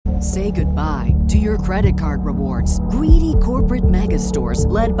Say goodbye to your credit card rewards. Greedy corporate mega stores,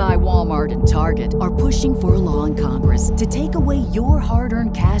 led by Walmart and Target, are pushing for a law in Congress to take away your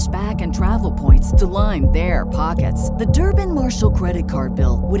hard-earned cash back and travel points to line their pockets. The Durbin-Marshall credit card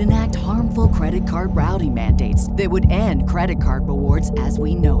bill would enact harmful credit card routing mandates that would end credit card rewards as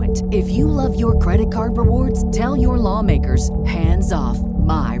we know it. If you love your credit card rewards, tell your lawmakers, hands off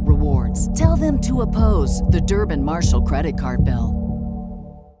my rewards. Tell them to oppose the Durbin-Marshall credit card bill.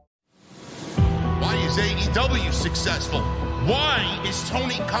 Why is AEW successful? Why is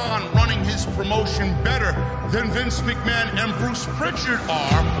Tony Khan running his promotion better than Vince McMahon and Bruce Pritchard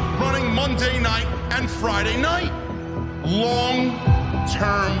are running Monday night and Friday night?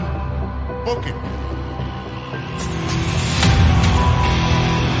 Long-term booking.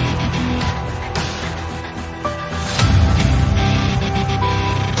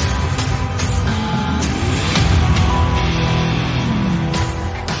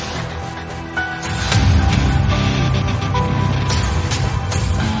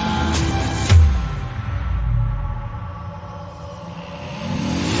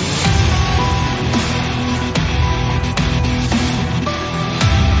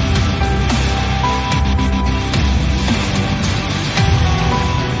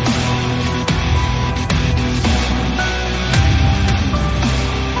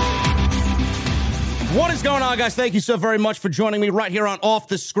 Guys, thank you so very much for joining me right here on Off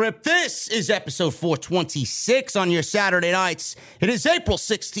the Script. This is episode 426 on your Saturday nights. It is April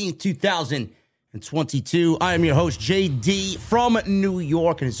 16th, 2022. I am your host, JD from New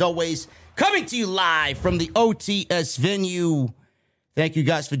York, and as always, coming to you live from the OTS venue. Thank you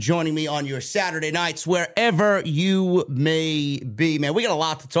guys for joining me on your Saturday nights, wherever you may be. Man, we got a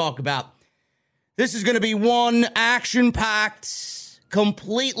lot to talk about. This is going to be one action-packed,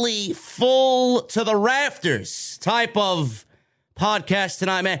 completely full to the rafters type of podcast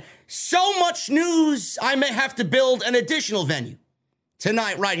tonight, man. So much news, I may have to build an additional venue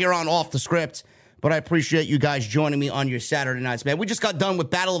tonight right here on Off the Script. But I appreciate you guys joining me on your Saturday nights, man. We just got done with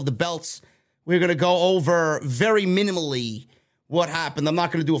Battle of the Belts. We're going to go over very minimally what happened. I'm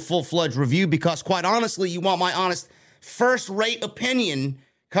not going to do a full-fledged review because, quite honestly, you want my honest first-rate opinion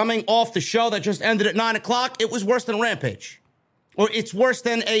coming off the show that just ended at 9 o'clock. It was worse than Rampage. Or it's worse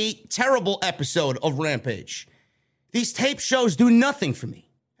than a terrible episode of Rampage. These tape shows do nothing for me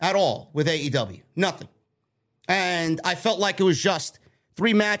at all with AEW. Nothing. And I felt like it was just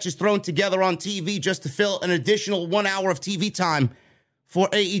 3 matches thrown together on TV just to fill an additional 1 hour of TV time for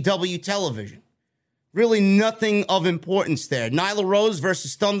AEW television. Really nothing of importance there. Nyla Rose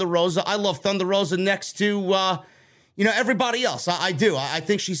versus Thunder Rosa. I love Thunder Rosa next to, everybody else. I do. I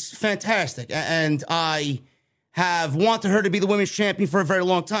think she's fantastic. And I have wanted her to be the women's champion for a very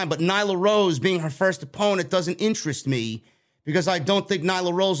long time, but Nyla Rose being her first opponent doesn't interest me because I don't think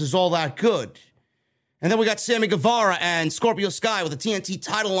Nyla Rose is all that good. And then we got Sammy Guevara and Scorpio Sky with the TNT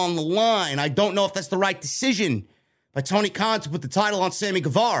title on the line. I don't know if that's the right decision by Tony Khan to put the title on Sammy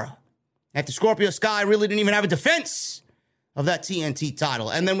Guevara after Scorpio Sky really didn't even have a defense of that TNT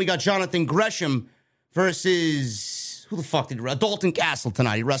title. And then we got Jonathan Gresham versus, who the fuck did he wrestle? Dalton Castle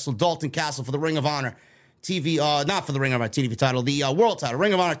tonight. He wrestled Dalton Castle for the Ring of Honor TV, not for the Ring of Honor TV title, the world title,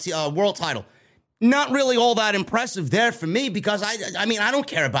 Ring of Honor world title. Not really all that impressive there for me because, I don't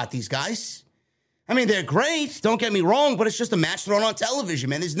care about these guys. I mean, they're great, don't get me wrong, but it's just a match thrown on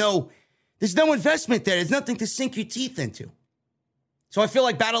television, man. There's no investment there. There's nothing to sink your teeth into. So I feel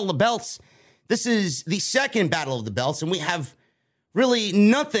like Battle of the Belts, this is the second Battle of the Belts, and we have really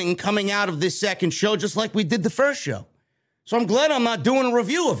nothing coming out of this second show, just like we did the first show. So I'm glad I'm not doing a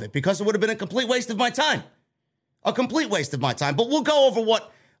review of it because it would have been a complete waste of my time. A complete waste of my time. But we'll go over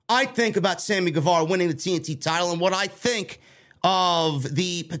what I think about Sammy Guevara winning the TNT title and what I think of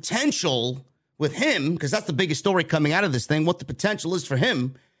the potential with him, because that's the biggest story coming out of this thing, what the potential is for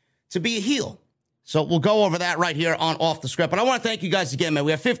him to be a heel. So we'll go over that right here on Off the Script. But I want to thank you guys again, man.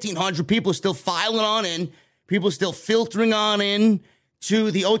 We have 1,500 people still filing on in. People still filtering on in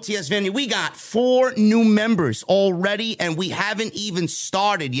to the OTS venue. We got 4 new members already, and we haven't even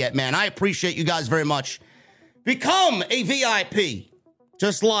started yet, man. I appreciate you guys very much. Become a VIP,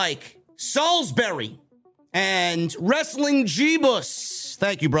 just like Salisbury and Wrestling Jeebus.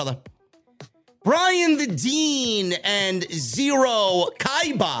 Thank you, brother. Brian the Dean and Zero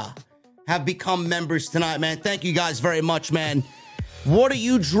Kaiba have become members tonight, man. Thank you guys very much, man. What are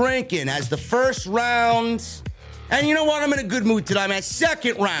you drinking as the first round? And you know what? I'm in a good mood tonight, man.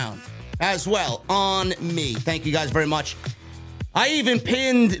 Second round as well on me. Thank you guys very much. I even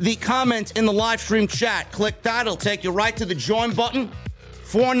pinned the comment in the live stream chat. Click that. It'll take you right to the join button.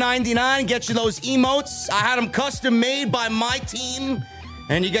 $4.99. Get you those emotes. I had them custom made by my team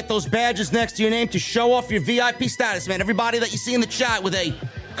And you get those badges next to your name to show off your VIP status, man. Everybody that you see in the chat with a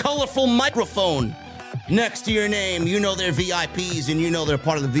colorful microphone next to your name, you know they're VIPs and you know they're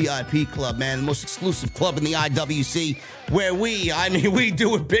part of the VIP club, man. The most exclusive club in the IWC where we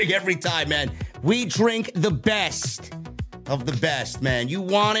do it big every time, man. We drink the best of the best, man. You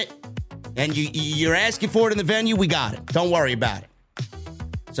want it and you're asking for it in the venue, we got it. Don't worry about it.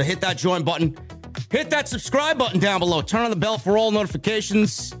 So hit that join button. Hit that subscribe button down below. Turn on the bell for all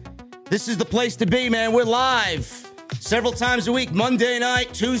notifications. This is the place to be, man. We're live several times a week. Monday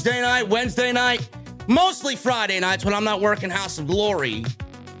night, Tuesday night, Wednesday night. Mostly Friday nights when I'm not working House of Glory.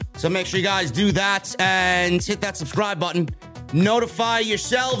 So make sure you guys do that and hit that subscribe button. Notify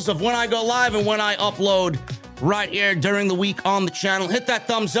yourselves of when I go live and when I upload right here during the week on the channel. Hit that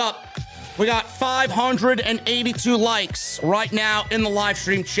thumbs up. We got 582 likes right now in the live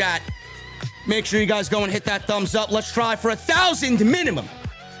stream chat. Make sure you guys go and hit that thumbs up. Let's try for 1,000 minimum.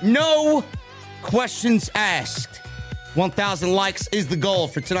 No questions asked. 1,000 likes is the goal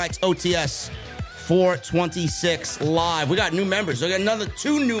for tonight's OTS 426 live. We got new members. We got another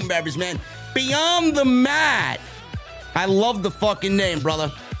 2 new members, man. Beyond the Mat. I love the fucking name,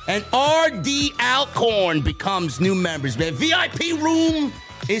 brother. And RD Alcorn becomes new members, man. VIP room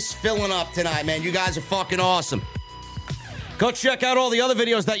is filling up tonight, man. You guys are fucking awesome. Go check out all the other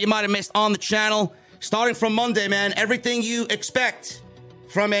videos that you might have missed on the channel. Starting from Monday, man, everything you expect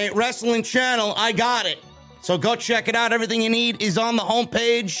from a wrestling channel, I got it. So go check it out. Everything you need is on the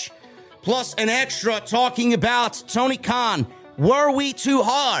homepage. Plus an extra talking about Tony Khan. Were we too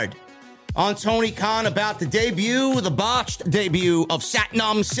hard on Tony Khan about the debut, the botched debut of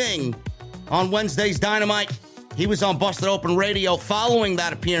Satnam Singh on Wednesday's Dynamite? He was on Busted Open Radio following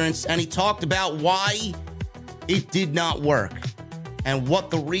that appearance, and he talked about why it did not work and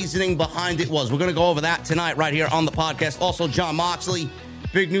what the reasoning behind it was. We're going to go over that tonight right here on the podcast. Also, Jon Moxley.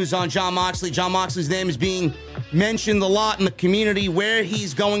 Big news on Jon Moxley. Jon Moxley's name is being mentioned a lot in the community. Where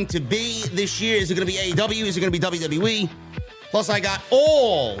he's going to be this year. Is it going to be AEW? Is it going to be WWE? Plus, I got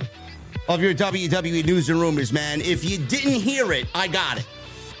all of your WWE news and rumors, man. If you didn't hear it, I got it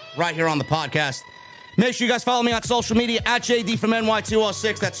right here on the podcast. Make sure you guys follow me on social media at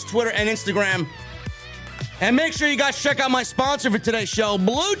JDfromNY206. That's Twitter and Instagram. And make sure you guys check out my sponsor for today's show,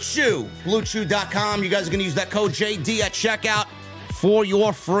 Blue Chew. BlueChew.com. You guys are going to use that code JD at checkout for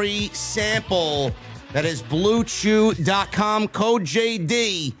your free sample. That is BlueChew.com, code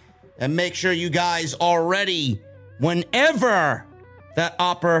JD. And make sure you guys are ready whenever that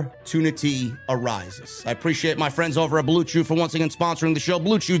opportunity arises. I appreciate my friends over at Blue Chew for once again sponsoring the show.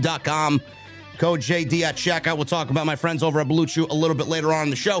 BlueChew.com. Code JD at checkout. We'll talk about my friends over at Blue Chew a little bit later on in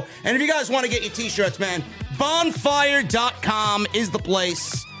the show. And if you guys want to get your t-shirts, man, bonfire.com is the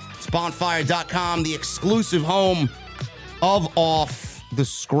place. It's bonfire.com, the exclusive home of Off the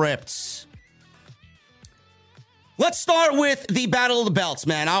Scripts. Let's start with the Battle of the Belts,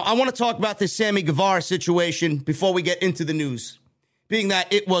 man. I want to talk about this Sammy Guevara situation before we get into the news, being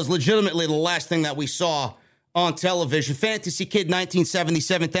that it was legitimately the last thing that we saw on television. Fantasy Kid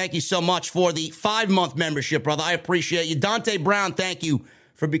 1977, thank you so much for the 5-month membership, brother. I appreciate you. Dante Brown, thank you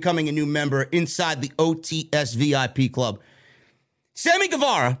for becoming a new member inside the OTS VIP club. Sammy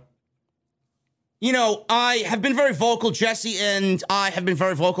Guevara, you know, I have been very vocal. Jesse and I have been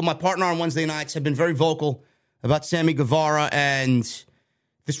very vocal. My partner on Wednesday nights have been very vocal about Sammy Guevara and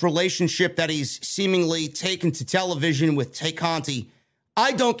this relationship that he's seemingly taken to television with Tay Conti.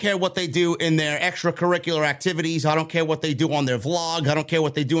 I don't care what they do in their extracurricular activities. I don't care what they do on their vlog. I don't care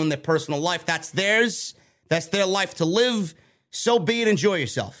what they do in their personal life. That's theirs. That's their life to live. So be it. Enjoy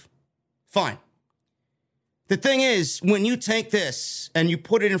yourself. Fine. The thing is, when you take this and you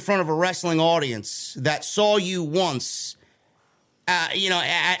put it in front of a wrestling audience that saw you once,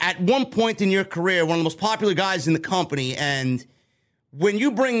 at one point in your career, one of the most popular guys in the company, and when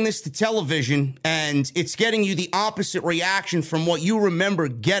you bring this to television and it's getting you the opposite reaction from what you remember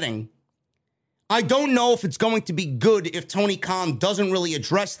getting, I don't know if it's going to be good if Tony Khan doesn't really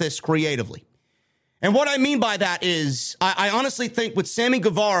address this creatively. And what I mean by that is, I honestly think with Sammy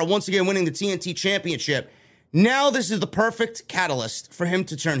Guevara once again winning the TNT Championship, now this is the perfect catalyst for him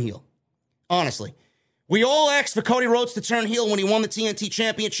to turn heel. Honestly. We all asked for Cody Rhodes to turn heel when he won the TNT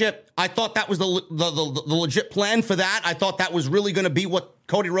Championship. I thought that was the legit plan for that. I thought that was really going to be what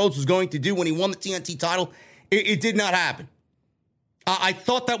Cody Rhodes was going to do when he won the TNT title. It did not happen. I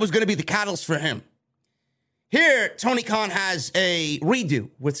thought that was going to be the catalyst for him. Here, Tony Khan has a redo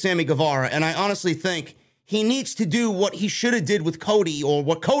with Sammy Guevara, and I honestly think he needs to do what he should have did with Cody, or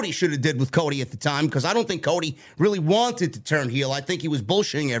what Cody should have did with Cody at the time, because I don't think Cody really wanted to turn heel. I think he was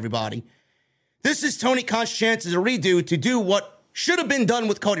bullshitting everybody. This is Tony Khan's chance as a redo to do what should have been done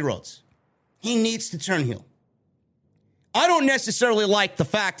with Cody Rhodes. He needs to turn heel. I don't necessarily like the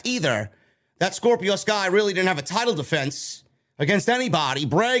fact either that Scorpio Sky really didn't have a title defense against anybody,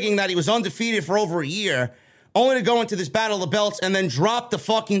 bragging that he was undefeated for over a year, only to go into this Battle of the Belts and then drop the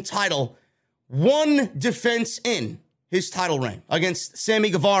fucking title one defense in his title reign against Sammy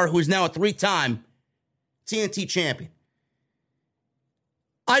Guevara, who is now a 3-time TNT champion.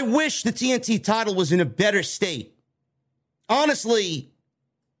 I wish the TNT title was in a better state. Honestly,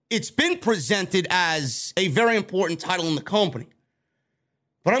 it's been presented as a very important title in the company.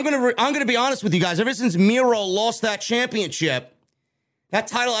 But I'm gonna be honest with you guys. Ever since Miro lost that championship, that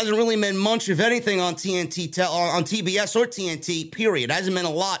title hasn't really meant much of anything on TNT, on TBS or TNT, period. It hasn't meant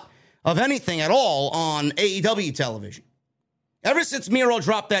a lot of anything at all on AEW television. Ever since Miro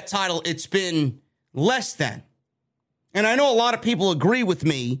dropped that title, it's been less than. And I know a lot of people agree with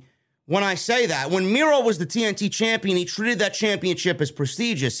me when I say that. When Miro was the TNT champion, he treated that championship as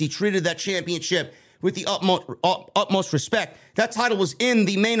prestigious. He treated that championship with the utmost respect. That title was in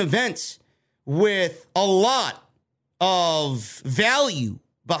the main event with a lot of value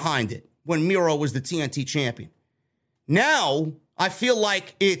behind it when Miro was the TNT champion. Now, I feel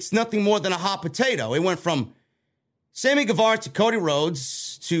like it's nothing more than a hot potato. It went from Sammy Guevara to Cody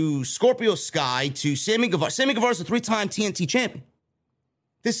Rhodes to Scorpio Sky to Sammy Guevara. Sammy Guevara's a 3-time TNT champion.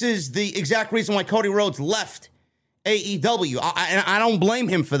 This is the exact reason why Cody Rhodes left AEW. And I don't blame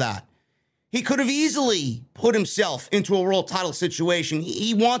him for that. He could have easily put himself into a world title situation.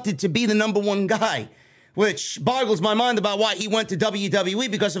 He wanted to be the number one guy, which boggles my mind about why he went to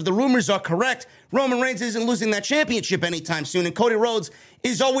WWE, because if the rumors are correct, Roman Reigns isn't losing that championship anytime soon, and Cody Rhodes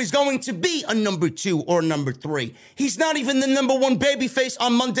is always going to be a number 2 or number 3. He's not even the number 1 babyface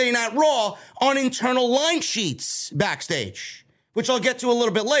on Monday Night Raw on internal line sheets backstage, which I'll get to a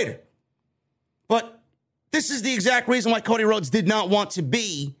little bit later. But this is the exact reason why Cody Rhodes did not want to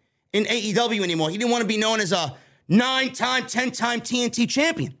be in AEW anymore. He didn't want to be known as a 9-time, 10-time TNT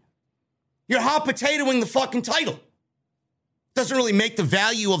champion. You're hot potatoing the fucking title. Doesn't really make the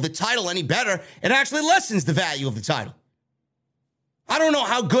value of the title any better. It actually lessens the value of the title. I don't know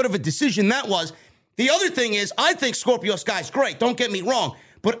how good of a decision that was. The other thing is, I think Scorpio Sky's great. Don't get me wrong.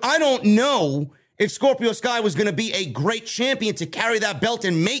 But I don't know if Scorpio Sky was going to be a great champion to carry that belt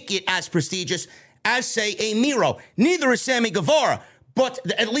and make it as prestigious as, say, a Miro. Neither is Sammy Guevara. But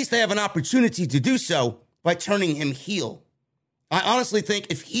at least they have an opportunity to do so by turning him heel. I honestly think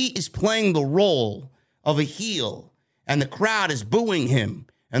if he is playing the role of a heel and the crowd is booing him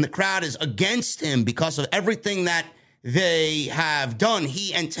and the crowd is against him because of everything that they have done,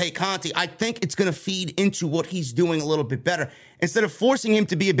 he and Tay Conti, I think it's going to feed into what he's doing a little bit better. Instead of forcing him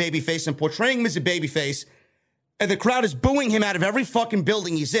to be a babyface and portraying him as a babyface, and the crowd is booing him out of every fucking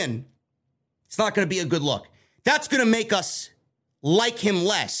building he's in, it's not going to be a good look. That's going to make us like him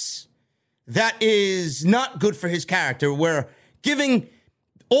less. That is not good for his character. We're giving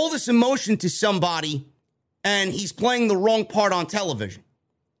all this emotion to somebody and he's playing the wrong part on television.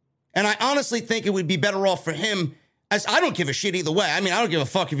 And I honestly think it would be better off for him, as I don't give a shit either way. I mean, I don't give a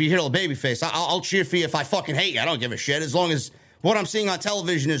fuck if you hit a babyface. I'll cheer for you if I fucking hate you. I don't give a shit as long as what I'm seeing on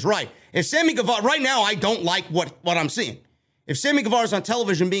television is right. If Sammy Guevara, right now, I don't like what I'm seeing. If Sammy Guevara's on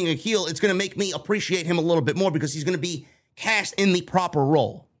television being a heel, it's going to make me appreciate him a little bit more because he's going to be cast in the proper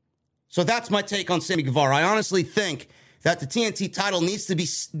role. So that's my take on Sammy Guevara. I honestly think that the TNT title needs to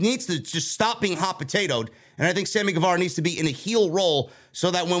just stop being hot potatoed. And I think Sammy Guevara needs to be in a heel role so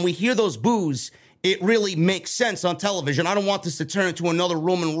that when we hear those boos, it really makes sense on television. I don't want this to turn into another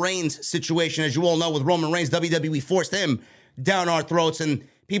Roman Reigns situation. As you all know, with Roman Reigns, WWE forced him down our throats and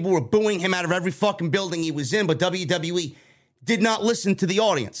people were booing him out of every fucking building he was in, but WWE did not listen to the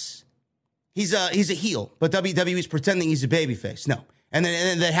audience. He's a heel, but WWE's pretending he's a babyface. No. And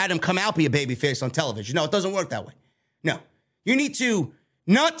then they had him come out be a babyface on television. No, it doesn't work that way. No. You need to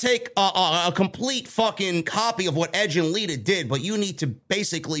not take a complete fucking copy of what Edge and Lita did, but you need to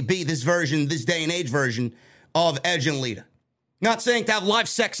basically be this day and age version of Edge and Lita. Not saying to have live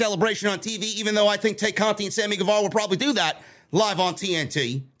sex celebration on TV, even though I think Tay Conti and Sammy Guevara will probably do that live on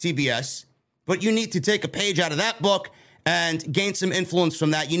TNT, TBS. But you need to take a page out of that book and gain some influence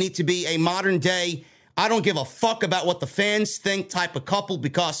from that. You need to be a modern day, I don't give a fuck about what the fans think type of couple,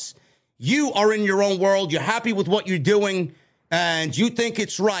 because you are in your own world. You're happy with what you're doing and you think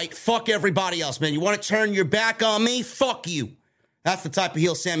it's right. Fuck everybody else, man. You want to turn your back on me? Fuck you. That's the type of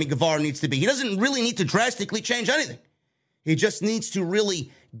heel Sammy Guevara needs to be. He doesn't really need to drastically change anything. He just needs to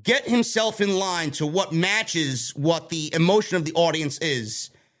really get himself in line to what matches what the emotion of the audience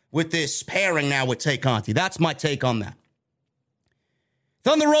is with this pairing now with Tay Conti. That's my take on that.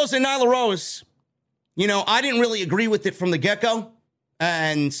 Thunder Rosa and Nyla Rose You know, I didn't really agree with it from the get-go,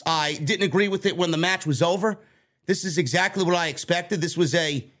 and I didn't agree with it when the match was over. This is exactly what I expected. This was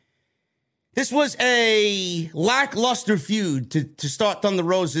a lackluster feud to start Thunder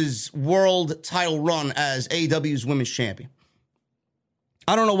Rosa's world title run as AEW's women's champion.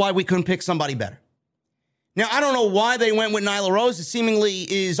 I don't know why we couldn't pick somebody better. Now, I don't know why they went with Nyla Rose. It seemingly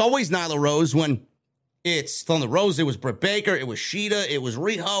is always Nyla Rose when it's Thunder Rosa. It was Britt Baker. It was Shida. It was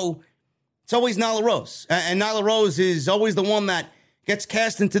Riho. It's always Nyla Rose. And Nyla Rose is always the one that gets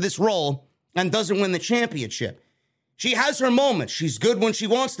cast into this role and doesn't win the championship. She has her moments. She's good when she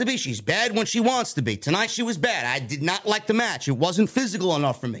wants to be. She's bad when she wants to be. Tonight, she was bad. I did not like the match. It wasn't physical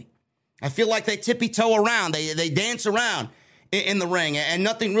enough for me. I feel like they tippy-toe around. They dance around in the ring, and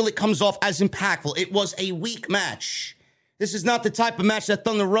nothing really comes off as impactful. It was a weak match. This is not the type of match that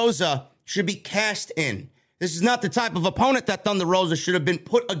Thunder Rosa should be cast in. This is not the type of opponent that Thunder Rosa should have been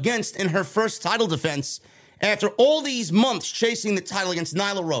put against in her first title defense after all these months chasing the title against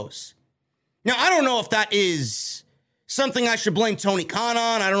Nyla Rose. Now, I don't know if that is something I should blame Tony Khan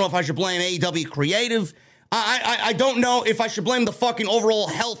on. I don't know if I should blame AEW Creative. I don't know if I should blame the fucking overall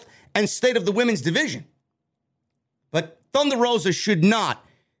health and state of the women's division. But Thunder Rosa should not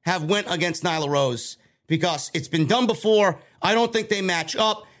have went against Nyla Rose because it's been done before. I don't think they match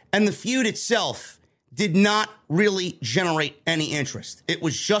up. And the feud itself did not really generate any interest. It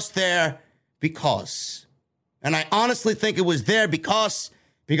was just there because. And I honestly think it was there because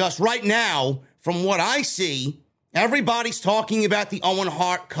right now, from what I see, everybody's talking about the Owen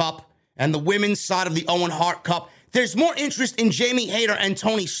Hart Cup and the women's side of the Owen Hart Cup. There's more interest in Jamie Hayter and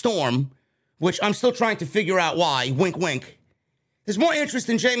Toni Storm, which I'm still trying to figure out why. Wink, wink. There's more interest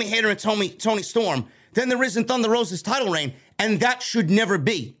in Jamie Hayter and Toni Storm than there is in Thunder Rosa's title reign, and that should never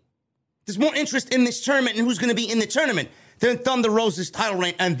be. There's more interest in this tournament and who's going to be in the tournament than Thunder Rosa's title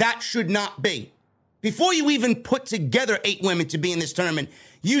reign, and that should not be. Before you even put together 8 women to be in this tournament,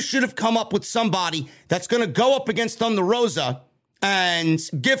 you should have come up with somebody that's going to go up against Thunder Rosa and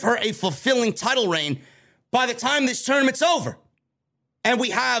give her a fulfilling title reign by the time this tournament's over. And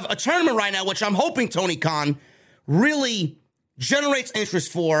we have a tournament right now, which I'm hoping Tony Khan really generates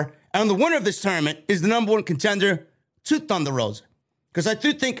interest for. And the winner of this tournament is the number one contender to Thunder Rosa. Because I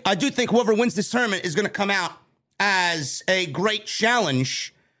do think whoever wins this tournament is going to come out as a great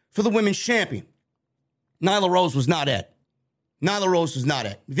challenge for the women's champion. Nyla Rose was not it. Nyla Rose was not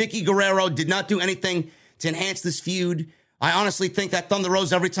it. Vicky Guerrero did not do anything to enhance this feud. I honestly think that Thunder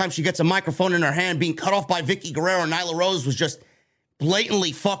Rosa, every time she gets a microphone in her hand, being cut off by Vicky Guerrero and Nyla Rose was just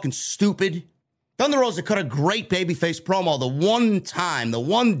blatantly fucking stupid. Thunder Rosa cut a great babyface promo the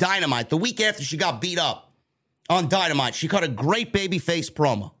one Dynamite, the week after she got beat up on Dynamite. She cut a great babyface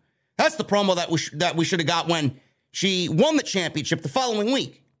promo. That's the promo that we should have got when she won the championship the following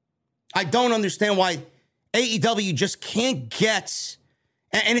week. I don't understand why AEW just can't get,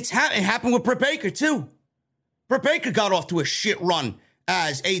 and it happened with Britt Baker too. Britt Baker got off to a shit run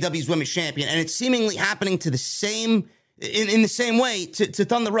as AEW's women's champion, and it's seemingly happening to the same in the same way to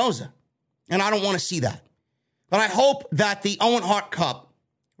Thunder Rosa, and I don't want to see that. But I hope that the Owen Hart Cup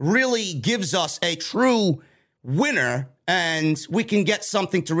really gives us a true winner, and we can get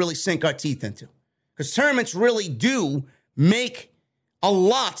something to really sink our teeth into, because tournaments really do make a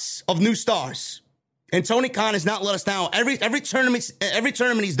lot of new stars. And Tony Khan has not let us down. Every tournament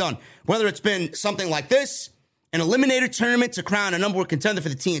he's done, whether it's been something like this, an eliminator tournament to crown a number one contender for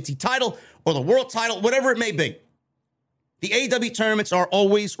the TNT title or the world title, whatever it may be. The AEW tournaments are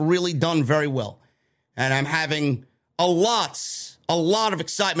always really done very well. And I'm having a lot of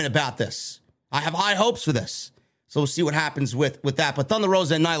excitement about this. I have high hopes for this. So we'll see what happens with that. But Thunder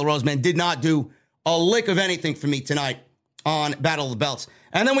Rosa and Nyla Rose, man, did not do a lick of anything for me tonight on Battle of the Belts.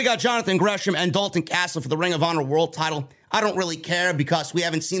 And then we got Jonathan Gresham and Dalton Castle for the Ring of Honor World title. I don't really care because we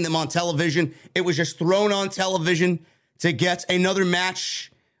haven't seen them on television. It was just thrown on television to get another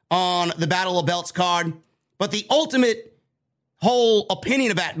match on the Battle of Belts card. But the ultimate whole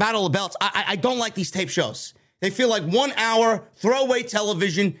opinion about Battle of Belts, I don't like these tape shows. They feel like 1 hour throwaway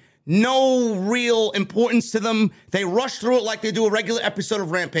television, no real importance to them. They rush through it like they do a regular episode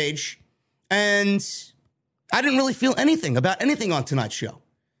of Rampage. And I didn't really feel anything about anything on tonight's show.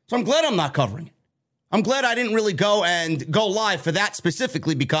 So I'm glad I'm not covering it. I'm glad I didn't really go live for that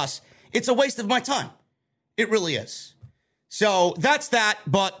specifically because it's a waste of my time. It really is. So that's that.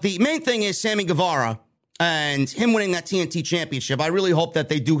 But the main thing is Sammy Guevara and him winning that TNT championship. I really hope that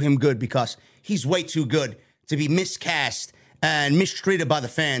they do him good because he's way too good to be miscast and mistreated by the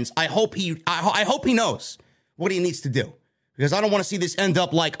fans. I hope he knows what he needs to do because I don't want to see this end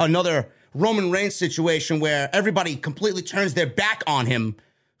up like another Roman Reigns situation where everybody completely turns their back on him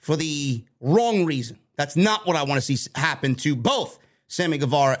for the wrong reason. That's not what I want to see happen to both Sammy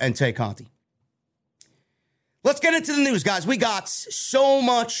Guevara and Tay Conti. Let's get into the news, guys. We got so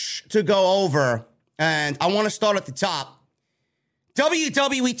much to go over, and I want to start at the top.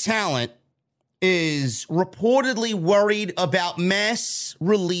 WWE talent is reportedly worried about mass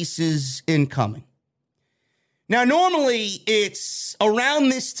releases incoming. Now, normally it's around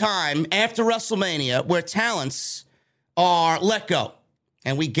this time after WrestleMania where talents are let go.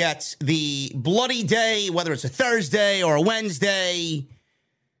 And we get the bloody day, whether it's a Thursday or a Wednesday,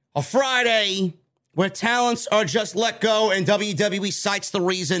 a Friday, where talents are just let go and WWE cites the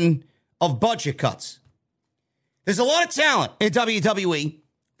reason of budget cuts. There's a lot of talent in WWE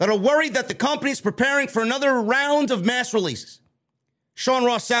that are worried that the company is preparing for another round of mass releases. Sean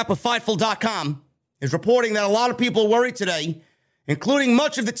Ross Sapp of Fightful.com is reporting that a lot of people are worried today, including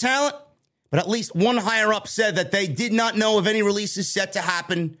much of the talent, but at least one higher-up said that they did not know of any releases set to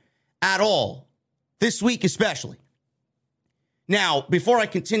happen at all, this week especially. Now, before I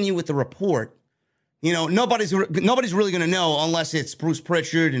continue with the report, nobody's really going to know unless it's Bruce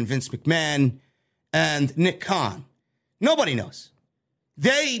Pritchard and Vince McMahon and Nick Khan. Nobody knows.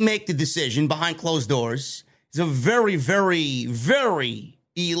 They make the decision behind closed doors. It's a very, very, very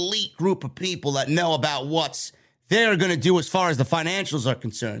elite group of people that know about what they're going to do as far as the financials are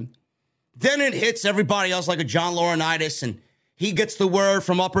concerned. Then it hits everybody else like a John Laurinaitis, and he gets the word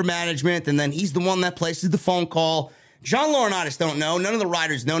from upper management, and then he's the one that places the phone call. John Laurinaitis don't know. None of the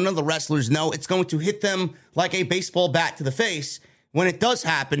writers know. None of the wrestlers know. It's going to hit them like a baseball bat to the face when it does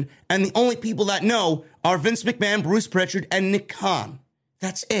happen, and the only people that know are Vince McMahon, Bruce Pritchard, and Nick Khan.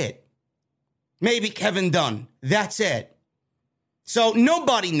 That's it. Maybe Kevin Dunn. That's it. So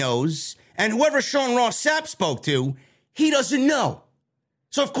nobody knows, and whoever Sean Ross Sapp spoke to, he doesn't know.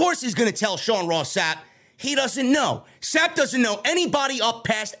 So of course he's going to tell Sean Ross Sapp he doesn't know. Sapp doesn't know anybody up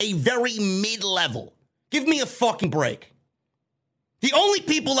past a very mid-level. Give me a fucking break. The only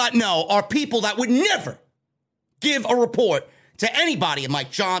people that know are people that would never give a report to anybody, a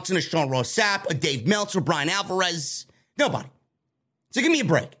Mike Johnson, a Sean Ross Sapp, a Dave Meltzer, Brian Alvarez. Nobody. So give me a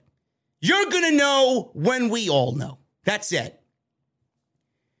break. You're going to know when we all know. That's it.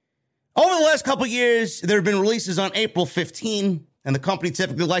 Over the last couple of years, there have been releases on April 15, and the company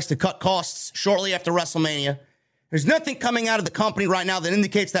typically likes to cut costs shortly after WrestleMania. There's nothing coming out of the company right now that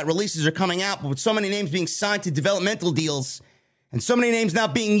indicates that releases are coming out, but with so many names being signed to developmental deals and so many names now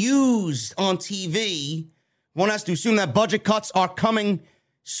being used on TV, one has to assume that budget cuts are coming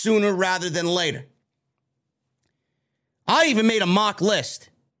sooner rather than later. I even made a mock list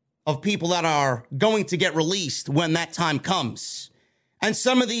of people that are going to get released when that time comes. And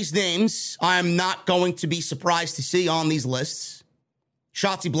some of these names I'm not going to be surprised to see on these lists.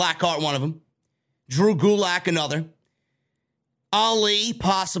 Shotzi Blackheart, one of them. Drew Gulak, another. Ali,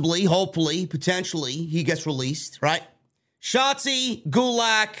 possibly, hopefully, potentially, he gets released, right? Shotzi,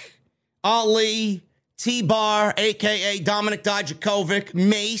 Gulak, Ali, T-Bar, a.k.a. Dominic Dijakovic,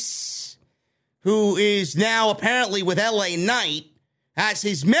 Mace, who is now apparently with LA Knight as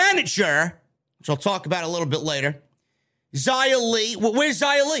his manager, which I'll talk about a little bit later. Xia Li. Where's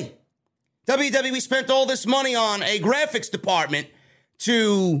Xia Li? WWE spent all this money on a graphics department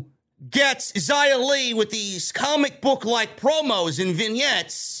to get Xia Li with these comic book-like promos and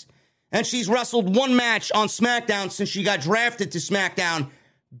vignettes, and she's wrestled one match on SmackDown since she got drafted to SmackDown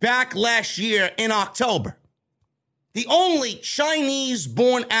back last year in October. The only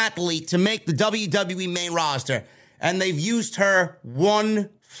Chinese-born athlete to make the WWE main roster, and they've used her one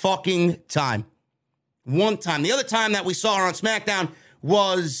fucking time. One time. The other time that we saw her on SmackDown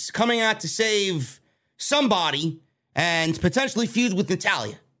was coming out to save somebody and potentially feud with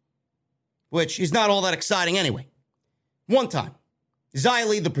Natalya, which is not all that exciting anyway. One time. Xia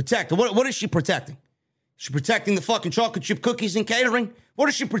Li, the protector. What is she protecting? Is she protecting the fucking chocolate chip cookies and catering? What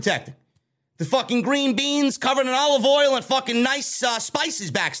is she protecting? The fucking green beans covered in olive oil and fucking nice spices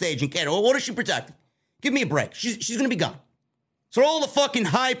backstage and catering. What is she protecting? Give me a break. She's going to be gone. So all the fucking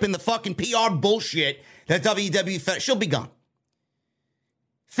hype and the fucking PR bullshit that WWE, she'll be gone.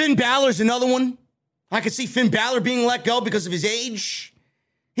 Finn Balor's another one. I could see Finn Balor being let go because of his age.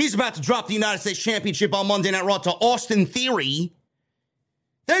 He's about to drop the United States Championship on Monday Night Raw to Austin Theory.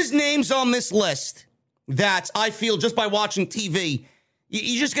 There's names on this list that I feel just by watching TV,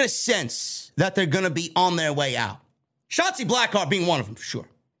 you just get a sense that they're going to be on their way out. Shotzi Blackheart being one of them, for sure.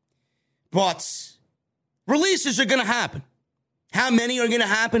 But releases are going to happen. How many are going to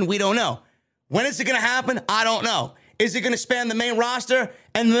happen? We don't know. When is it going to happen? I don't know. Is it going to span the main roster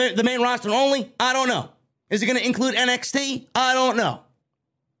and the main roster only? I don't know. Is it going to include NXT? I don't know.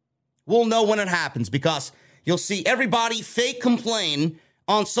 We'll know when it happens because you'll see everybody fake complain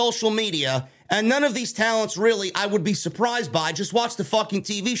on social media And none of these talents really I would be surprised by. Just watch the fucking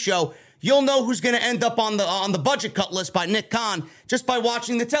TV show. You'll know who's going to end up on the budget cut list by Nick Khan just by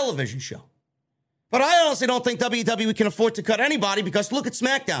watching the television show. But I honestly don't think WWE can afford to cut anybody because look at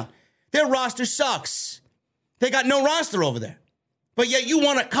SmackDown. Their roster sucks. They got no roster over there. But yet you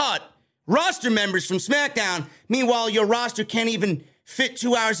want to cut roster members from SmackDown. Meanwhile, your roster can't even fit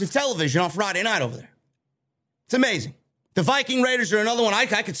 2 hours of television on Friday night over there. It's amazing. The Viking Raiders are another one. I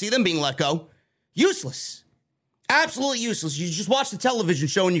could see them being let go. Useless. Absolutely useless. You just watch the television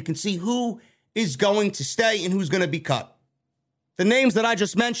show and you can see who is going to stay and who's going to be cut. The names that I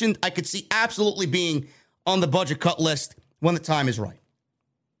just mentioned, I could see absolutely being on the budget cut list when the time is right.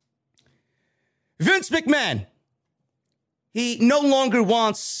 Vince McMahon. He no longer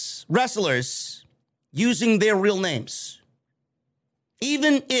wants wrestlers using their real names.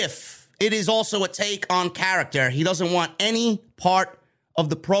 Even if it is also a take on character, he doesn't want any part of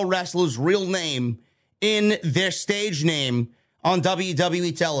the pro wrestler's real name in their stage name on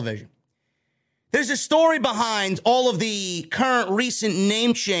WWE television. There's a story behind all of the current recent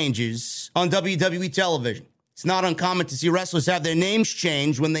name changes on WWE television. It's not uncommon to see wrestlers have their names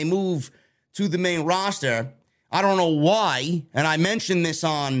changed when they move to the main roster. I don't know why, and I mentioned this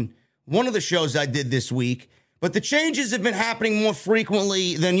on one of the shows I did this week, but the changes have been happening more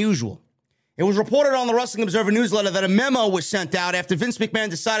frequently than usual. It was reported on the Wrestling Observer newsletter that a memo was sent out after Vince McMahon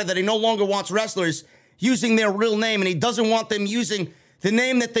decided that he no longer wants wrestlers using their real name, and he doesn't want them using the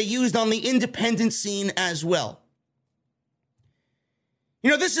name that they used on the independent scene as well.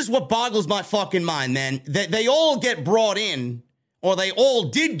 You know, this is what boggles my fucking mind, man. They all get brought in, or they all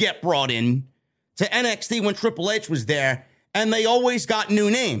did get brought in to NXT when Triple H was there, and they always got new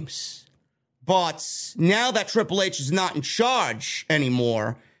names. But now that Triple H is not in charge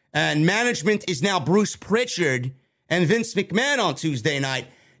anymore, and management is now Bruce Pritchard and Vince McMahon on Tuesday night,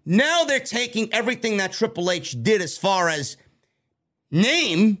 now they're taking everything that Triple H did as far as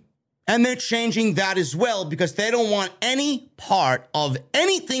name, and they're changing that as well because they don't want any part of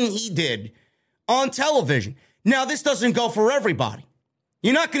anything he did on television. Now, this doesn't go for everybody.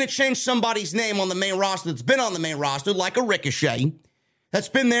 You're not going to change somebody's name on the main roster that's been on the main roster, like a Ricochet, that's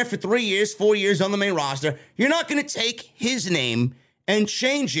been there for 3 years, 4 years on the main roster. You're not going to take his name and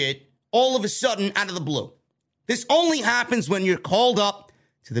change it all of a sudden out of the blue. This only happens when you're called up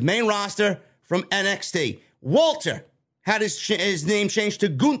to the main roster from NXT. Walter had his name changed to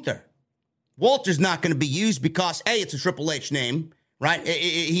Gunther. Walter's not going to be used because, A, it's a Triple H name, right?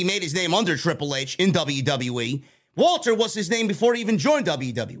 He made his name under Triple H in WWE. Walter was his name before he even joined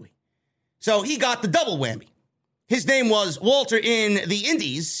WWE. So he got the double whammy. His name was Walter in the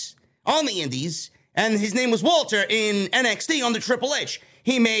Indies, on the Indies, and his name was Walter in NXT under Triple H.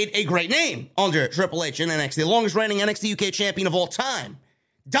 He made a great name under Triple H in NXT, the longest reigning NXT UK champion of all time.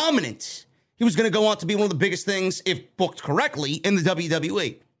 Dominant. He was going to go on to be one of the biggest things, if booked correctly, in the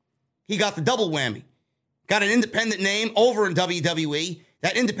WWE. He got the double whammy. Got an independent name over in WWE.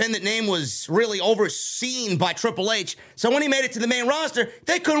 That independent name was really overseen by Triple H. So when he made it to the main roster,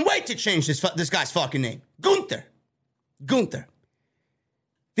 they couldn't wait to change this guy's fucking name. Gunther.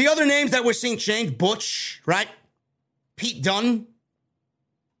 The other names that we're seeing change, Butch, right? Pete Dunne.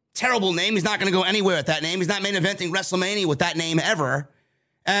 Terrible name. He's not going to go anywhere with that name. He's not main eventing WrestleMania with that name ever.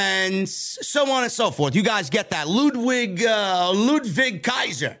 And so on and so forth. You guys get that. Ludwig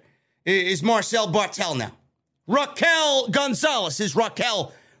Kaiser is Marcel Bartel now. Raquel Gonzalez is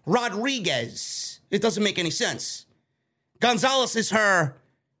Raquel Rodriguez. It doesn't make any sense. Gonzalez is her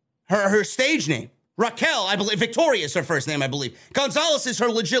stage name. Raquel, I believe, Victoria is her first name, I believe. Gonzalez is her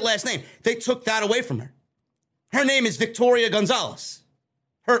legit last name. They took that away from her. Her name is Victoria Gonzalez.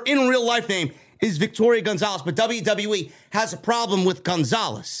 Her in real life name is Victoria Gonzalez, but WWE has a problem with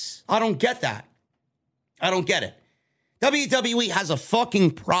Gonzalez. I don't get that. I don't get it. WWE has a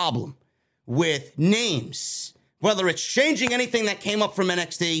fucking problem with names, whether it's changing anything that came up from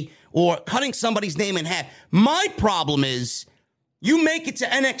NXT or cutting somebody's name in half. My problem is you make it to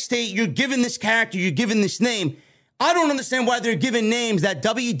NXT, you're given this character, you're given this name. I don't understand why they're given names that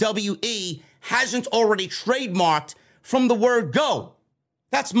WWE hasn't already trademarked from the word go.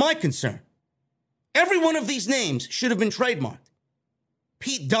 That's my concern. Every one of these names should have been trademarked.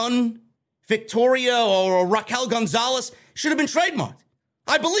 Pete Dunne, Victoria, or Raquel Gonzalez should have been trademarked.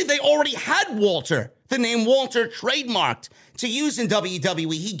 I believe they already had Walter, the name Walter, trademarked to use in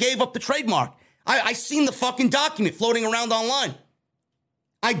WWE. He gave up the trademark. I seen the fucking document floating around online.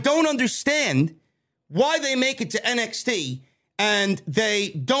 I don't understand why they make it to NXT and they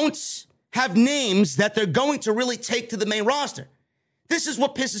don't have names that they're going to really take to the main roster. This is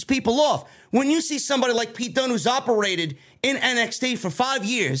what pisses people off. When you see somebody like Pete Dunne, who's operated in NXT for 5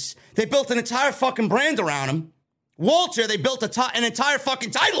 years, they built an entire fucking brand around him. Walter, they built an entire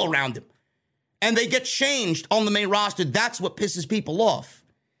fucking title around him. And they get changed on the main roster. That's what pisses people off.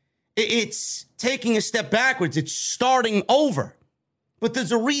 It's taking a step backwards. It's starting over. But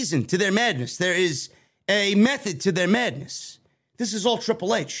there's a reason to their madness. There is a method to their madness. This is all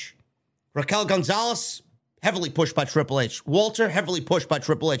Triple H. Raquel Gonzalez, heavily pushed by Triple H. Walter, heavily pushed by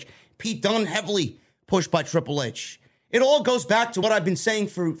Triple H. Pete Dunne, heavily pushed by Triple H. It all goes back to what I've been saying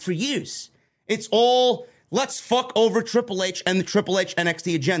for years. It's all, let's fuck over Triple H and the Triple H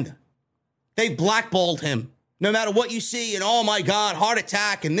NXT agenda. They've blackballed him. No matter what you see, and oh my God, heart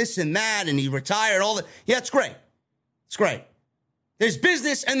attack and this and that, and he retired, all that. Yeah, it's great. It's great. There's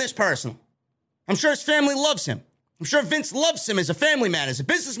business and there's personal. I'm sure his family loves him. I'm sure Vince loves him as a family man. As a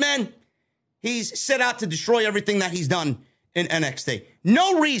businessman, he's set out to destroy everything that he's done in NXT.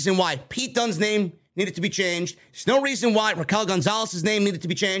 No reason why Pete Dunne's name needed to be changed. There's no reason why Raquel Gonzalez's name needed to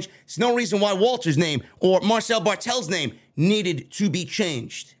be changed. There's no reason why Walter's name or Marcel Bartel's name needed to be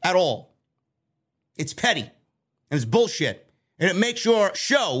changed at all. It's petty and it's bullshit. And it makes your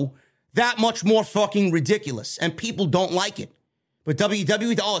show that much more fucking ridiculous. And people don't like it. But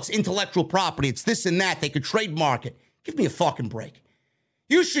WWE, oh, it's intellectual property. It's this and that. They could trademark it. Give me a fucking break.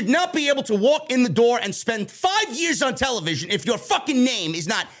 You should not be able to walk in the door and spend 5 years on television if your fucking name is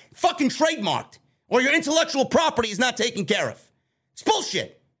not fucking trademarked or your intellectual property is not taken care of. It's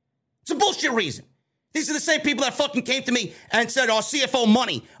bullshit. It's a bullshit reason. These are the same people that fucking came to me and said, oh, CFO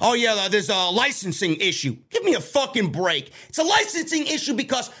money. Oh, yeah, there's a licensing issue. Give me a fucking break. It's a licensing issue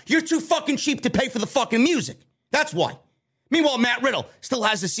because you're too fucking cheap to pay for the fucking music. That's why. Meanwhile, Matt Riddle still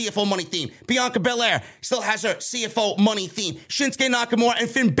has the CFO money theme. Bianca Belair still has her CFO money theme. Shinsuke Nakamura and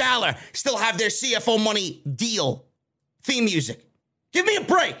Finn Balor still have their CFO money deal theme music. Give me a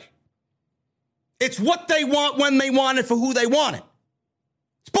break. It's what they want when they want it for who they want it.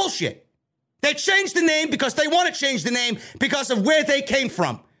 It's bullshit. They changed the name because they want to change the name because of where they came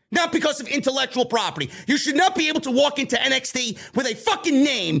from, not because of intellectual property. You should not be able to walk into NXT with a fucking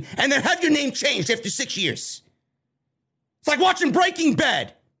name and then have your name changed after 6 years. It's like watching Breaking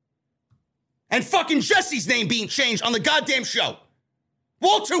Bad and fucking Jesse's name being changed on the goddamn show.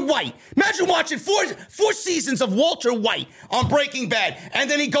 Walter White. Imagine watching four seasons of Walter White on Breaking Bad, and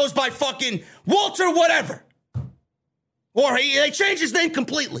then he goes by fucking Walter whatever. Or they change his name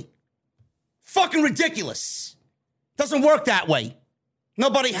completely. Fucking ridiculous. Doesn't work that way.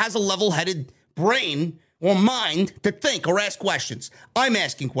 Nobody has a level-headed brain or mind to think or ask questions. I'm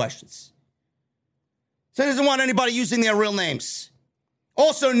asking questions. So he doesn't want anybody using their real names.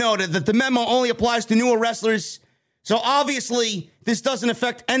 Also noted that the memo only applies to newer wrestlers. So obviously, this doesn't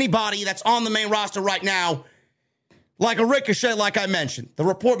affect anybody that's on the main roster right now. Like a Ricochet, like I mentioned. The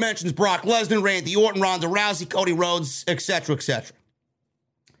report mentions Brock Lesnar, Randy Orton, Ronda Rousey, Cody Rhodes, etc., etc.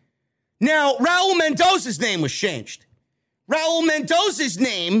 Now, Raul Mendoza's name was changed. Raul Mendoza's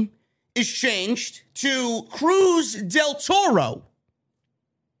name is changed to Cruz del Toro.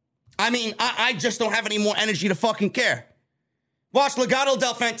 I mean, I just don't have any more energy to fucking care. Watched Legado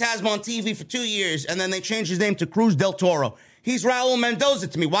del Fantasma on TV for 2 years, and then they changed his name to Cruz del Toro. He's Raul Mendoza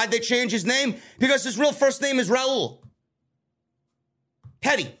to me. Why'd they change his name? Because his real first name is Raul.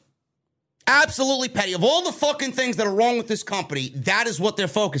 Petty. Absolutely petty. Of all the fucking things that are wrong with this company, that is what they're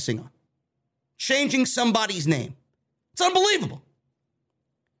focusing on. Changing somebody's name. It's unbelievable.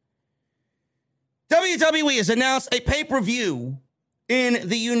 WWE has announced a pay-per-view in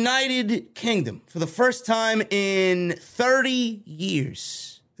the United Kingdom for the first time in 30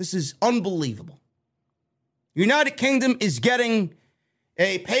 years. This is unbelievable. United Kingdom is getting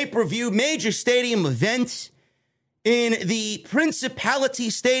a pay-per-view major stadium event in the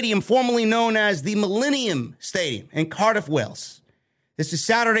Principality Stadium, formerly known as the Millennium Stadium in Cardiff, Wales. This is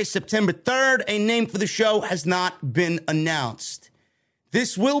Saturday, September 3rd. A name for the show has not been announced.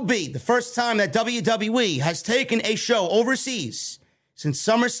 This will be the first time that WWE has taken a show overseas since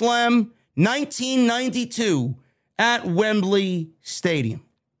SummerSlam 1992 at Wembley Stadium.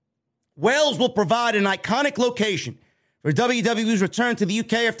 Wales will provide an iconic location for WWE's return to the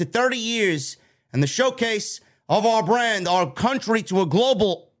UK after 30 years and the showcase of our brand, our country, to a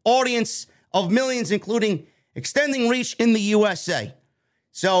global audience of millions, including extending reach in the USA.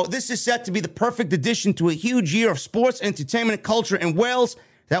 So this is set to be the perfect addition to a huge year of sports, entertainment, and culture in Wales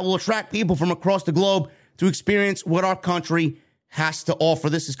that will attract people from across the globe to experience what our country has to offer.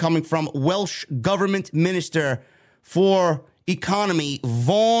 This is coming from Welsh Government Minister for Economy,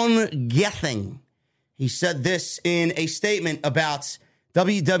 Vaughan Gething. He said this in a statement about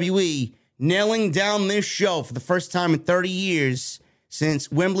WWE nailing down this show for the first time in 30 years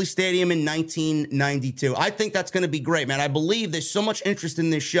since Wembley Stadium in 1992. I think that's going to be great, man. I believe there's so much interest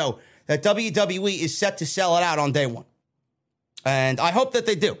in this show that WWE is set to sell it out on day one. And I hope that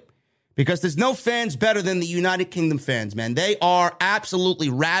they do, because there's no fans better than the United Kingdom fans, man. They are absolutely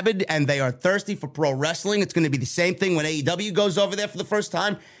rabid, and they are thirsty for pro wrestling. It's going to be the same thing when AEW goes over there for the first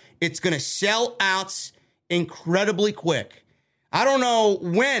time. It's going to sell out incredibly quick. I don't know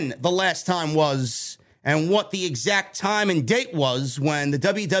when the last time was and what the exact time and date was when the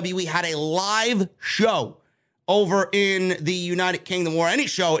WWE had a live show over in the United Kingdom, or any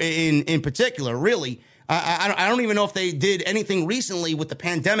show in particular, really. I don't even know if they did anything recently with the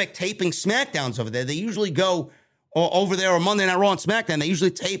pandemic taping SmackDowns over there. They usually go over there on Monday Night Raw and SmackDown. They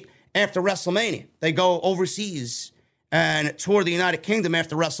usually tape after WrestleMania. They go overseas and tour the United Kingdom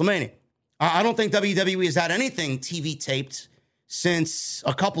after WrestleMania. I don't think WWE has had anything TV taped since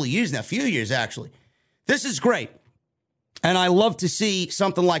a couple of years now, a few years actually. This is great. And I love to see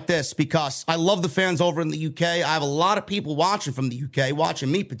something like this because I love the fans over in the UK. I have a lot of people watching from the UK,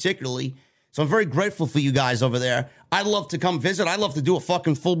 watching me particularly. So I'm very grateful for you guys over there. I'd love to come visit. I'd love to do a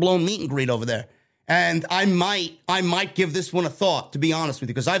fucking full-blown meet and greet over there. And I might give this one a thought, to be honest with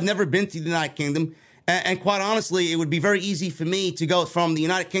you, because I've never been to the United Kingdom. And quite honestly, it would be very easy for me to go from the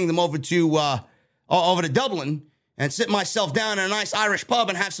United Kingdom over to Dublin and sit myself down in a nice Irish pub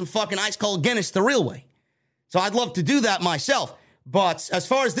and have some fucking ice-cold Guinness the real way. So I'd love to do that myself. But as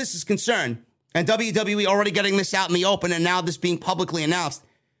far as this is concerned, and WWE already getting this out in the open and now this being publicly announced,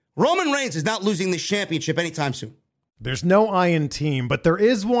 Roman Reigns is not losing this championship anytime soon. There's no I in team, but there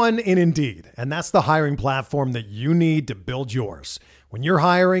is one in Indeed, and that's the hiring platform that you need to build yours. When you're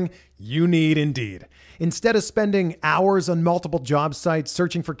hiring, you need Indeed. Instead of spending hours on multiple job sites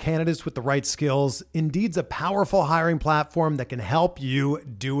searching for candidates with the right skills, Indeed's a powerful hiring platform that can help you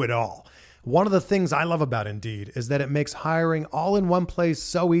do it all. One of the things I love about Indeed is that it makes hiring all in one place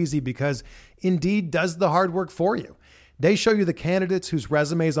so easy because Indeed does the hard work for you. They show you the candidates whose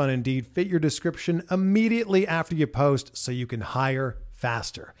resumes on Indeed fit your description immediately after you post so you can hire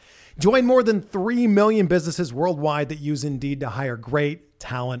faster. Join more than 3 million businesses worldwide that use Indeed to hire great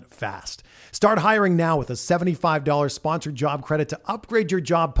talent fast. Start hiring now with a $75 sponsored job credit to upgrade your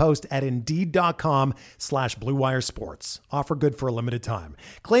job post at Indeed.com/Blue Wire Sports. Offer good for a limited time.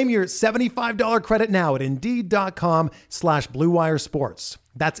 Claim your $75 credit now at Indeed.com/Blue Wire Sports.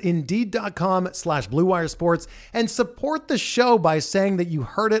 That's Indeed.com/Blue Wire Sports, and support the show by saying that you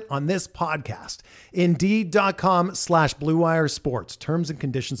heard it on this podcast. Indeed.com/Blue Wire Sports. Terms and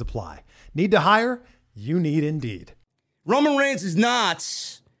conditions apply. Need to hire? You need Indeed. Roman Reigns is not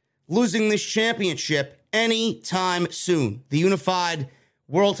losing this championship anytime soon. The Unified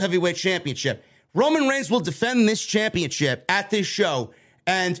World Heavyweight Championship. Roman Reigns will defend this championship at this show,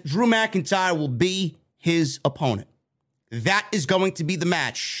 and Drew McIntyre will be his opponent. That is going to be the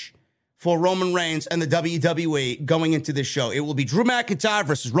match for Roman Reigns and the WWE going into this show. It will be Drew McIntyre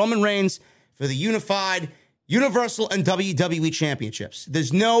versus Roman Reigns for the Unified, Universal, and WWE Championships.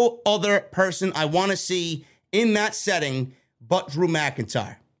 There's no other person I want to see in that setting but Drew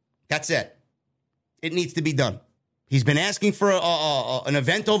McIntyre. That's it. It needs to be done. He's been asking for an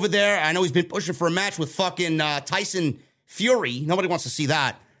event over there. I know he's been pushing for a match with fucking Tyson Fury. Nobody wants to see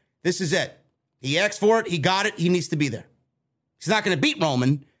that. This is it. He asked for it. He got it. He needs to be there. He's not going to beat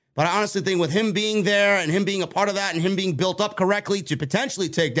Roman, but I honestly think with him being there and him being a part of that and him being built up correctly to potentially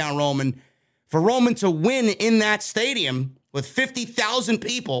take down Roman, for Roman to win in that stadium with 50,000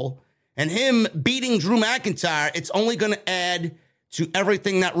 people and him beating Drew McIntyre, it's only going to add to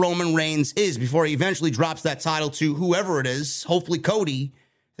everything that Roman Reigns is before he eventually drops that title to whoever it is, hopefully Cody. I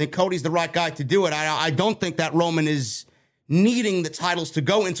think Cody's the right guy to do it. I don't think that Roman is needing the titles to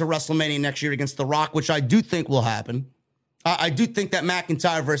go into WrestleMania next year against The Rock, which I do think will happen. I do think that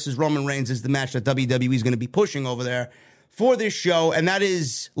McIntyre versus Roman Reigns is the match that WWE is going to be pushing over there for this show, and that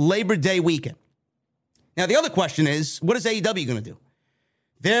is Labor Day weekend. Now, the other question is, what is AEW going to do?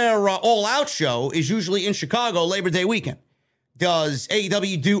 Their All Out show is usually in Chicago Labor Day weekend. Does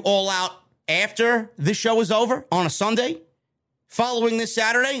AEW do All Out after this show is over on a Sunday? Following this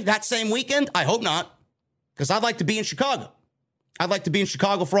Saturday, that same weekend? I hope not, because I'd like to be in Chicago. I'd like to be in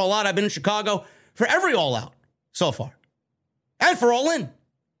Chicago for All Out. I've been in Chicago for every All Out so far. And for All In.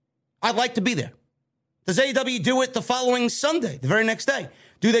 I'd like to be there. Does AEW do it the following Sunday, the very next day?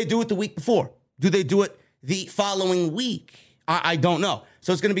 Do they do it the week before? Do they do it the following week? I don't know.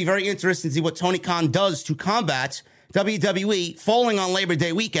 So it's going to be very interesting to see what Tony Khan does to combat WWE falling on Labor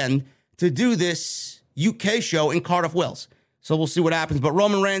Day weekend to do this UK show in Cardiff, Wales. So we'll see what happens. But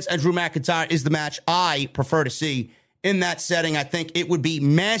Roman Reigns and Drew McIntyre is the match I prefer to see in that setting. I think it would be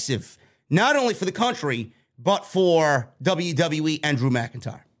massive, not only for the country, but for WWE and Drew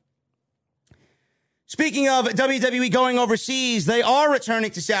McIntyre. Speaking of WWE going overseas, they are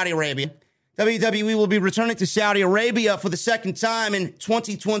returning to Saudi Arabia. WWE will be returning to Saudi Arabia for the second time in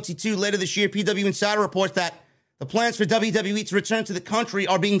 2022. Later this year, PW Insider reports that the plans for WWE to return to the country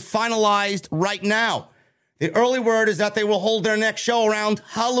are being finalized right now. The early word is that they will hold their next show around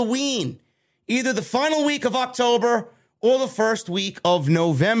Halloween, either the final week of October or the first week of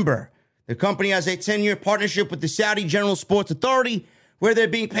November. The company has a 10-year partnership with the Saudi General Sports Authority, where they're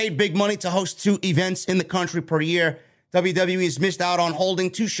being paid big money to host 2 events in the country per year. WWE has missed out on holding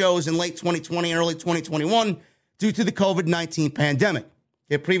 2 shows in late 2020 and early 2021 due to the COVID-19 pandemic.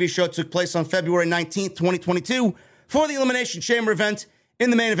 Their previous show took place on February 19th, 2022 for the Elimination Chamber event. In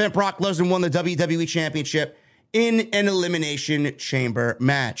the main event, Brock Lesnar won the WWE Championship in an Elimination Chamber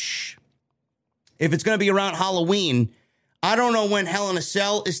match. If it's going to be around Halloween, I don't know when Hell in a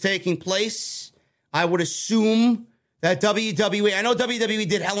Cell is taking place. I would assume that WWE, I know WWE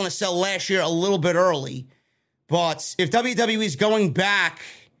did Hell in a Cell last year a little bit early, but if WWE is going back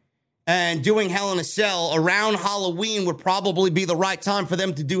and doing Hell in a Cell around Halloween would probably be the right time for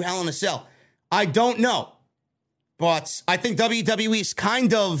them to do Hell in a Cell. I don't know, but I think WWE is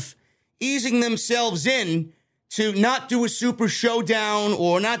kind of easing themselves in to not do a Super Showdown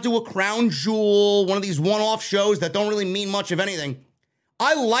or not do a Crown Jewel, one of these one-off shows that don't really mean much of anything.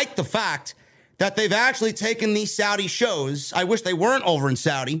 I like the fact that they've actually taken these Saudi shows. I wish they weren't over in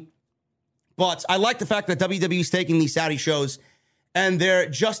Saudi, but I like the fact that WWE is taking these Saudi shows and they're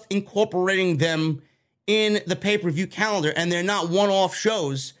just incorporating them in the pay-per-view calendar, and they're not one-off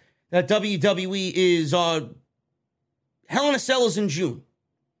shows that WWE is. Hell in a Cell is in June.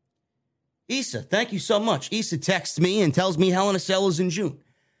 Issa, thank you so much. Issa texts me and tells me Hell in a Cell is in June.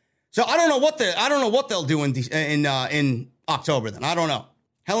 So I don't know what they'll do in October. Then I don't know.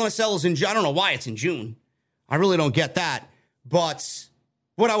 Hell in a Cell is in June. I don't know why it's in June. I really don't get that. But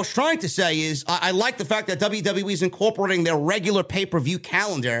what I was trying to say is I like the fact that WWE is incorporating their regular pay-per-view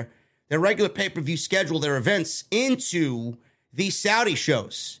calendar, their regular pay-per-view schedule, their events into these Saudi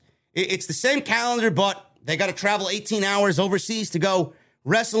shows. It's the same calendar, but they got to travel 18 hours overseas to go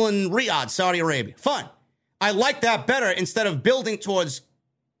wrestle in Riyadh, Saudi Arabia. Fine. I like that better instead of building towards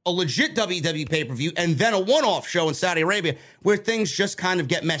a legit WWE pay-per-view and then a one-off show in Saudi Arabia where things just kind of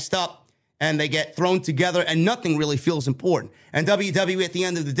get messed up and they get thrown together and nothing really feels important. And WWE at the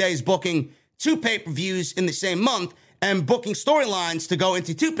end of the day is booking 2 pay-per-views in the same month and booking storylines to go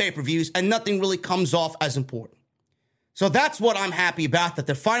into 2 pay-per-views and nothing really comes off as important. So that's what I'm happy about, that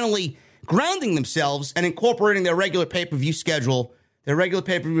they're finally grounding themselves and incorporating their regular pay-per-view schedule, their regular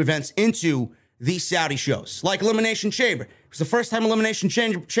pay-per-view events into these Saudi shows, like Elimination Chamber. It was the first time Elimination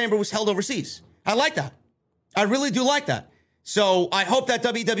Chamber was held overseas. I like that. I really do like that. So I hope that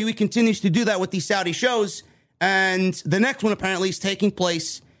WWE continues to do that with these Saudi shows. And the next one apparently is taking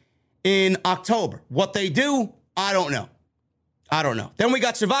place in October. What they do, I don't know. Then we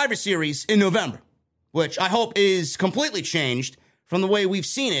got Survivor Series in November, which I hope is completely changed from the way we've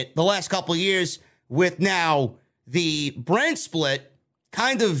seen it the last couple of years, with now the brand split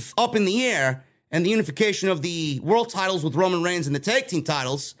kind of up in the air and the unification of the world titles with Roman Reigns and the tag team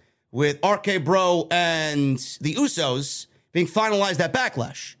titles with RK Bro and the Usos being finalized at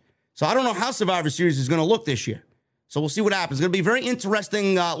Backlash. So I don't know how Survivor Series is going to look this year. So we'll see what happens. It's going to be a very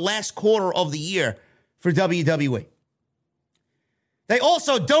interesting last quarter of the year for WWE. They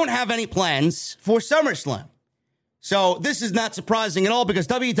also don't have any plans for SummerSlam. So this is not surprising at all because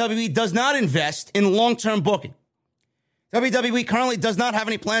WWE does not invest in long-term booking. WWE currently does not have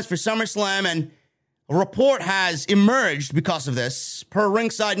any plans for SummerSlam, and a report has emerged because of this, per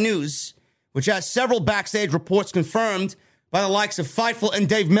Ringside News, which has several backstage reports confirmed by the likes of Fightful and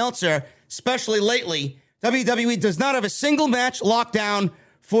Dave Meltzer, especially lately. WWE does not have a single match locked down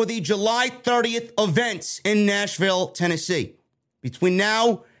for the July 30th event in Nashville, Tennessee. Between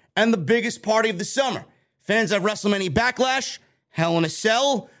now and the biggest party of the summer, fans have WrestleMania Backlash, Hell in a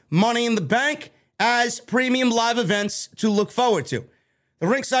Cell, Money in the Bank as premium live events to look forward to. The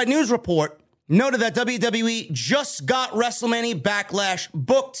Ringside News report noted that WWE just got WrestleMania Backlash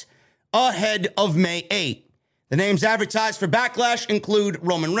booked ahead of May 8th. The names advertised for Backlash include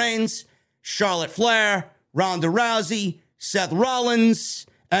Roman Reigns, Charlotte Flair, Ronda Rousey, Seth Rollins,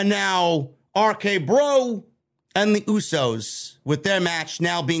 and now RK Bro and the Usos, with their match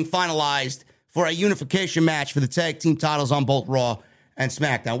now being finalized for a unification match for the tag team titles on both Raw and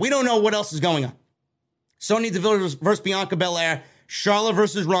SmackDown. We don't know what else is going on. Sonya Deville versus Bianca Belair, Charlotte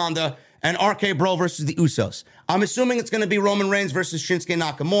versus Ronda, and RK Bro versus the Usos. I'm assuming it's going to be Roman Reigns versus Shinsuke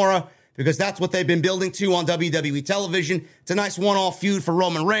Nakamura because that's what they've been building to on WWE television. It's a nice one-off feud for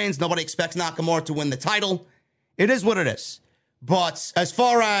Roman Reigns. Nobody expects Nakamura to win the title It is what it is. But as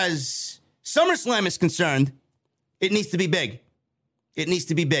far as SummerSlam is concerned, it needs to be big. It needs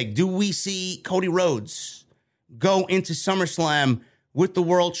to be big. Do we see Cody Rhodes go into SummerSlam with the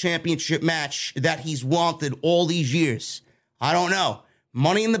World Championship match that he's wanted all these years? I don't know.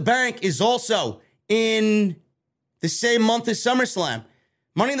 Money in the Bank is also in the same month as SummerSlam.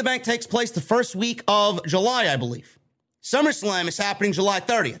 Money in the Bank takes place the first week of July, I believe. SummerSlam is happening July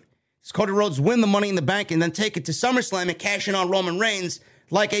 30th. Does Cody Rhodes win the Money in the Bank and then take it to SummerSlam and cash in on Roman Reigns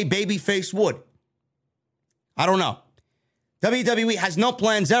like a babyface would? I don't know. WWE has no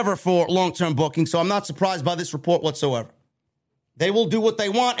plans ever for long-term booking, so I'm not surprised by this report whatsoever. They will do what they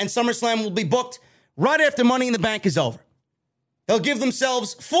want, and SummerSlam will be booked right after Money in the Bank is over. They'll give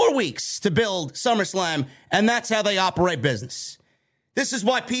themselves 4 weeks to build SummerSlam, and that's how they operate business. This is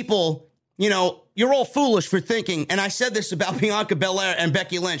why people, you're all foolish for thinking, and I said this about Bianca Belair and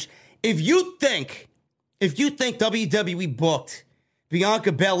Becky Lynch. If you think WWE booked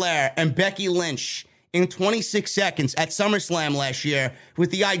Bianca Belair and Becky Lynch in 26 seconds at SummerSlam last year with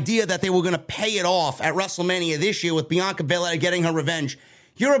the idea that they were going to pay it off at WrestleMania this year with Bianca Belair getting her revenge,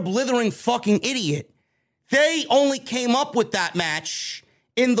 you're a blithering fucking idiot. They only came up with that match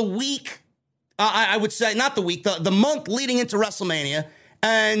in the week, I would say, not the week, the month leading into WrestleMania.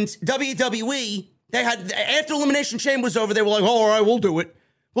 And WWE, they had, after Elimination Chamber was over, they were like, oh, all right, we'll do it.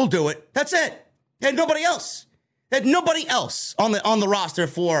 We'll do it. That's it. They had nobody else. They had nobody else on the roster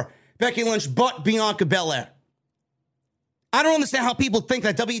for Becky Lynch but Bianca Belair. I don't understand how people think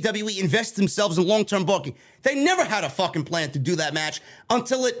that WWE invests themselves in long-term booking. They never had a fucking plan to do that match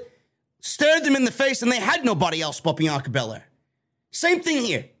until it stared them in the face and they had nobody else but Bianca Belair. Same thing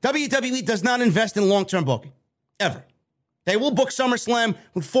here. WWE does not invest in long-term booking. Ever. They will book SummerSlam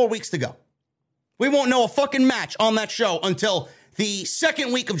with 4 weeks to go. We won't know a fucking match on that show until the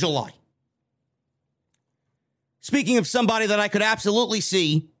second week of July. Speaking of somebody that I could absolutely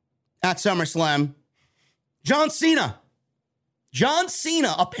see at SummerSlam, John Cena. John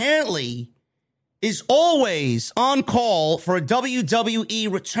Cena apparently is always on call for a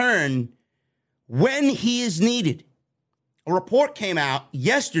WWE return when he is needed. A report came out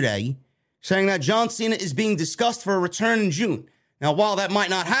yesterday saying that John Cena is being discussed for a return in June. Now, while that might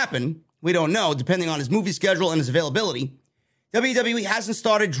not happen, we don't know, depending on his movie schedule and his availability, WWE hasn't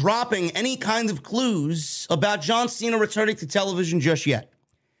started dropping any kind of clues about John Cena returning to television just yet.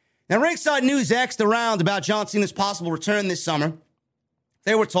 Now, Ringside News asked around about John Cena's possible return this summer.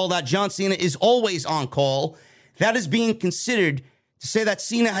 They were told that John Cena is always on call. That is being considered. To say that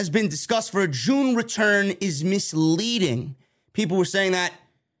Cena has been discussed for a June return is misleading. People were saying that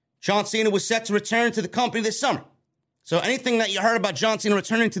John Cena was set to return to the company this summer. So anything that you heard about John Cena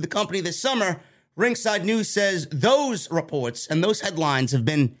returning to the company this summer, Ringside News says those reports and those headlines have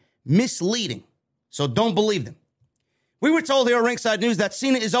been misleading. So don't believe them. We were told here at Ringside News that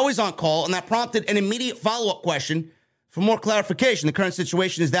Cena is always on call, and that prompted an immediate follow-up question for more clarification. The current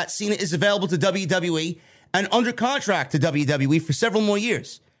situation is that Cena is available to WWE and under contract to WWE for several more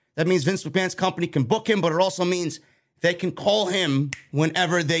years. That means Vince McMahon's company can book him, but it also means they can call him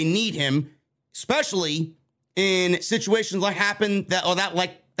whenever they need him, especially in situations that happened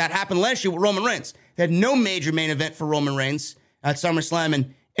last year with Roman Reigns. They had no major main event for Roman Reigns at SummerSlam,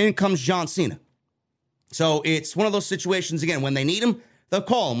 and in comes John Cena. So it's one of those situations, again, when they need him, they'll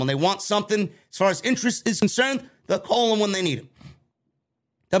call him. When they want something, as far as interest is concerned, they'll call him when they need him.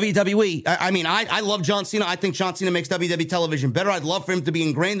 WWE, I love John Cena. I think John Cena makes WWE television better. I'd love for him to be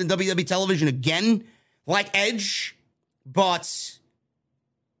ingrained in WWE television again, like Edge. But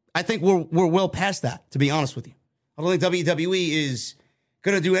I think we're well past that, to be honest with you. I don't think WWE is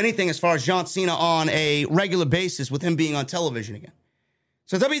going to do anything as far as John Cena on a regular basis with him being on television again.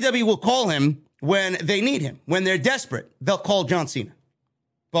 So WWE will call him when they need him. When they're desperate, they'll call John Cena.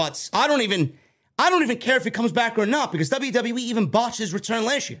 But I don't even care if he comes back or not, because WWE even botched his return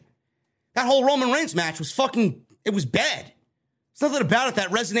last year. That whole Roman Reigns match was it was bad. There's nothing about it that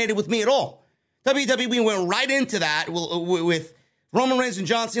resonated with me at all. WWE went right into that with Roman Reigns and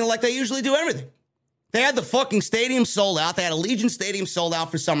John Cena like they usually do everything. They had the fucking stadium sold out. They had Allegiant Stadium sold out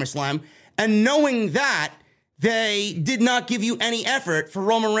for SummerSlam. And knowing that, they did not give you any effort for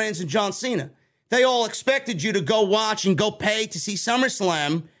Roman Reigns and John Cena. They all expected you to go watch and go pay to see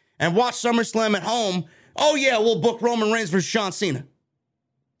SummerSlam and watch SummerSlam at home. Oh yeah, we'll book Roman Reigns versus John Cena.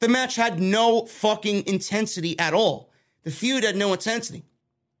 The match had no fucking intensity at all. The feud had no intensity.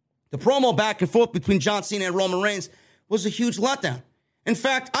 The promo back and forth between John Cena and Roman Reigns was a huge letdown. In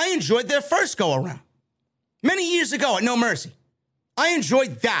fact, I enjoyed their first go-around. Many years ago at No Mercy. I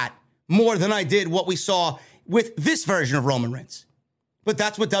enjoyed that more than I did what we saw with this version of Roman Reigns. But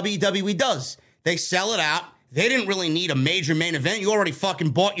that's what WWE does. They sell it out. They didn't really need a major main event. You already fucking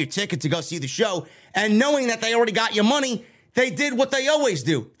bought your ticket to go see the show. And knowing that they already got your money, they did what they always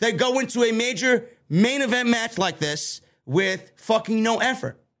do. They go into a major main event match like this with fucking no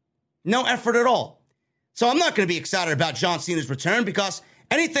effort. No effort at all. So I'm not going to be excited about John Cena's return because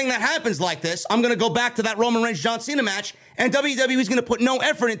anything that happens like this, I'm going to go back to that Roman Reigns-John Cena match, and WWE is going to put no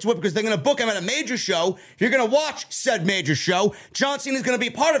effort into it because they're going to book him at a major show. You're going to watch said major show. John Cena is going to be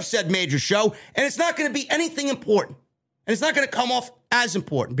part of said major show, and it's not going to be anything important. And it's not going to come off as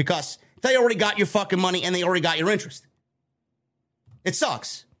important because they already got your fucking money and they already got your interest. It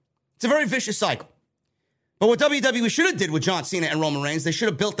sucks. It's a very vicious cycle. But what WWE should have did with John Cena and Roman Reigns, they should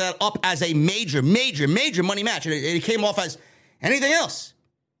have built that up as a major money match. And it came off as anything else.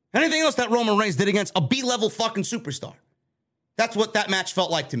 Anything else that Roman Reigns did against a B-level fucking superstar. That's what that match felt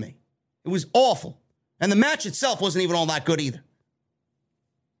like to me. It was awful. And the match itself wasn't even all that good either.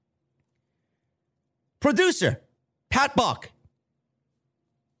 Producer, Pat Buck.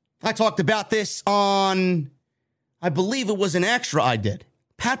 I talked about this on, I believe it was an extra I did.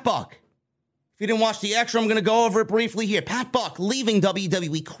 Pat Buck. If you didn't watch the extra, I'm going to go over it briefly here. Pat Buck leaving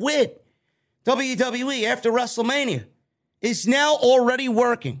WWE, quit WWE after WrestleMania, is now already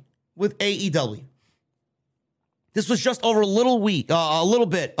working with AEW. This was just over a week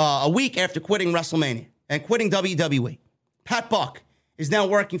after quitting WrestleMania and quitting WWE. Pat Buck is now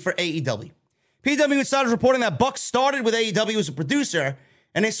working for AEW. PW Insider reporting that Buck started with AEW as a producer,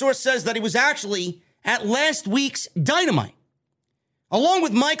 and a source says that he was actually at last week's Dynamite. Along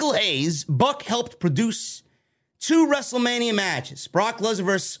with Michael Hayes, Buck helped produce 2 WrestleMania matches, Brock Lesnar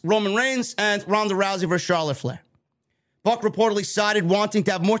versus Roman Reigns and Ronda Rousey versus Charlotte Flair. Buck reportedly cited wanting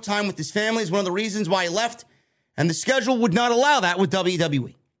to have more time with his family as one of the reasons why he left, and the schedule would not allow that with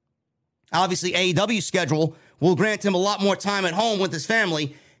WWE. Obviously, AEW's schedule will grant him a lot more time at home with his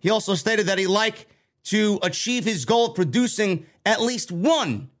family. He also stated that he'd like to achieve his goal of producing at least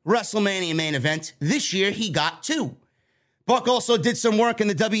 1 WrestleMania main event. This year, he got 2. Buck also did some work in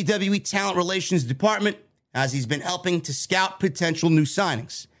the WWE Talent Relations Department as he's been helping to scout potential new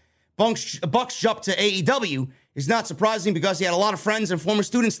signings. Buck's jump to AEW is not surprising because he had a lot of friends and former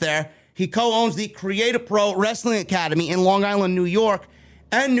students there. He co-owns the Create a Pro Wrestling Academy in Long Island, New York,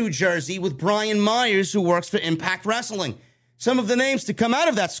 and New Jersey with Brian Myers, who works for Impact Wrestling. Some of the names to come out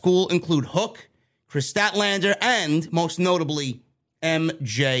of that school include Hook, Chris Statlander, and, most notably,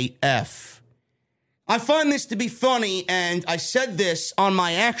 MJF. I find this to be funny, and I said this on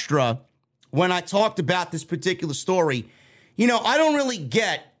my extra when I talked about this particular story. You know, I don't really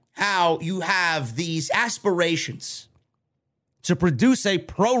get how you have these aspirations to produce a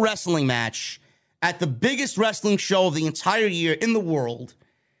pro wrestling match at the biggest wrestling show of the entire year in the world,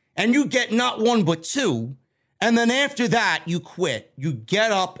 and you get not 1 but 2, and then after that, you quit. You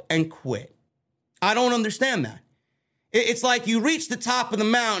get up and quit. I don't understand that. It's like you reach the top of the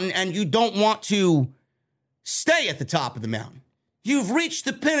mountain and you don't want to stay at the top of the mountain. You've reached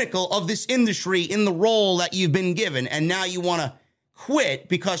the pinnacle of this industry in the role that you've been given, and now you want to quit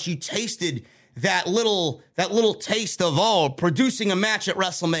because you tasted that little taste of, producing a match at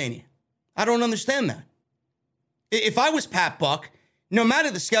WrestleMania. I don't understand that. If I was Pat Buck, no matter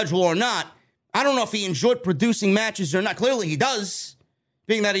the schedule or not, I don't know if he enjoyed producing matches or not. Clearly he does,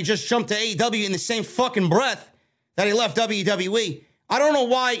 being that he just jumped to AEW in the same fucking breath that he left WWE. I don't know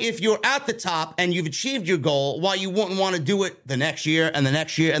why, if you're at the top and you've achieved your goal, why you wouldn't want to do it the next year and the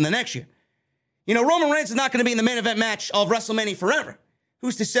next year and the next year. You know, Roman Reigns is not going to be in the main event match of WrestleMania forever.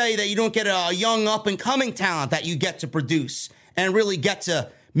 Who's to say that you don't get a young up-and-coming talent that you get to produce and really get to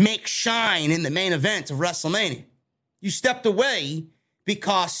make shine in the main event of WrestleMania? You stepped away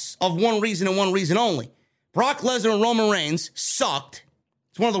because of one reason and one reason only. Brock Lesnar and Roman Reigns sucked.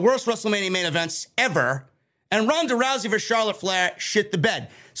 It's one of the worst WrestleMania main events ever. And Ronda Rousey versus Charlotte Flair shit the bed.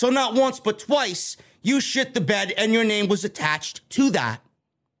 So not once, but twice, you shit the bed and your name was attached to that.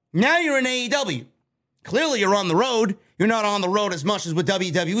 Now you're in AEW. Clearly you're on the road. You're not on the road as much as with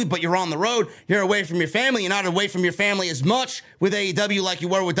WWE, but you're on the road. You're away from your family. You're not away from your family as much with AEW like you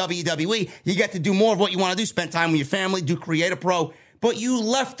were with WWE. You get to do more of what you want to do, spend time with your family, do Create a Pro. But you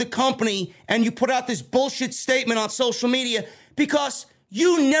left the company and you put out this bullshit statement on social media because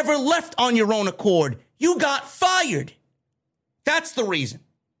you never left on your own accord. You got fired. That's the reason.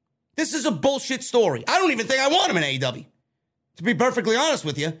 This is a bullshit story. I don't even think I want him in AEW. To be perfectly honest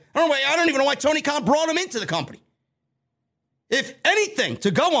with you, I don't even know why Tony Khan brought him into the company. If anything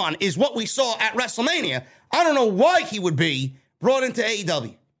to go on is what we saw at WrestleMania, I don't know why he would be brought into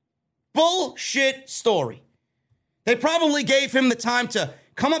AEW. Bullshit story. They probably gave him the time to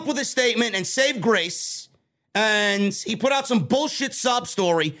come up with a statement and save grace, and he put out some bullshit sob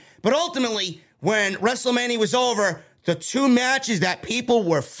story, but ultimately, when WrestleMania was over, the two matches that people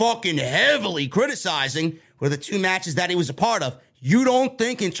were fucking heavily criticizing were the two matches that he was a part of. You don't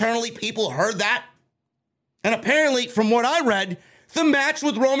think internally people heard that? And apparently, from what I read, the match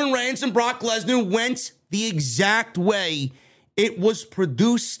with Roman Reigns and Brock Lesnar went the exact way it was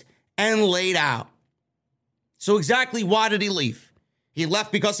produced and laid out. So exactly why did he leave? He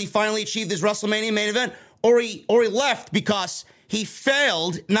left because he finally achieved his WrestleMania main event, or he left because he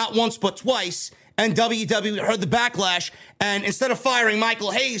failed not once but twice, and WWE heard the backlash, and instead of firing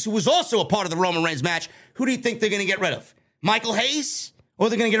Michael Hayes, who was also a part of the Roman Reigns match, who do you think they're going to get rid of? Michael Hayes? Or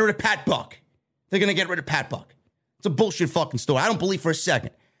they're going to get rid of Pat Buck? They're going to get rid of Pat Buck. It's a bullshit fucking story. I don't believe for a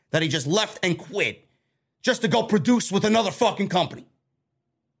second that he just left and quit just to go produce with another fucking company.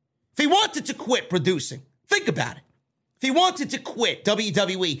 If he wanted to quit producing, think about it. If he wanted to quit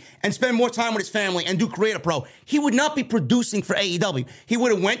WWE and spend more time with his family and do Creative Pro, he would not be producing for AEW. He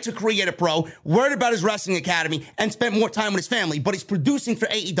would have went to Creative Pro, worried about his wrestling academy, and spent more time with his family, but he's producing for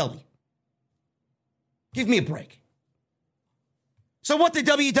AEW. Give me a break. So what did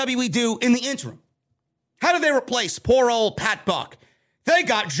WWE do in the interim? How did they replace poor old Pat Buck? They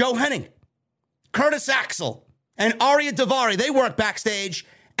got Joe Hennig, Curtis Axel, and Arya Daivari. They worked backstage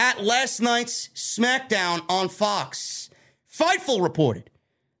at last night's SmackDown on Fox. Fightful reported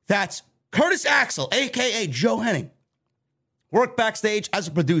that Curtis Axel, a.k.a. Joe Hennig, worked backstage as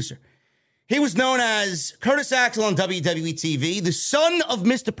a producer. He was known as Curtis Axel on WWE TV, the son of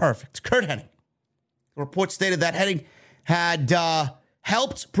Mr. Perfect, Curt Hennig. The report stated that Hennig had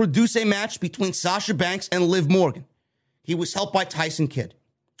helped produce a match between Sasha Banks and Liv Morgan. He was helped by Tyson Kidd.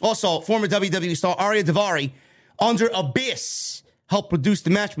 Also, former WWE star Arya Daivari, under Abyss, helped produce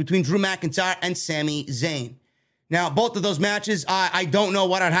the match between Drew McIntyre and Sami Zayn. Now, both of those matches, I don't know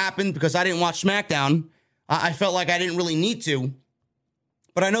what had happened because I didn't watch SmackDown. I felt like I didn't really need to.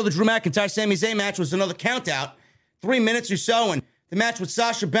 But I know the Drew McIntyre-Sami Zayn match was another countout, 3 minutes or so, and the match with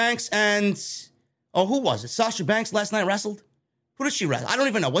Sasha Banks and... Oh, who was it? Sasha Banks last night wrestled? Who did she wrestle? I don't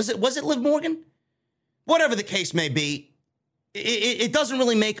even know. Was it Liv Morgan? Whatever the case may be, it doesn't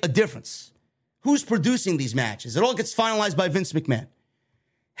really make a difference. Who's producing these matches? It all gets finalized by Vince McMahon.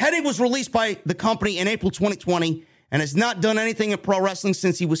 Hennig was released by the company in April 2020 and has not done anything in pro wrestling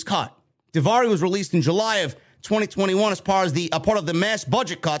since he was cut. Daivari was released in July of 2021 as part of the mass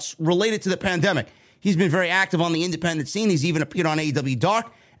budget cuts related to the pandemic. He's been very active on the independent scene. He's even appeared on AEW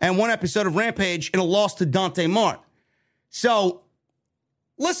Dark and one episode of Rampage in a loss to Dante Martin. So,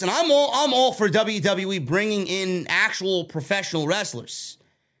 listen, I'm all for WWE bringing in actual professional wrestlers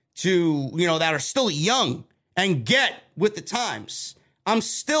to, that are still young and get with the times. I'm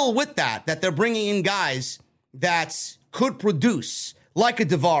still with that they're bringing in guys that could produce like a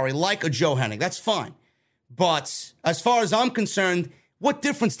Daivari, like a Joe Hennig. That's fine. But as far as I'm concerned, what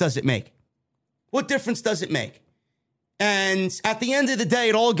difference does it make? What difference does it make? And at the end of the day,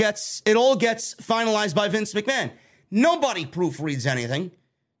 it all gets finalized by Vince McMahon. Nobody proofreads anything.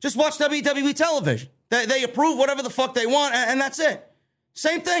 Just watch WWE television. They approve whatever the fuck they want, and that's it.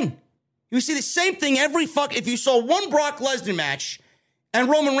 Same thing. You see the same thing if you saw one Brock Lesnar match and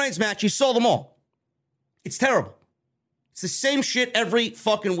Roman Reigns match, you saw them all. It's terrible. It's the same shit every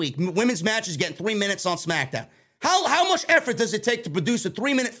fucking week. Women's matches getting 3 minutes on SmackDown. How much effort does it take to produce a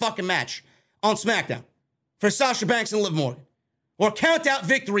 3-minute fucking match on SmackDown for Sasha Banks and Liv Morgan? Or count out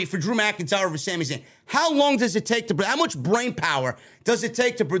victory for Drew McIntyre over Sami Zayn? How long does it take how much brain power does it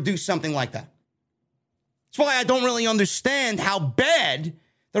take to produce something like that? That's why I don't really understand how bad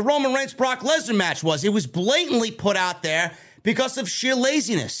the Roman Reigns Brock Lesnar match was. It was blatantly put out there because of sheer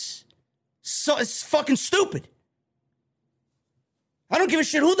laziness. So it's fucking stupid. I don't give a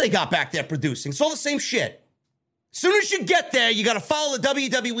shit who they got back there producing. It's all the same shit. As soon as you get there, you got to follow the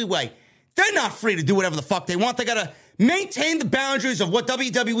WWE way. They're not free to do whatever the fuck they want. They got to maintain the boundaries of what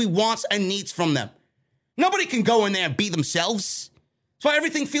WWE wants and needs from them. Nobody can go in there and be themselves. That's why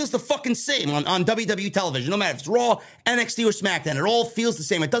everything feels the fucking same on WWE television. No matter if it's Raw, NXT, or SmackDown. It all feels the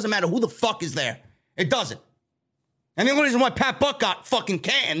same. It doesn't matter who the fuck is there. It doesn't. And the only reason why Pat Buck got fucking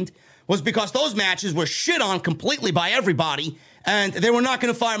canned was because those matches were shit on completely by everybody, and they were not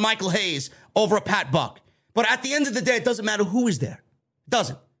going to fire Michael Hayes over a Pat Buck. But at the end of the day, it doesn't matter who is there. It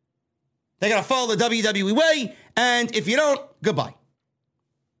doesn't. They got to follow the WWE way, and if you don't, goodbye.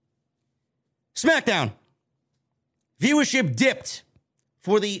 SmackDown. Viewership dipped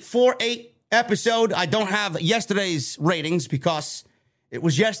for the 4-8 episode. I don't have yesterday's ratings because it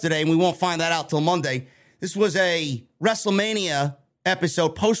was yesterday, and we won't find that out till Monday. This was a WrestleMania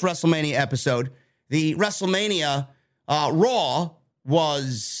episode, post-WrestleMania episode. The WrestleMania Raw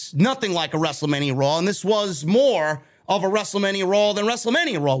was nothing like a WrestleMania Raw, and this was more of a WrestleMania Raw than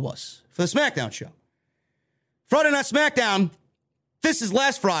WrestleMania Raw was. for the SmackDown show. Friday Night SmackDown, this is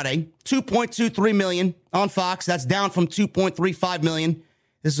last Friday, 2.23 million on Fox. That's down from 2.35 million.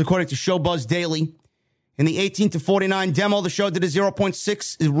 This is according to Showbuzz Daily. In the 18 to 49 demo, the show did a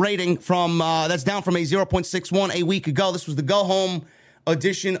 0.6 rating from, that's down from a 0.61 a week ago. This was the go-home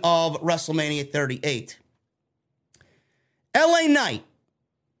edition of WrestleMania 38. LA Knight.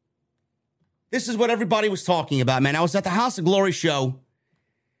 This is what everybody was talking about, man. I was at the House of Glory show.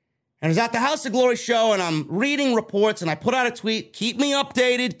 And I was at the House of Glory show, and I'm reading reports, and I put out a tweet, keep me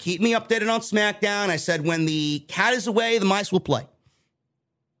updated on SmackDown. I said, when the cat is away, the mice will play.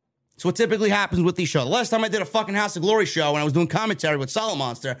 That's what typically happens with these shows. The last time I did a fucking House of Glory show, and I was doing commentary with Solid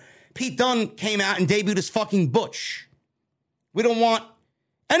Monster, Pete Dunne came out and debuted his fucking Butch. We don't want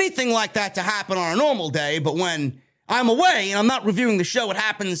anything like that to happen on a normal day, but when I'm away and I'm not reviewing the show, it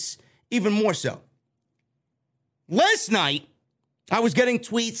happens even more so. Last night, I was getting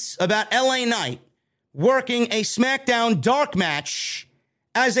tweets about LA Knight working a SmackDown dark match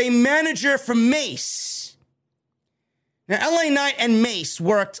as a manager for Mace. Now, LA Knight and Mace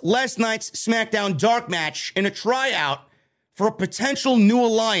worked last night's SmackDown dark match in a tryout for a potential new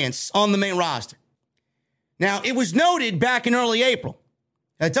alliance on the main roster. Now, it was noted back in early April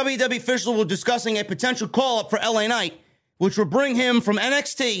that WWE officials were discussing a potential call-up for LA Knight, which would bring him from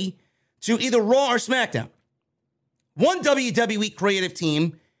NXT to either Raw or SmackDown. One WWE creative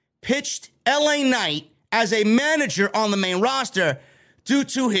team pitched LA Knight as a manager on the main roster due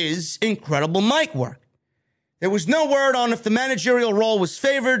to his incredible mic work. There was no word on if the managerial role was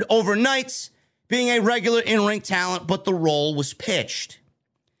favored over Knight's being a regular in-ring talent, but the role was pitched.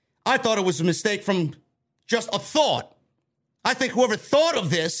 I thought it was a mistake from just a thought. I think whoever thought of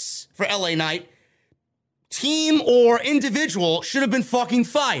this for LA Knight, team or individual, should have been fucking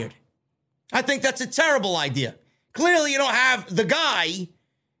fired. I think that's a terrible idea. Clearly, you don't have the guy,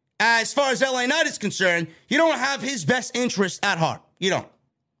 as far as LA Knight is concerned, you don't have his best interest at heart. You don't.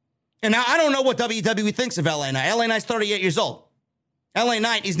 And now, I don't know what WWE thinks of LA Knight. LA Knight's 38 years old. LA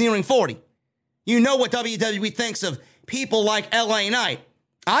Knight is nearing 40. You know what WWE thinks of people like LA Knight.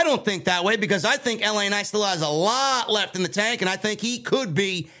 I don't think that way because I think LA Knight still has a lot left in the tank, and I think he could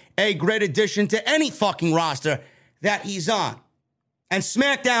be a great addition to any fucking roster that he's on. And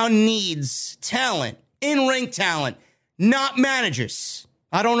SmackDown needs talent, in-ring talent, not managers.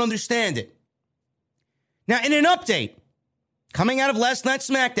 I don't understand it. Now, in an update, coming out of last night's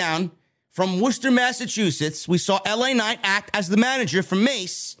SmackDown from Worcester, Massachusetts, we saw LA Knight act as the manager for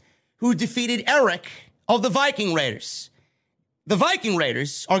Mace, who defeated Eric of the Viking Raiders. The Viking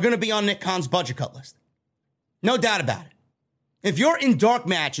Raiders are going to be on Nick Khan's budget cut list. No doubt about it. If you're in dark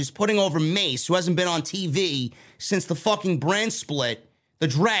matches putting over Mace, who hasn't been on TV since the fucking brand split, the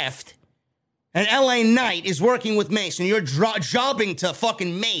draft, and LA Knight is working with Mace, and you're jobbing to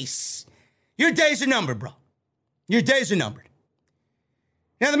fucking Mace, your days are numbered, bro. Your days are numbered.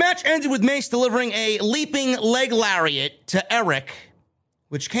 Now, the match ended with Mace delivering a leaping leg lariat to Eric,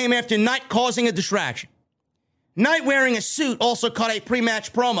 which came after Knight causing a distraction. Knight, wearing a suit, also cut a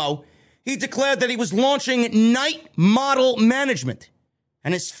pre-match promo. He declared that he was launching Knight Model Management,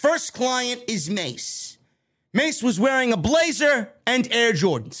 and his first client is Mace. Mace was wearing a blazer and Air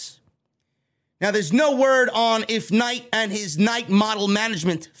Jordans. Now, there's no word on if Knight and his Knight Model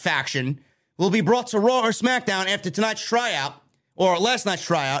Management faction will be brought to Raw or SmackDown after tonight's tryout, or last night's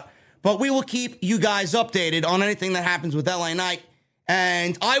tryout, but we will keep you guys updated on anything that happens with LA Knight,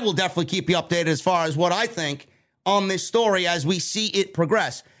 and I will definitely keep you updated as far as what I think on this story as we see it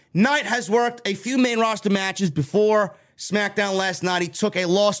progress. Knight has worked a few main roster matches before SmackDown last night. He took a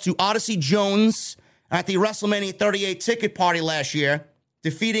loss to Odyssey Jones at the WrestleMania 38 ticket party last year,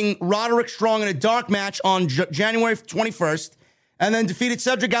 defeating Roderick Strong in a dark match on January 21st, and then defeated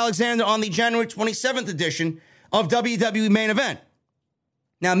Cedric Alexander on the January 27th edition of WWE Main Event.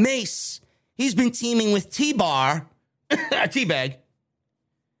 Now, Mace, he's been teaming with T-Bar, T-Bag,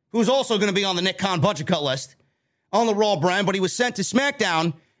 who's also going to be on the Nick Khan budget cut list on the Raw brand, but he was sent to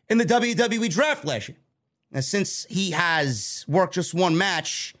SmackDown in the WWE draft last year. Now, since he has worked just one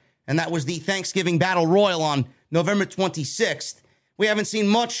match, and that was the Thanksgiving Battle Royal on November 26th, we haven't seen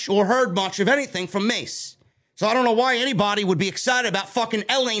much or heard much of anything from Mace. So I don't know why anybody would be excited about fucking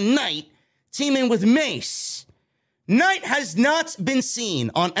LA Knight teaming with Mace. Knight has not been seen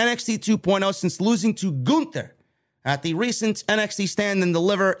on NXT 2.0 since losing to Gunther at the recent NXT Stand and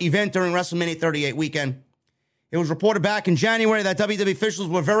Deliver event during WrestleMania 38 weekend. It was reported back in January that WWE officials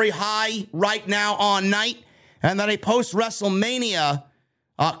were very high right now on Knight, and that a post-WrestleMania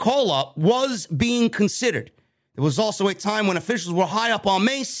call-up was being considered. There was also a time when officials were high up on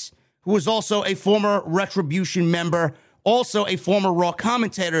Mace, who was also a former Retribution member Also a former Raw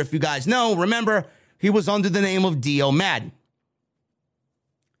commentator, if you guys know. Remember, he was under the name of Dio Madden.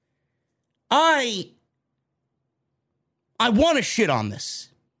 I want to shit on this.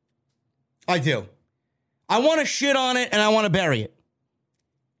 I do. I want to shit on it and I want to bury it.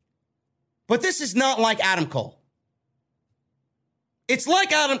 But this is not like Adam Cole. It's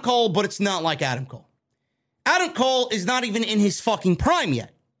like Adam Cole, but it's not like Adam Cole. Adam Cole is not even in his fucking prime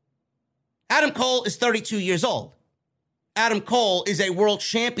yet. Adam Cole is 32 years old. Adam Cole is a world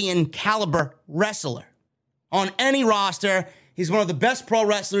champion caliber wrestler. On any roster, he's one of the best pro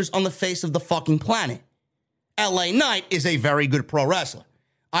wrestlers on the face of the fucking planet. LA Knight is a very good pro wrestler.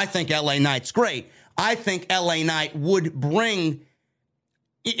 I think LA Knight's great. I think LA Knight would bring...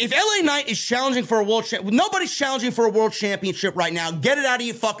 If LA Knight is challenging for a world championship, nobody's challenging for a world championship right now. Get it out of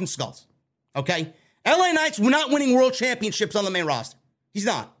your fucking skulls. Okay? LA Knight's not winning world championships on the main roster. He's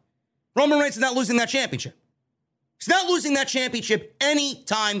not. Roman Reigns is not losing that championship. He's not losing that championship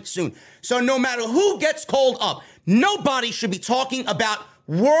anytime soon. So no matter who gets called up, nobody should be talking about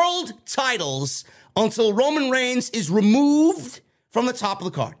world titles until Roman Reigns is removed from the top of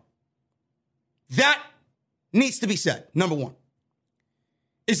the card. That needs to be said, number one.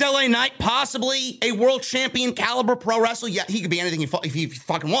 Is LA Knight possibly a world champion caliber pro wrestler? Yeah, he could be anything if he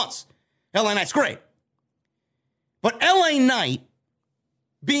fucking wants. LA Knight's great. But LA Knight,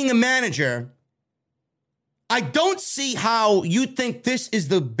 being a manager, I don't see how you think this is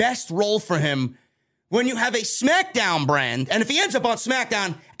the best role for him when you have a SmackDown brand. And if he ends up on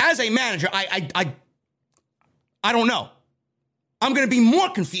SmackDown as a manager, I don't know. I'm going to be more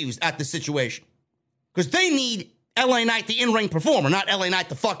confused at the situation. Because they need LA Knight, the in-ring performer, not LA Knight,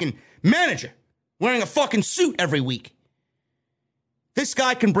 the fucking manager, wearing a fucking suit every week. This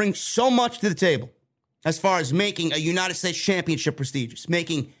guy can bring so much to the table as far as making a United States Championship prestigious,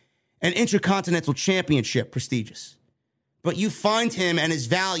 making an Intercontinental Championship prestigious. But you find him and his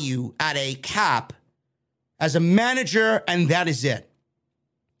value at a cap as a manager, and that is it.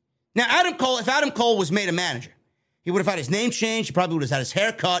 Now, if Adam Cole was made a manager, he would have had his name changed. He probably would have had his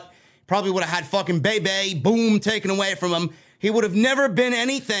hair cut. Probably would have had fucking Bebe, boom, taken away from him. He would have never been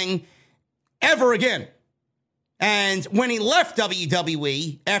anything ever again. And when he left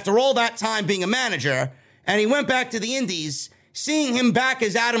WWE, after all that time being a manager, and he went back to the Indies, seeing him back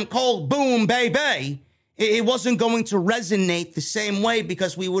as Adam Cole, boom, Bebe, it wasn't going to resonate the same way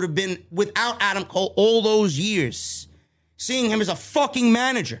because we would have been without Adam Cole all those years, seeing him as a fucking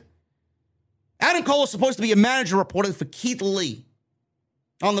manager. Adam Cole was supposed to be a manager reported for Keith Lee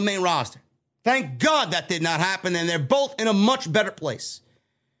on the main roster. Thank God that did not happen, and they're both in a much better place.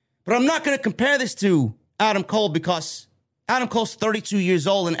 But I'm not going to compare this to Adam Cole because Adam Cole's 32 years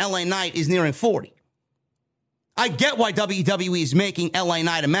old and LA Knight is nearing 40. I get why WWE is making LA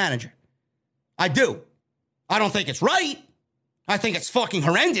Knight a manager. I do. I don't think it's right. I think it's fucking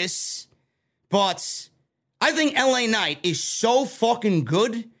horrendous. But I think LA Knight is so fucking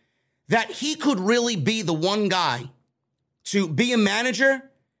good that he could really be the one guy to be a manager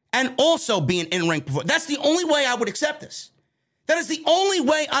and also be an in-ring performer. That's the only way I would accept this. That is the only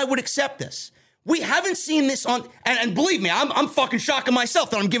way I would accept this. We haven't seen this on, and believe me, I'm fucking shocking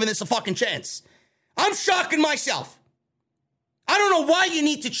myself that I'm giving this a fucking chance. I'm shocking myself. I don't know why you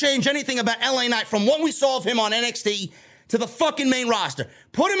need to change anything about LA Knight from what we saw of him on NXT to the fucking main roster.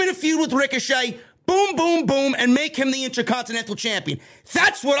 Put him in a feud with Ricochet, boom, boom, boom, and make him the Intercontinental Champion.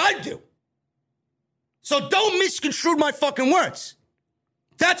 That's what I'd do. So don't misconstrue my fucking words.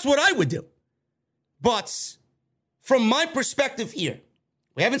 That's what I would do. But from my perspective here,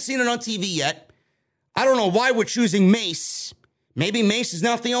 we haven't seen it on TV yet. I don't know why we're choosing Mace. Maybe Mace is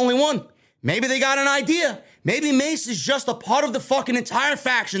not the only one. Maybe they got an idea. Maybe Mace is just a part of the fucking entire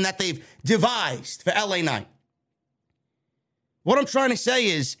faction that they've devised for LA Knight. What I'm trying to say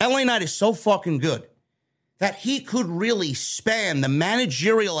is LA Knight is so fucking good that he could really span the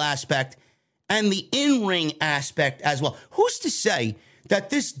managerial aspect and the in-ring aspect as well. Who's to say that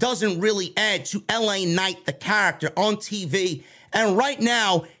this doesn't really add to LA Knight, the character, on TV? And right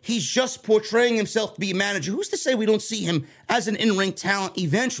now, he's just portraying himself to be a manager. Who's to say we don't see him as an in-ring talent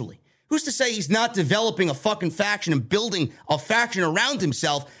eventually? Who's to say he's not developing a fucking faction and building a faction around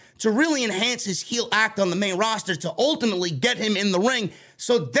himself to really enhance his heel act on the main roster to ultimately get him in the ring?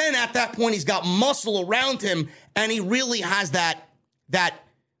 So then at that point, he's got muscle around him and he really has that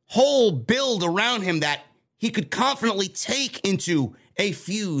whole build around him that he could confidently take into a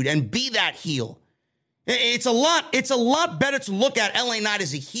feud and be that heel. It's a lot better to look at LA Knight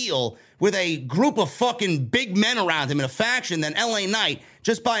as a heel with a group of fucking big men around him in a faction than LA Knight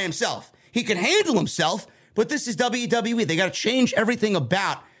just by himself. He can handle himself, but this is WWE. They got to change everything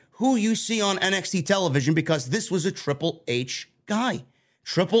about who you see on NXT television because this was a Triple H guy.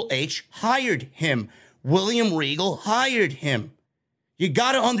 Triple H hired him. William Regal hired him. You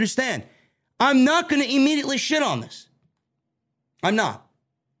got to understand, I'm not going to immediately shit on this. I'm not.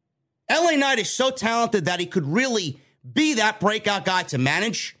 LA Knight is so talented that he could really be that breakout guy to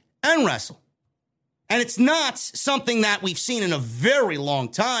manage and wrestle. And it's not something that we've seen in a very long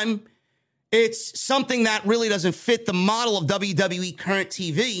time. It's something that really doesn't fit the model of WWE current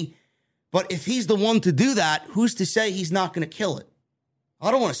TV. But if he's the one to do that, who's to say he's not going to kill it?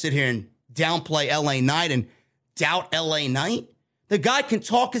 I don't want to sit here and downplay LA Knight and doubt LA Knight. The guy can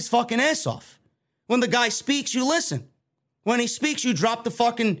talk his fucking ass off. When the guy speaks, you listen. When he speaks, you drop the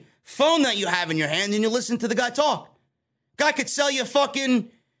fucking phone that you have in your hand and you listen to the guy talk. Guy could sell you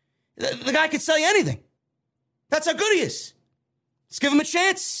the guy could sell you anything. That's how good he is. Let's give him a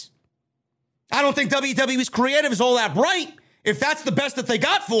chance. I don't think WWE's creative is all that bright. If that's the best that they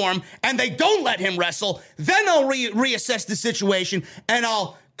got for him and they don't let him wrestle, then I'll reassess the situation and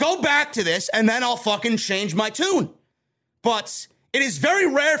I'll go back to this and then I'll fucking change my tune. But it is very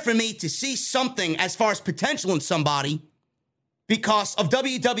rare for me to see something as far as potential in somebody because of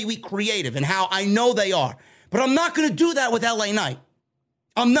WWE creative and how I know they are. But I'm not going to do that with LA Knight.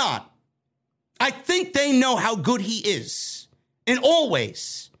 I'm not. I think they know how good he is in all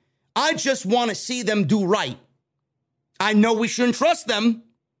ways. I just want to see them do right. I know we shouldn't trust them,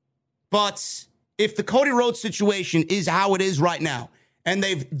 but if the Cody Rhodes situation is how it is right now, and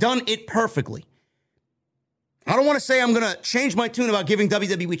they've done it perfectly, I don't want to say I'm going to change my tune about giving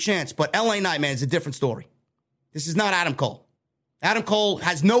WWE a chance, but LA Knight, man, is a different story. This is not Adam Cole. Adam Cole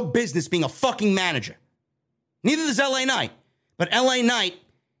has no business being a fucking manager. Neither does LA Knight. But LA Knight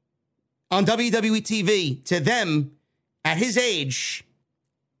on WWE TV, to them, at his age,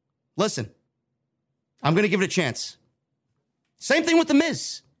 listen, I'm going to give it a chance. Same thing with The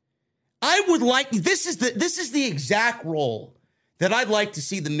Miz. I would like, this is the exact role that I'd like to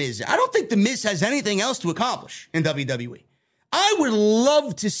see The Miz. I don't think The Miz has anything else to accomplish in WWE. I would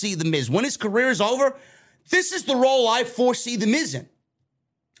love to see The Miz. When his career is over, this is the role I foresee The Miz in.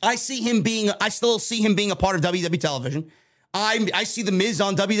 I still see him being a part of WWE television. I see The Miz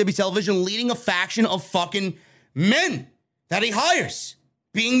on WWE television leading a faction of fucking men that he hires,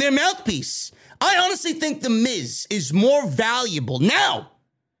 being their mouthpiece. I honestly think The Miz is more valuable now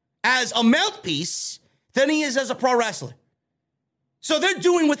as a mouthpiece than he is as a pro wrestler. So they're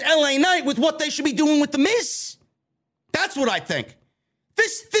doing with LA Knight with what they should be doing with The Miz. That's what I think.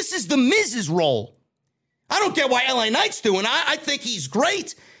 This is The Miz's role. I don't get why LA Knight's doing. I think he's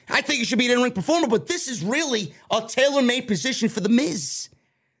great. I think he should be an in-ring performer, but this is really a tailor-made position for The Miz.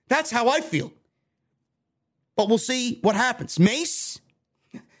 That's how I feel. But we'll see what happens. Mace,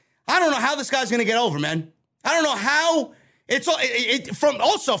 I don't know how this guy's going to get over, man. I don't know how.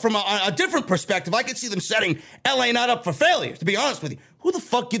 From a different perspective, I could see them setting LA Knight up for failure, to be honest with you. Who the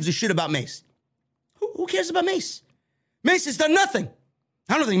fuck gives a shit about Mace? Who cares about Mace? Mace has done nothing.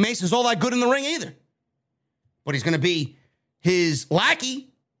 I don't think Mace is all that good in the ring either. But he's going to be his lackey,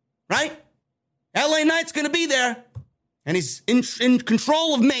 right? LA Knight's going to be there, and he's in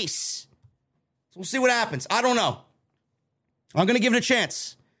control of Mace. So we'll see what happens. I don't know. I'm going to give it a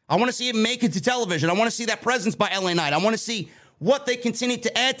chance. I want to see it make it to television. I want to see that presence by LA Knight. I want to see what they continue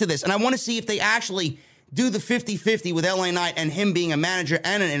to add to this. And I want to see if they actually do the 50-50 with LA Knight and him being a manager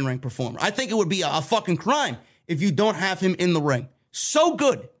and an in-ring performer. I think it would be a fucking crime if you don't have him in the ring. So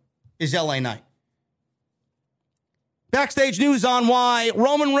good is LA Knight. Backstage news on why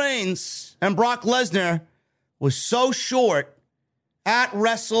Roman Reigns and Brock Lesnar was so short at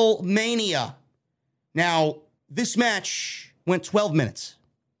WrestleMania. Now, this match went 12 minutes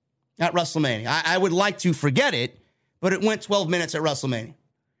at WrestleMania. I would like to forget it, but it went 12 minutes at WrestleMania.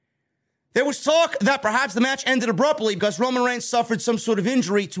 There was talk that perhaps the match ended abruptly because Roman Reigns suffered some sort of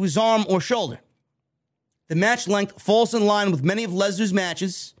injury to his arm or shoulder. The match length falls in line with many of Lesnar's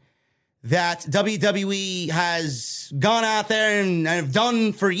matches that WWE has gone out there and have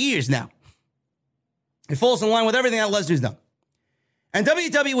done for years now. It falls in line with everything that Lesnar's done. And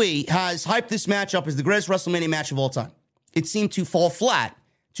WWE has hyped this match up as the greatest WrestleMania match of all time. It seemed to fall flat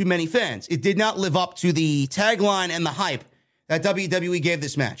to many fans. It did not live up to the tagline and the hype that WWE gave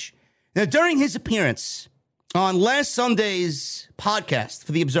this match. Now, during his appearance on last Sunday's podcast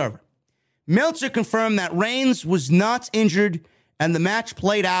for The Observer, Meltzer confirmed that Reigns was not injured and the match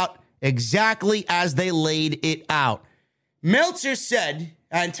played out exactly as they laid it out. Meltzer said,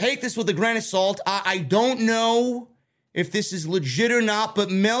 and take this with a grain of salt, I don't know if this is legit or not, but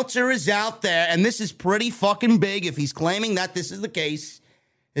Meltzer is out there, and this is pretty fucking big if he's claiming that this is the case.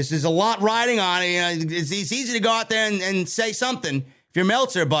 This is a lot riding on it. It's easy to go out there and say something, if you're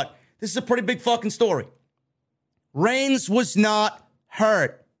Meltzer, but this is a pretty big fucking story. Reigns was not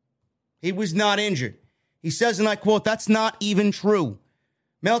hurt. He was not injured. He says, and I quote, "That's not even true."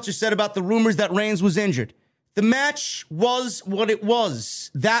 Meltzer said about the rumors that Reigns was injured. The match was what it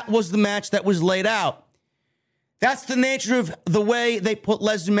was. That was the match that was laid out. That's the nature of the way they put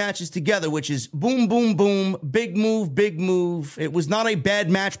Lesnar matches together, which is boom, boom, boom, big move, big move. It was not a bad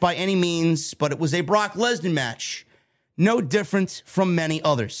match by any means, but it was a Brock Lesnar match. No different from many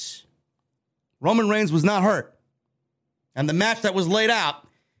others. Roman Reigns was not hurt. And the match that was laid out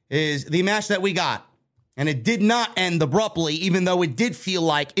is the match that we got. And it did not end abruptly, even though it did feel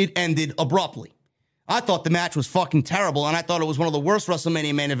like it ended abruptly. I thought the match was fucking terrible, and I thought it was one of the worst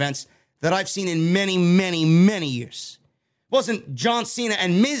WrestleMania main events that I've seen in many, many, many years. It wasn't John Cena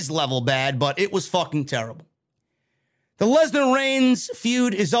and Miz level bad, but it was fucking terrible. The Lesnar-Reigns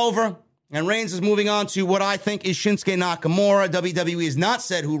feud is over, and Reigns is moving on to what I think is Shinsuke Nakamura. WWE has not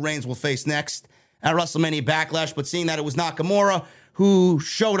said who Reigns will face next at WrestleMania Backlash, but seeing that it was Nakamura who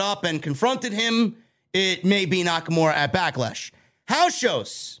showed up and confronted him, it may be Nakamura at Backlash. House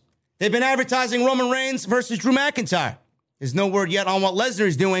shows. They've been advertising Roman Reigns versus Drew McIntyre. There's no word yet on what Lesnar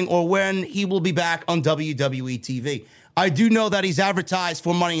is doing or when he will be back on WWE TV. I do know that he's advertised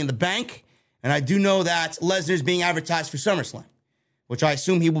for Money in the Bank, and I do know that Lesnar is being advertised for SummerSlam, which I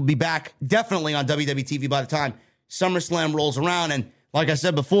assume he will be back definitely on WWE TV by the time SummerSlam rolls around. And like I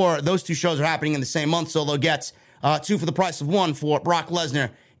said before, those two shows are happening in the same month, so they'll get two for the price of one for Brock Lesnar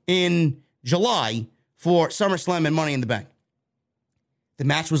in July for SummerSlam and Money in the Bank. The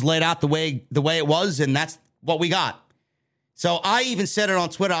match was laid out the way it was, and that's what we got. So I even said it on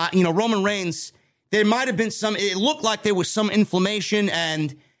Twitter. Roman Reigns, there might have been it looked like there was some inflammation,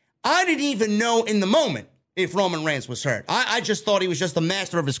 and I didn't even know in the moment if Roman Reigns was hurt. I just thought he was just a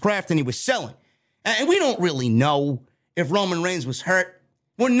master of his craft and he was selling. And we don't really know if Roman Reigns was hurt.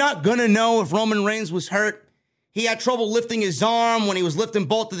 We're not going to know if Roman Reigns was hurt. He had trouble lifting his arm when he was lifting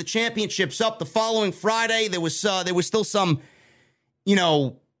both of the championships up the following Friday. There was still some,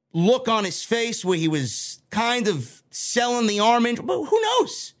 look on his face where he was kind of selling the arm injury. But who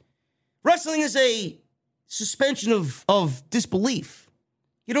knows? Wrestling is a suspension of disbelief.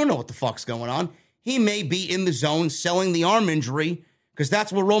 You don't know what the fuck's going on. He may be in the zone selling the arm injury because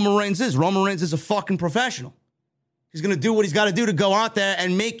that's what Roman Reigns is. Roman Reigns is a fucking professional. He's going to do what he's got to do to go out there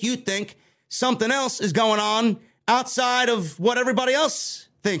and make you think something else is going on outside of what everybody else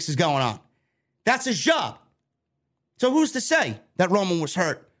thinks is going on. That's his job. So who's to say that Roman was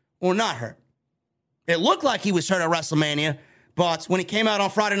hurt or not hurt? It looked like he was hurt at WrestleMania, but when he came out on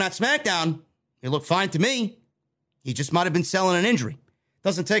Friday Night SmackDown, it looked fine to me. He just might have been selling an injury.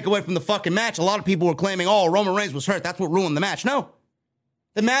 Doesn't take away from the fucking match. A lot of people were claiming, Roman Reigns was hurt. That's what ruined the match. No.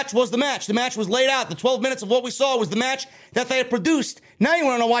 The match was the match. The match was laid out. The 12 minutes of what we saw was the match that they had produced. Now you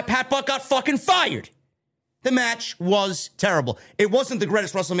want to know why Pat Buck got fucking fired. The match was terrible. It wasn't the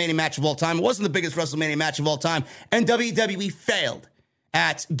greatest WrestleMania match of all time. It wasn't the biggest WrestleMania match of all time. And WWE failed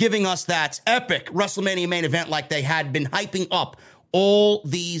at giving us that epic WrestleMania main event like they had been hyping up all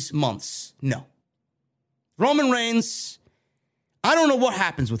these months. No. Roman Reigns, I don't know what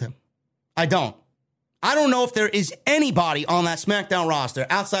happens with him. I don't know if there is anybody on that SmackDown roster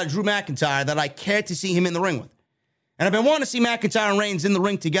outside of Drew McIntyre that I care to see him in the ring with. And I've been wanting to see McIntyre and Reigns in the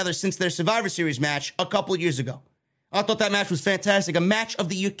ring together since their Survivor Series match a couple of years ago. I thought that match was fantastic. A match of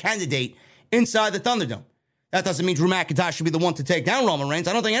the year candidate inside the Thunderdome. That doesn't mean Drew McIntyre should be the one to take down Roman Reigns.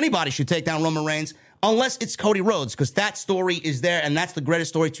 I don't think anybody should take down Roman Reigns unless it's Cody Rhodes, because that story is there and that's the greatest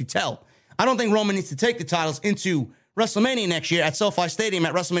story to tell. I don't think Roman needs to take the titles into WrestleMania next year at SoFi Stadium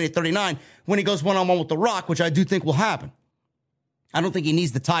at WrestleMania 39 when he goes one-on-one with The Rock, which I do think will happen. I don't think he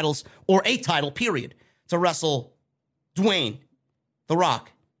needs the titles or a title, period, to wrestle Dwayne, The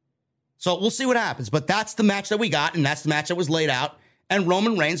Rock. So we'll see what happens. But that's the match that we got, and that's the match that was laid out. And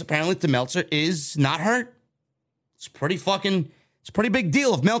Roman Reigns, apparently to Meltzer, is not hurt. It's a pretty big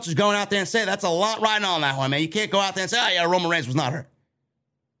deal if Meltzer's going out there and saying that's a lot riding on that one, man. You can't go out there and say, Roman Reigns was not hurt.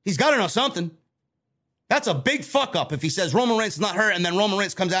 He's got to know something. That's a big fuck up if he says Roman Reigns is not hurt and then Roman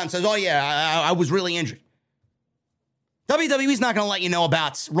Reigns comes out and says, I was really injured. WWE's not going to let you know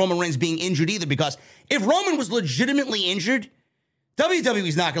about Roman Reigns being injured either, because if Roman was legitimately injured,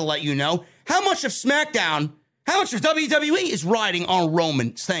 WWE's not going to let you know. How much of SmackDown, how much of WWE is riding on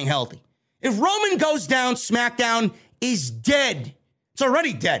Roman staying healthy? If Roman goes down, SmackDown is dead. It's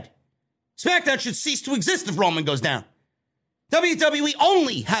already dead. SmackDown should cease to exist if Roman goes down. WWE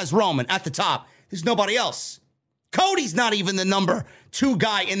only has Roman at the top. There's nobody else. Cody's not even the number 2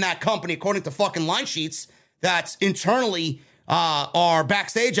 guy in that company, according to fucking line sheets that internally are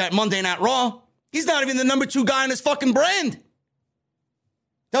backstage at Monday Night Raw. He's not even the number 2 guy in his fucking brand.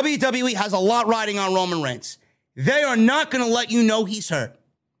 WWE has a lot riding on Roman Reigns. They are not going to let you know he's hurt.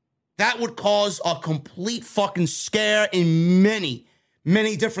 That would cause a complete fucking scare in many,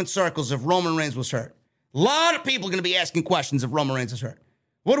 many different circles if Roman Reigns was hurt. A lot of people are going to be asking questions if Roman Reigns is hurt.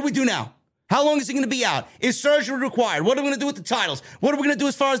 What do we do now? How long is he going to be out? Is surgery required? What are we going to do with the titles? What are we going to do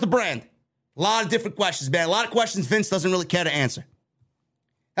as far as the brand? A lot of different questions, man. A lot of questions Vince doesn't really care to answer.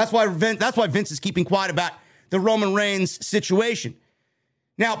 That's why Vince is keeping quiet about the Roman Reigns situation.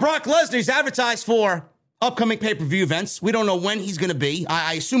 Now, Brock Lesnar is advertised for upcoming pay-per-view events. We don't know when he's going to be.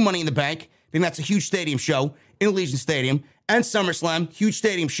 I assume Money in the Bank. I think that's a huge stadium show in Allegiant Stadium. And SummerSlam, huge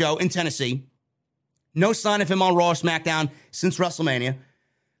stadium show in Tennessee. No sign of him on Raw or SmackDown since WrestleMania.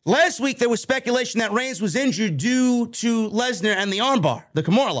 Last week, there was speculation that Reigns was injured due to Lesnar and the armbar, the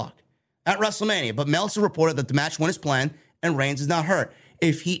Kimura lock, at WrestleMania. But Meltzer reported that the match went as planned and Reigns is not hurt.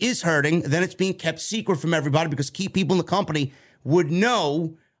 If he is hurting, then it's being kept secret from everybody because key people in the company would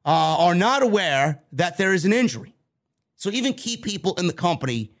know are not aware that there is an injury. So even key people in the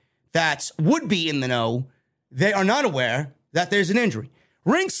company that would be in the know, they are not aware that there's an injury.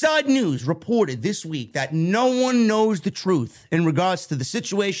 Ringside News reported this week that no one knows the truth in regards to the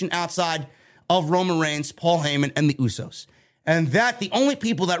situation outside of Roman Reigns, Paul Heyman, and the Usos. And that the only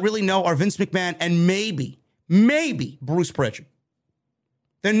people that really know are Vince McMahon and maybe Bruce Pritchard.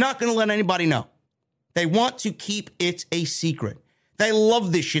 They're not going to let anybody know. They want to keep it a secret. They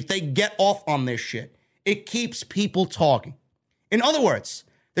love this shit. They get off on this shit. It keeps people talking. In other words,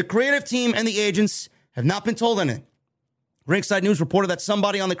 the creative team and the agents have not been told anything. Ringside News reported that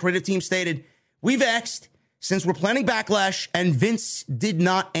somebody on the creative team stated, "We've asked since we're planning Backlash," and Vince did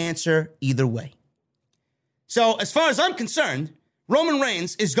not answer either way. So as far as I'm concerned, Roman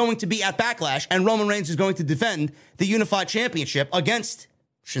Reigns is going to be at Backlash, and Roman Reigns is going to defend the Unified Championship against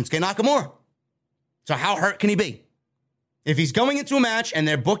Shinsuke Nakamura. So how hurt can he be? If he's going into a match and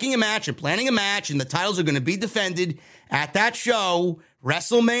they're booking a match and planning a match and the titles are going to be defended at that show,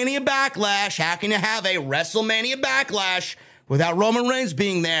 WrestleMania Backlash, how can you have a WrestleMania Backlash without Roman Reigns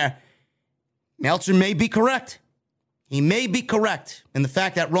being there? Meltzer may be correct. He may be correct in the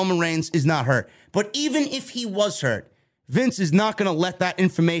fact that Roman Reigns is not hurt. But even if he was hurt, Vince is not going to let that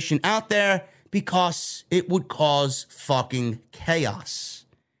information out there because it would cause fucking chaos.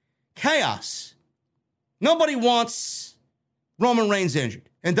 Chaos. Nobody wants Roman Reigns injured.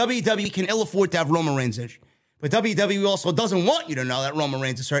 And WWE can ill afford to have Roman Reigns injured. But WWE also doesn't want you to know that Roman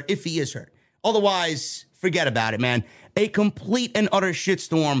Reigns is hurt if he is hurt. Otherwise, forget about it, man. A complete and utter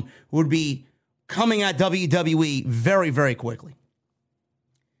shitstorm would be coming at WWE very, very quickly.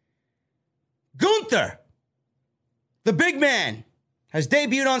 Gunther, the big man, has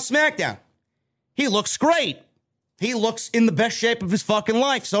debuted on SmackDown. He looks great. He looks in the best shape of his fucking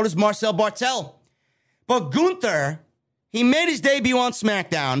life. So does Marcel Bartel. But Gunther, he made his debut on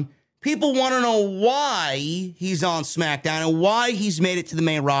SmackDown. People want to know why he's on SmackDown and why he's made it to the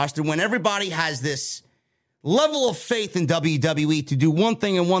main roster when everybody has this level of faith in WWE to do one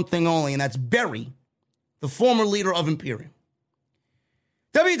thing and one thing only, and that's bury the former leader of Imperium.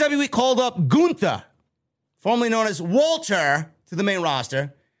 WWE called up Gunther, formerly known as Walter, to the main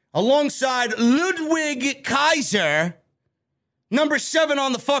roster, alongside Ludwig Kaiser, number 7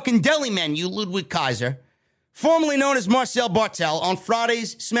 on the fucking deli menu, Ludwig Kaiser, formerly known as Marcel Bartel, on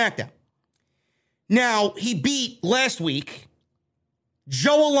Friday's SmackDown. Now, he beat last week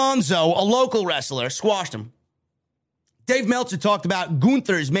Joe Alonzo, a local wrestler, squashed him. Dave Meltzer talked about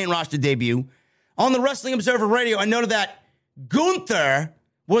Gunther's main roster debut on the Wrestling Observer Radio. I noted that Gunther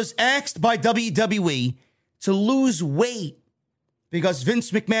was asked by WWE to lose weight because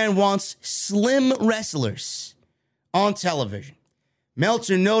Vince McMahon wants slim wrestlers on television.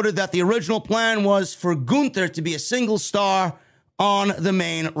 Meltzer noted that the original plan was for Gunther to be a single star on the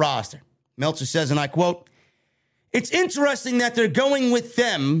main roster. Meltzer says, and I quote, "It's interesting that they're going with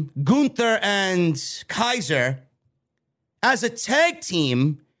them, Gunther and Kaiser, as a tag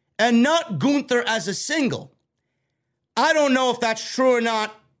team and not Gunther as a single. I don't know if that's true or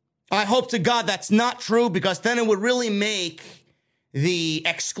not. I hope to God that's not true because then it would really make the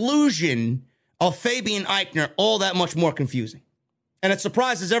exclusion of Fabian Eichner all that much more confusing. And it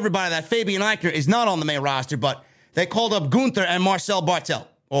surprises everybody that Fabian Eichner is not on the main roster, but they called up Gunther and Marcel Bartel,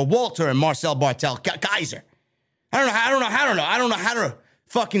 or Walter and Marcel Bartel, Kaiser. I don't know how to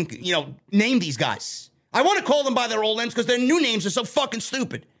fucking, name these guys. I want to call them by their old names because their new names are so fucking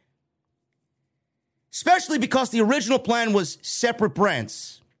stupid. Especially because the original plan was separate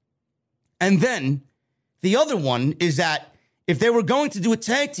brands. And then the other one is that if they were going to do a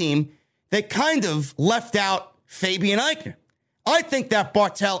tag team, they kind of left out Fabian Eichner. I think that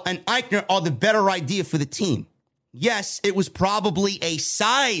Bartel and Eichner are the better idea for the team. Yes, it was probably a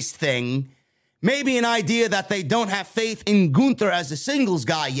size thing, maybe an idea that they don't have faith in Gunther as a singles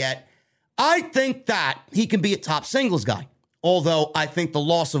guy yet. I think that he can be a top singles guy, although I think the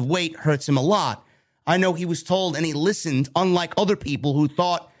loss of weight hurts him a lot. I know he was told and he listened, unlike other people who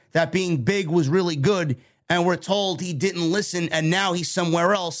thought that being big was really good and were told he didn't listen and now he's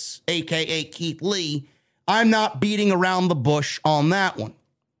somewhere else, a.k.a. Keith Lee. I'm not beating around the bush on that one.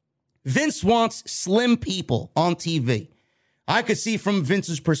 Vince wants slim people on TV. I could see from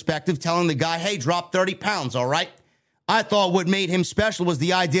Vince's perspective telling the guy, hey, drop 30 pounds, all right? I thought what made him special was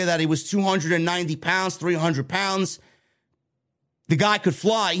the idea that he was 290 pounds, 300 pounds. The guy could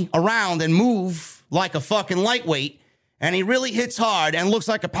fly around and move like a fucking lightweight, and he really hits hard and looks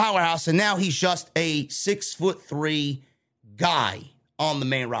like a powerhouse, and now he's just a 6'3" guy on the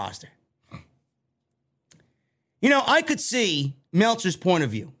main roster. You know, I could see Meltzer's point of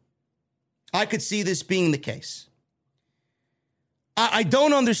view. I could see this being the case. I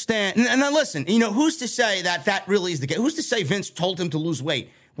don't understand. And now listen, you know, who's to say that that really is the case? Who's to say Vince told him to lose weight?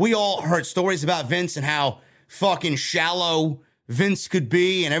 We all heard stories about Vince and how fucking shallow Vince could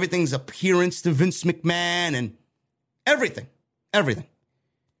be and everything's appearance to Vince McMahon and everything.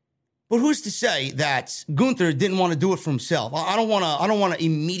 But who's to say that Gunther didn't want to do it for himself? I don't want to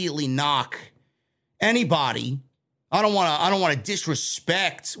immediately knock anybody. I don't want to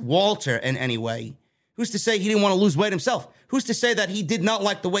disrespect Walter in any way. Who's to say he didn't want to lose weight himself? Who's to say that he did not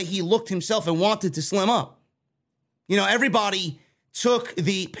like the way he looked himself and wanted to slim up? You know, everybody took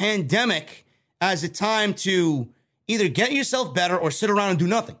the pandemic as a time to either get yourself better or sit around and do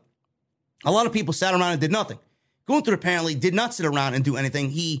nothing. A lot of people sat around and did nothing. Gunther apparently did not sit around and do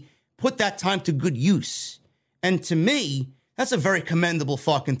anything. He put that time to good use. And to me, that's a very commendable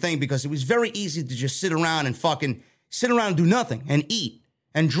fucking thing because it was very easy to just sit around and do nothing and eat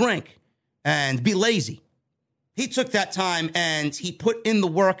and drink and be lazy. He took that time and he put in the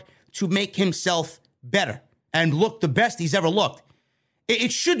work to make himself better and look the best he's ever looked.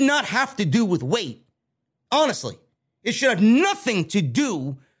 It should not have to do with weight. Honestly, it should have nothing to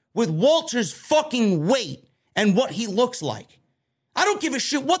do with Walter's fucking weight and what he looks like. I don't give a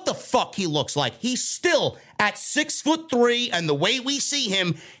shit what the fuck he looks like. He's still at 6'3", and the way we see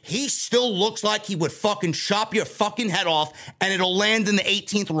him, he still looks like he would fucking chop your fucking head off and it'll land in the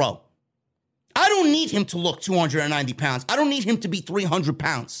 18th row. I don't need him to look 290 pounds. I don't need him to be 300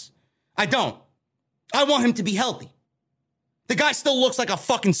 pounds. I don't. I want him to be healthy. The guy still looks like a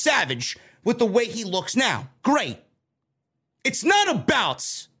fucking savage with the way he looks now. Great. It's not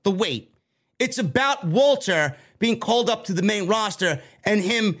about the weight. It's about Walter being called up to the main roster and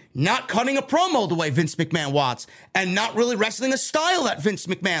him not cutting a promo the way Vince McMahon wants and not really wrestling a style that Vince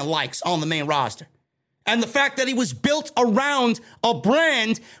McMahon likes on the main roster. And the fact that he was built around a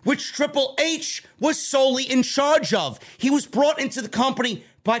brand which Triple H was solely in charge of. He was brought into the company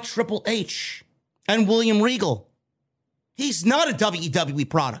by Triple H and William Regal. He's not a WWE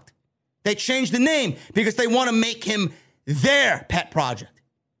product. They changed the name because they want to make him their pet project.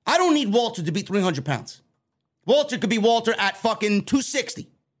 I don't need Walter to be 300 pounds. Walter could be Walter at fucking 260,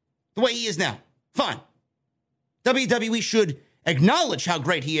 the way he is now. Fine. WWE should acknowledge how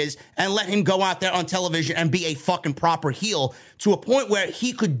great he is and let him go out there on television and be a fucking proper heel to a point where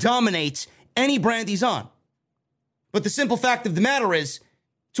he could dominate any brand he's on. But the simple fact of the matter is,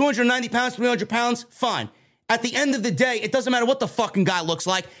 290 pounds, 300 pounds, fine. At the end of the day, it doesn't matter what the fucking guy looks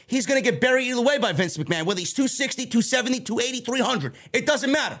like. He's going to get buried either way by Vince McMahon, whether he's 260, 270, 280, 300. It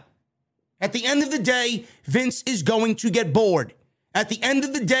doesn't matter. At the end of the day, Vince is going to get bored. At the end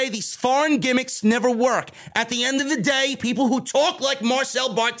of the day, these foreign gimmicks never work. At the end of the day, people who talk like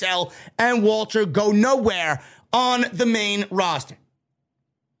Marcel Bartel and Walter go nowhere on the main roster.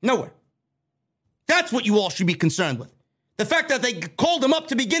 Nowhere. That's what you all should be concerned with. The fact that they called him up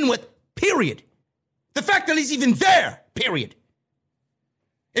to begin with, period. The fact that he's even there, period.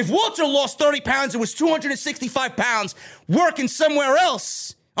 If Walter lost 30 pounds and was 265 pounds working somewhere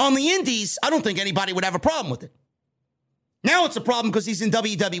else on the indies, I don't think anybody would have a problem with it. Now it's a problem because he's in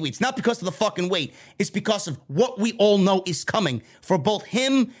WWE. It's not because of the fucking weight. It's because of what we all know is coming for both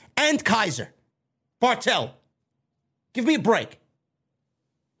him and Kaiser. Bartel. Give me a break.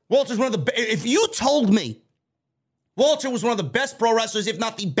 Walter's one of the... If you told me Walter was one of the best pro wrestlers, if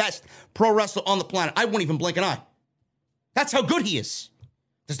not the best pro wrestler on the planet, I wouldn't even blink an eye. That's how good he is.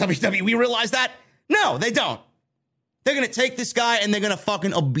 Does WWE realize that? No, they don't. They're going to take this guy and they're going to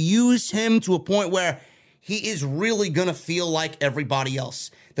fucking abuse him to a point where he is really going to feel like everybody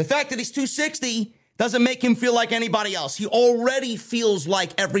else. The fact that he's 260 doesn't make him feel like anybody else. He already feels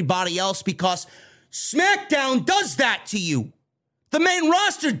like everybody else because SmackDown does that to you. The main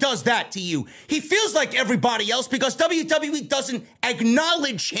roster does that to you. He feels like everybody else because WWE doesn't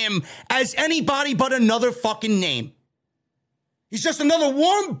acknowledge him as anybody but another fucking name. He's just another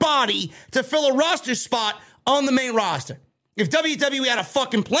warm body to fill a roster spot on the main roster. If WWE had a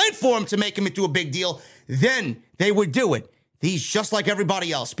fucking plan for him to make him into a big deal, then they would do it. He's just like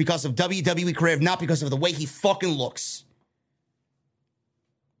everybody else because of WWE career, not because of the way he fucking looks.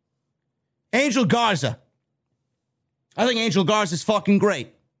 Angel Garza. I think Angel Garza is fucking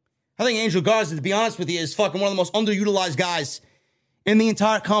great. I think Angel Garza, to be honest with you, is fucking one of the most underutilized guys in the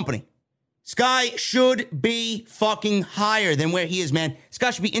entire company. This guy should be fucking higher than where he is, man. This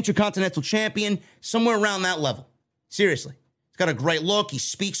guy should be Intercontinental Champion, somewhere around that level. Seriously. He's got a great look. He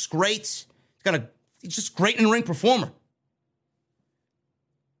speaks great. He's just great in-ring performer.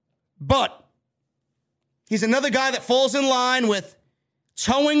 But he's another guy that falls in line with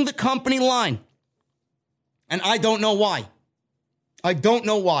towing the company line. And I don't know why. I don't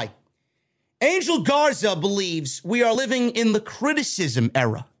know why. Angel Garza believes we are living in the criticism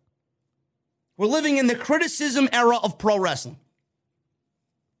era. We're living in the criticism era of pro wrestling.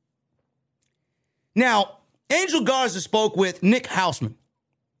 Now, Angel Garza spoke with Nick Hausman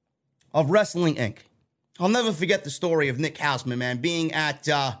of Wrestling Inc. I'll never forget the story of Nick Hausman, man, being at,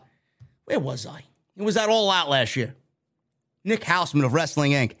 where was I? It was at All Out last year. Nick Hausman of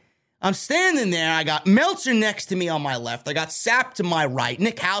Wrestling Inc. I'm standing there. I got Meltzer next to me on my left. I got Sapp to my right.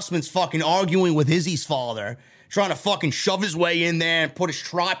 Nick Hausman's fucking arguing with Izzy's father, trying to fucking shove his way in there and put his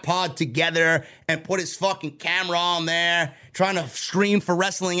tripod together and put his fucking camera on there, trying to stream for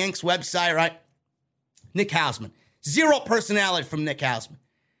Wrestling Inc.'s website, right? Nick Hausman. Zero personality from Nick Hausman.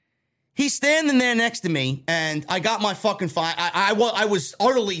 He's standing there next to me, and I got my fucking I was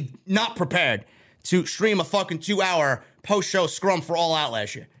utterly not prepared to stream a fucking 2-hour post-show scrum for All Out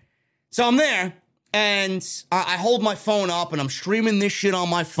last year. So I'm there, and I hold my phone up, and I'm streaming this shit on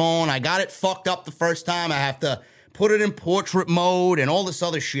my phone. I got it fucked up the first time. I have to put it in portrait mode and all this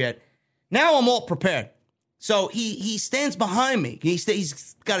other shit. Now I'm all prepared. So he stands behind me.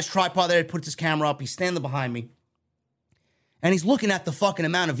 He's got his tripod there. He puts his camera up. He's standing behind me. And he's looking at the fucking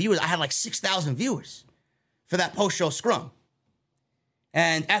amount of viewers. I had like 6,000 viewers for that post-show scrum.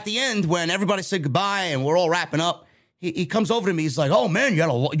 And at the end, when everybody said goodbye and we're all wrapping up, he comes over to me. He's like, "Oh, man, you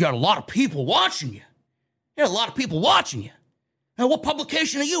got a lot of people watching you. You got a lot of people watching you. Now, what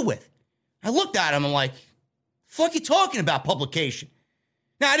publication are you with?" I looked at him. I'm like, "Fuck you talking about publication?"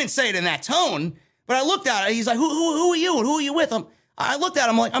 Now, I didn't say it in that tone, but I looked at it. He's like, who are you and who are you with? I looked at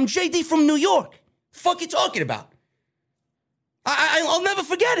him like, "I'm JD from New York. Fuck you talking about?" I'll never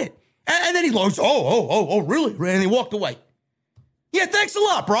forget it. And then he goes, oh, really? And he walked away. Yeah, thanks a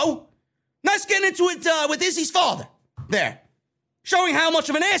lot, bro. Nice getting into it with Izzy's father there. Showing how much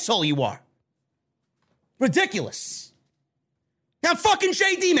of an asshole you are. Ridiculous. Now, I'm fucking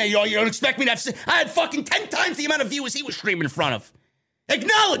JD, man. You don't expect me to have... I had fucking 10 times the amount of viewers he was streaming in front of.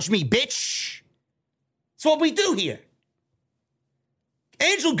 Acknowledge me, bitch. That's what we do here.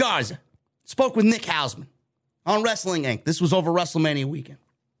 Angel Garza spoke with Nick Hausman on Wrestling Inc. This was over WrestleMania weekend.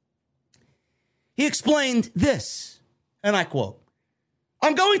 He explained this, and I quote,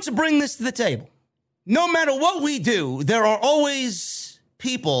 "I'm going to bring this to the table. No matter what we do, there are always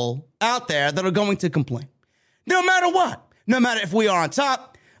people out there that are going to complain. No matter what. No matter if we are on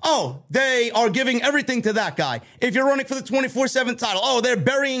top. Oh, they are giving everything to that guy. If you're running for the 24/7 title, oh, they're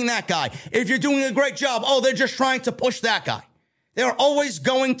burying that guy. If you're doing a great job, oh, they're just trying to push that guy. They're always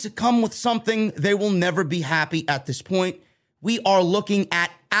going to come with something. They will never be happy at this point. We are looking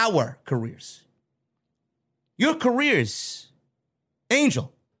at our careers. Your careers,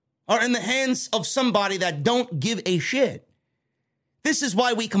 Angel, are in the hands of somebody that don't give a shit. This is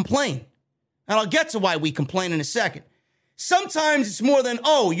why we complain. And I'll get to why we complain in a second. Sometimes it's more than,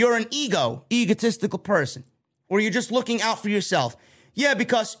 oh, you're an egotistical person, or you're just looking out for yourself. Yeah,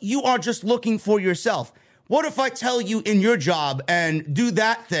 because you are just looking for yourself. What if I tell you in your job and do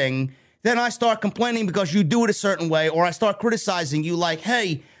that thing, then I start complaining because you do it a certain way, or I start criticizing you like,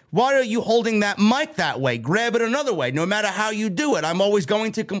 hey, why are you holding that mic that way? Grab it another way. No matter how you do it, I'm always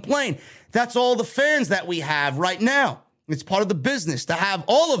going to complain. That's all the fans that we have right now. It's part of the business to have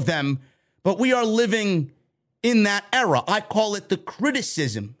all of them, but we are living in that era. I call it the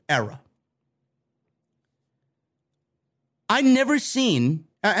criticism era. I never seen,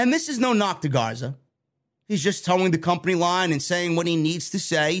 and this is no knock to Garza. He's just towing the company line and saying what he needs to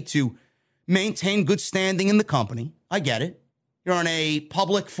say to maintain good standing in the company. I get it. You're on a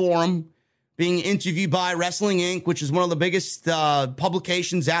public forum being interviewed by Wrestling Inc., which is one of the biggest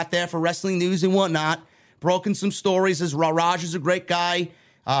publications out there for wrestling news and whatnot. Broken some stories as Raj is a great guy.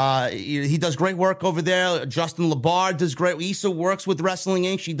 He does great work over there. Justin Labar does great. Issa works with Wrestling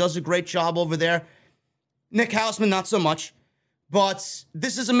Inc. She does a great job over there. Nick Hausman, not so much. But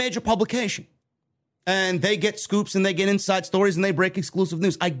this is a major publication. And they get scoops and they get inside stories and they break exclusive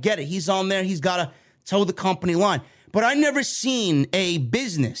news. I get it. He's on there. He's got to toe the company line. But I never seen a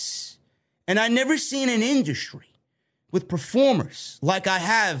business and I never seen an industry with performers like I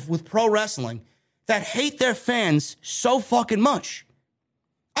have with pro wrestling that hate their fans so fucking much.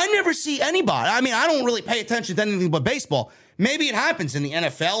 I never see anybody. I mean, I don't really pay attention to anything but baseball. Maybe it happens in the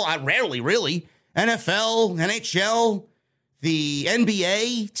NFL. I rarely, really. NFL, NHL, the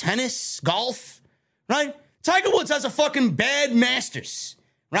NBA, tennis, golf, right? Tiger Woods has a fucking bad Masters,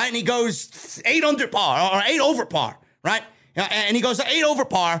 right? And he goes 8 under par or 8 over par, right? And he goes 8 over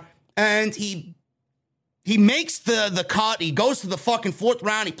par and he makes the cut. He goes to the fucking 4th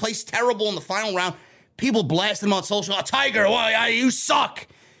round. He plays terrible in the final round. People blast him on social. Oh, Tiger, well, you suck.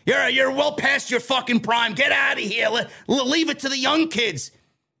 You're well past your fucking prime. Get out of here. Leave it to the young kids.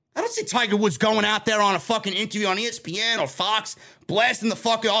 I don't see Tiger Woods going out there on a fucking interview on ESPN or Fox, blasting the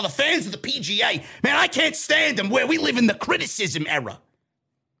fucking all the fans of the PGA. Man, I can't stand them. We live in the criticism era.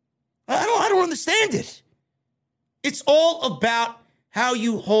 I don't understand it. It's all about how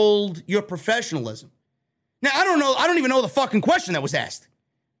you hold your professionalism. Now, I don't know. I don't even know the fucking question that was asked.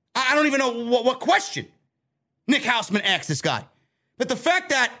 I don't even know what question Nick Hausman asked this guy. But the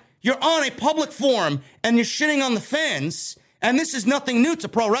fact that you're on a public forum and you're shitting on the fans, and this is nothing new to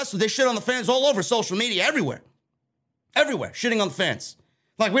pro wrestling. They shit on the fans all over social media, everywhere. Everywhere, shitting on the fans.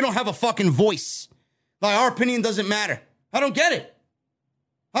 Like we don't have a fucking voice. Like our opinion doesn't matter. I don't get it.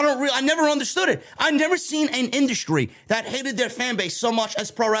 I never understood it. I've never seen an industry that hated their fan base so much as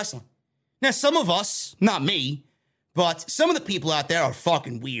pro wrestling. Now, some of us, not me, but some of the people out there are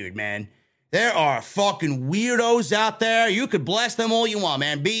fucking weird, man. There are fucking weirdos out there. You could blast them all you want,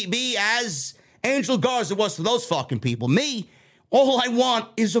 man. Be as Angel Garza was to those fucking people. Me, all I want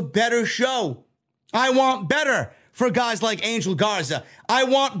is a better show. I want better for guys like Angel Garza. I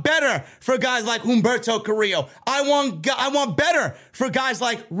want better for guys like Humberto Carrillo. I want better for guys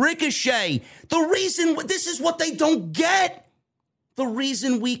like Ricochet. The reason, this is what they don't get. The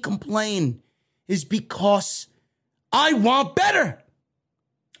reason we complain is because I want better.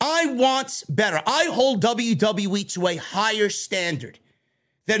 I want better. I hold WWE to a higher standard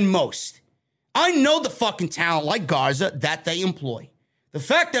than most. I know the fucking talent like Garza that they employ. The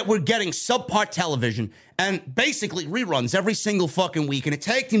fact that we're getting subpar television and basically reruns every single fucking week in a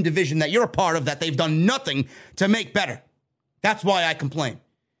tag team division that you're a part of that they've done nothing to make better. That's why I complain.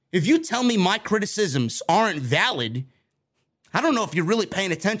 If you tell me my criticisms aren't valid, I don't know if you're really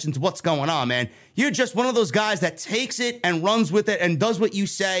paying attention to what's going on, man. You're just one of those guys that takes it and runs with it and does what you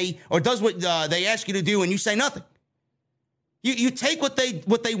say or does what they ask you to do and you say nothing. You take what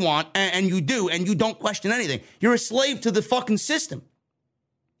they want and you do and you don't question anything. You're a slave to the fucking system.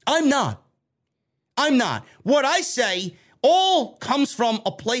 I'm not. What I say all comes from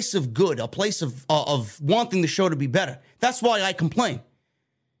a place of good, a place of wanting the show to be better. That's why I complain.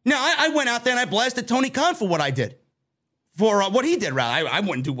 Now, I went out there and I blasted Tony Khan for what I did. For what he did, rather. I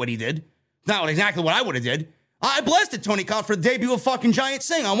wouldn't do what he did. Not exactly what I would have did. I blasted Tony Khan for the debut of fucking Giant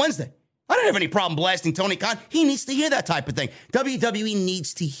Singh on Wednesday. I don't have any problem blasting Tony Khan. He needs to hear that type of thing. WWE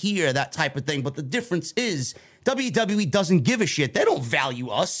needs to hear that type of thing. But the difference is WWE doesn't give a shit. They don't value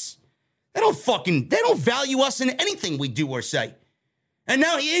us. They don't value us in anything we do or say. And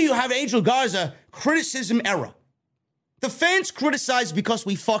now here you have Angel Garza, criticism era. The fans criticize because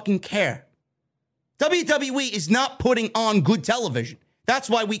we fucking care. WWE is not putting on good television. That's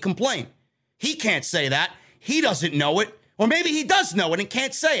why we complain. He can't say that. He doesn't know it. Or maybe he does know it and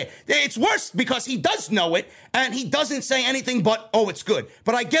can't say it. It's worse because he does know it and he doesn't say anything but, oh, it's good.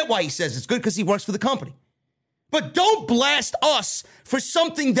 But I get why he says it's good because he works for the company. But don't blast us for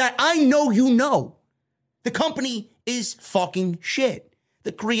something that I know you know. The company is fucking shit.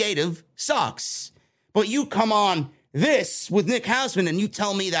 The creative sucks. But you come on this with Nick Hausman and you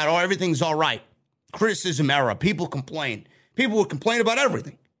tell me that, oh, everything's all right. Criticism era. People complain. People will complain about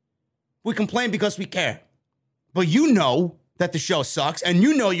everything. We complain because we care. But you know that the show sucks, and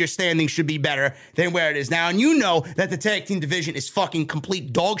you know your standing should be better than where it is now, and you know that the tag team division is fucking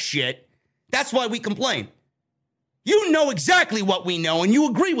complete dog shit. That's why we complain. You know exactly what we know, and you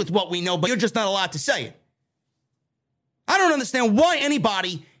agree with what we know, but you're just not allowed to say it. I don't understand why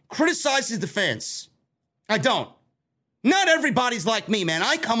anybody criticizes the fans. I don't. Not everybody's like me, man.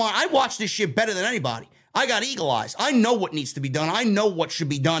 I watch this shit better than anybody. I got eagle eyes. I know what needs to be done. I know what should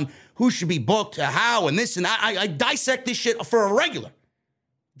be done, who should be booked, how, and this and that. I dissect this shit for a regular,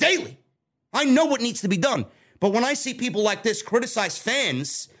 daily. I know what needs to be done. But when I see people like this criticize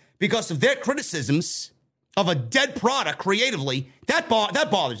fans because of their criticisms of a dead product creatively, that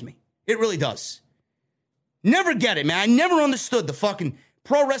bothers me. It really does. Never get it, man. I never understood the fucking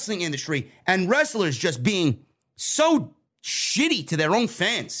pro wrestling industry and wrestlers just being so shitty to their own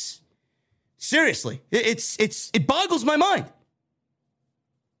fans. Seriously, it boggles my mind.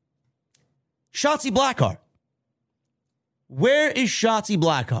 Shotzi Blackheart. Where is Shotzi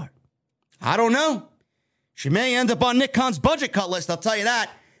Blackheart? I don't know. She may end up on Nick Khan's budget cut list, I'll tell you that.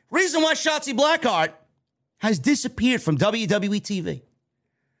 Reason why Shotzi Blackheart has disappeared from WWE TV.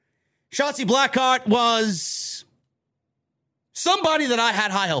 Shotzi Blackheart was somebody that I had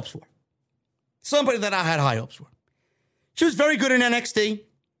high hopes for. She was very good in NXT.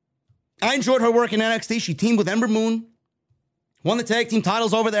 I enjoyed her work in NXT. She teamed with Ember Moon. Won the tag team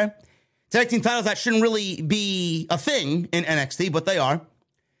titles over there. Tag team titles that shouldn't really be a thing in NXT, but they are.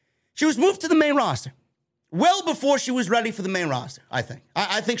 She was moved to the main roster well before she was ready for the main roster, I think.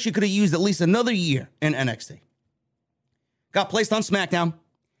 I think she could have used at least another year in NXT. Got placed on SmackDown.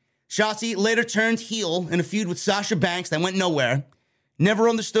 Shotzi later turned heel in a feud with Sasha Banks that went nowhere. Never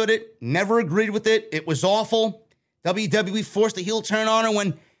understood it. Never agreed with it. It was awful. WWE forced a heel turn on her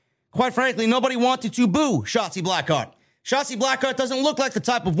when, quite frankly, nobody wanted to boo Shotzi Blackheart. Shotzi Blackheart doesn't look like the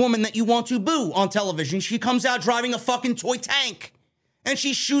type of woman that you want to boo on television. She comes out driving a fucking toy tank. And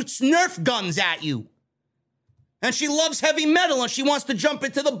she shoots Nerf guns at you. And she loves heavy metal and she wants to jump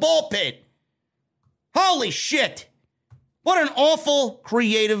into the ball pit. Holy shit. What an awful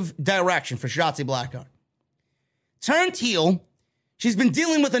creative direction for Shotzi Blackheart. Turned heel. She's been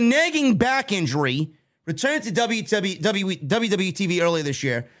dealing with a nagging back injury. Returned to WWE TV earlier this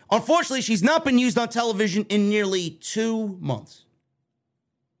year. Unfortunately, she's not been used on television in nearly 2 months.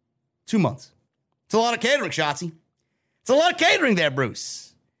 2 months. It's a lot of catering, Shotzi. It's a lot of catering there,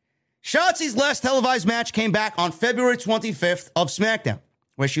 Bruce. Shotzi's last televised match came back on February 25th of SmackDown,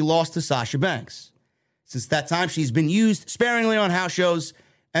 where she lost to Sasha Banks. Since that time, she's been used sparingly on house shows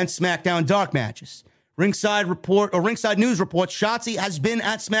and SmackDown dark matches. Ringside News reports Shotzi has been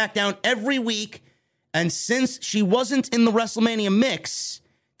at SmackDown every week, and since she wasn't in the WrestleMania mix,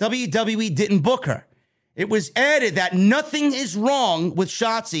 WWE didn't book her. It was added that nothing is wrong with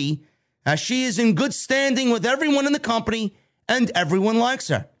Shotzi, as she is in good standing with everyone in the company and everyone likes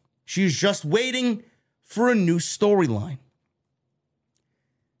her. She's just waiting for a new storyline.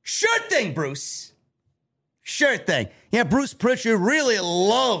 Sure thing, Bruce. Sure thing. Yeah, Bruce Pritchard really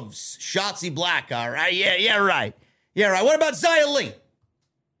loves Shotzi Blackheart, right? Yeah, right. What about Xia Li?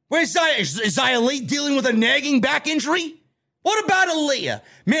 Where's Xia? Is Xia Li dealing with a nagging back injury? What about Aaliyah?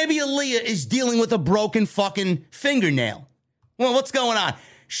 Maybe Aaliyah is dealing with a broken fucking fingernail. Well, what's going on?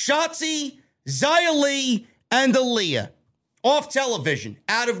 Shotzi, Xia Li, and Aaliyah off television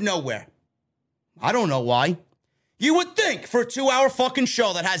out of nowhere. I don't know why. You would think for a 2-hour fucking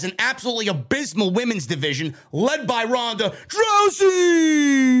show that has an absolutely abysmal women's division led by Ronda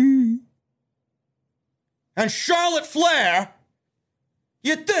Rousey and Charlotte Flair,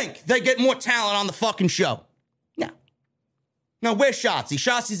 you'd think they get more talent on the fucking show. No, where's Shotzi?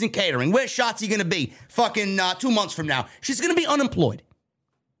 Shotzi's in catering. Where's Shotzi going to be fucking 2 months from now? She's going to be unemployed.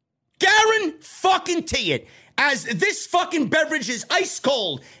 Guarantee it. As this fucking beverage is ice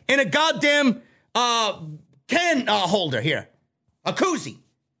cold in a goddamn can holder here. A koozie.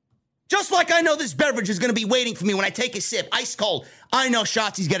 Just like I know this beverage is going to be waiting for me when I take a sip, ice cold, I know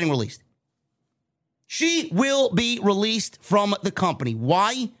Shotzi's getting released. She will be released from the company.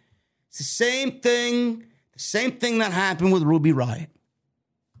 Why? It's the same thing that happened with Ruby Riott.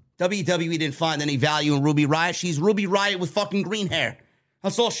 WWE didn't find any value in Ruby Riott. She's Ruby Riott with fucking green hair.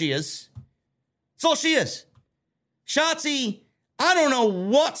 That's all she is. Shotzi, I don't know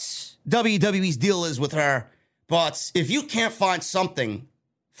what WWE's deal is with her, but if you can't find something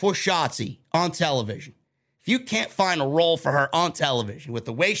for Shotzi on television, if you can't find a role for her on television with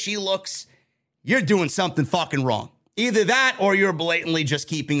the way she looks, you're doing something fucking wrong. Either that or you're blatantly just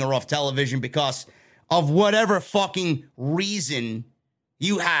keeping her off television because of whatever fucking reason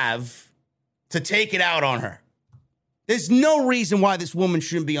you have to take it out on her. There's no reason why this woman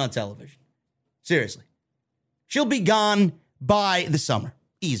shouldn't be on television. Seriously. She'll be gone by the summer.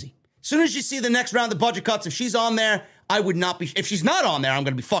 Easy. As soon as you see the next round of budget cuts, if she's on there, I would not be. If she's not on there, I'm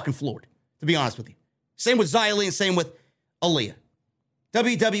going to be fucking floored, to be honest with you. Same with Xia Li and same with Aaliyah.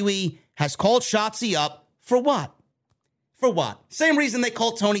 WWE has called Shotzi up for what? For what? Same reason they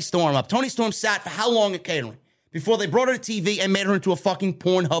called Toni Storm up. Toni Storm sat for how long at catering before they brought her to TV and made her into a fucking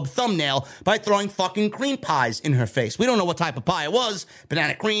Pornhub thumbnail by throwing fucking cream pies in her face. We don't know what type of pie it was.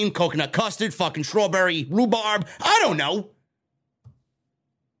 Banana cream, coconut custard, fucking strawberry rhubarb. I don't know.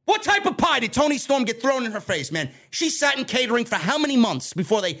 What type of pie did Toni Storm get thrown in her face, man? She sat in catering for how many months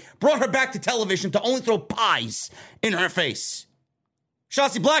before they brought her back to television to only throw pies in her face?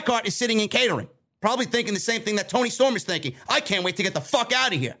 Shotzi Blackheart is sitting in catering, probably thinking the same thing that Toni Storm is thinking. I can't wait to get the fuck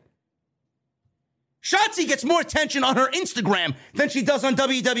out of here. Shotzi gets more attention on her Instagram than she does on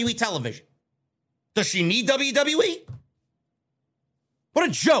WWE television. Does she need WWE? What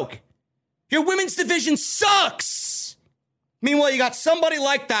a joke. Your women's division sucks. Meanwhile, you got somebody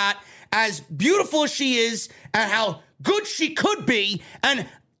like that, as beautiful as she is, and how good she could be, and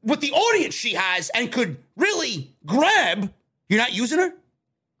with the audience she has and could really grab, you're not using her?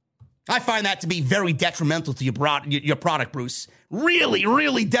 I find that to be very detrimental to your product, Bruce. Really,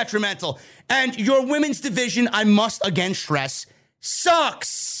 really detrimental. And your women's division, I must again stress,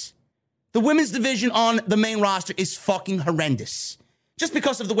 sucks. The women's division on the main roster is fucking horrendous. Just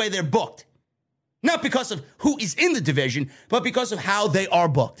because of the way they're booked. Not because of who is in the division, but because of how they are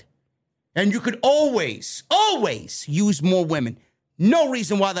booked. And you could always, always use more women. No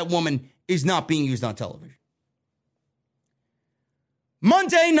reason why that woman is not being used on television.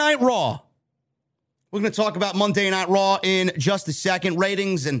 Monday Night Raw. We're going to talk about Monday Night Raw in just a second.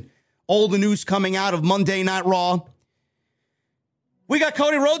 Ratings and all the news coming out of Monday Night Raw. We got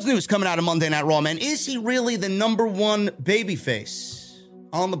Cody Rhodes news coming out of Monday Night Raw, man. Is he really the number one babyface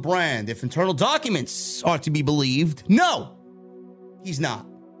on the brand? If internal documents are to be believed, no, he's not.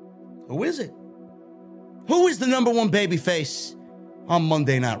 Who is it? Who is the number one babyface on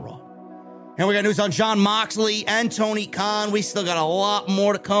Monday Night Raw? And we got news on Jon Moxley and Tony Khan. We still got a lot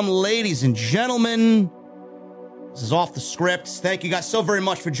more to come, ladies and gentlemen. This is Off the Script. Thank you guys so very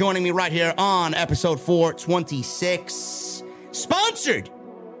much for joining me right here on episode 426. Sponsored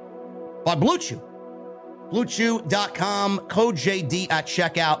by Blue Chew. BlueChew.com, code JD at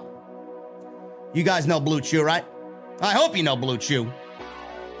checkout. You guys know Blue Chew, right? I hope you know Blue Chew.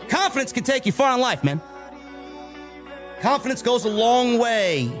 Confidence can take you far in life, man. Confidence goes a long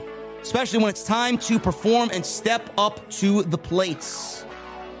way, especially when it's time to perform and step up to the plates.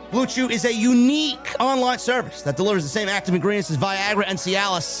 Blue Chew is a unique online service that delivers the same active ingredients as Viagra and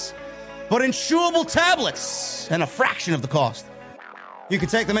Cialis, but in chewable tablets and a fraction of the cost. You can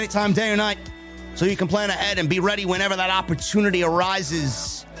take them anytime, day or night, so you can plan ahead and be ready whenever that opportunity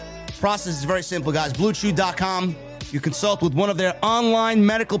arises. The process is very simple, guys. BlueChew.com. You consult with one of their online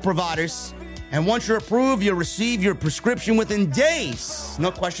medical providers, and once you're approved, you'll receive your prescription within days.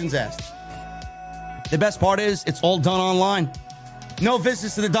 No questions asked. The best part is it's all done online. No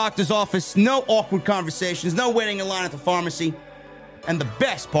visits to the doctor's office, no awkward conversations, no waiting in line at the pharmacy. And the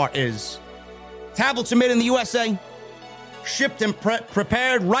best part is tablets are made in the USA, shipped and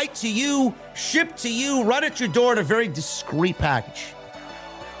prepared right to you, shipped to you right at your door in a very discreet package.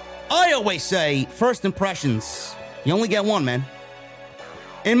 I always say first impressions, you only get one, man.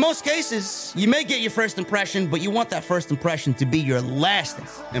 In most cases, you may get your first impression, but you want that first impression to be your lasting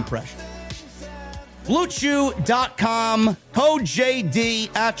impression. BlueChew.com, code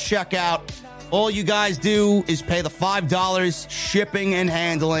JD at checkout. All you guys do is pay the $5 shipping and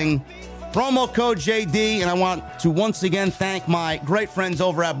handling. Promo code JD, and I want to once again thank my great friends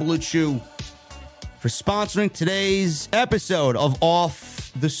over at Blue Chew for sponsoring today's episode of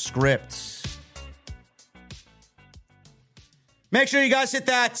Off the Script. Make sure you guys hit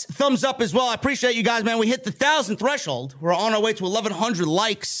that thumbs up as well. I appreciate you guys, man. We hit the 1,000 threshold. We're on our way to 1,100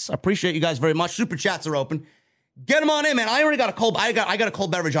 likes. I appreciate you guys very much. Super chats are open. Get them on in, man. I already got a cold. I got a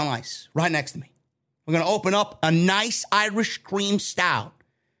cold beverage on ice right next to me. We're gonna open up a nice Irish cream stout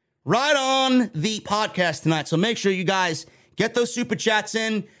right on the podcast tonight. So make sure you guys get those super chats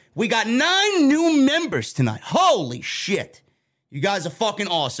in. We got 9 new members tonight. Holy shit! You guys are fucking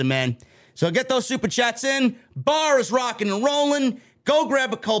awesome, man. So get those super chats in. Bar is rocking and rolling. Go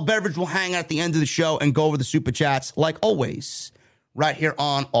grab a cold beverage. We'll hang out at the end of the show and go over the super chats like always right here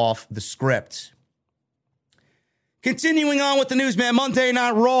on Off the Script. Continuing on with the news, man. Monday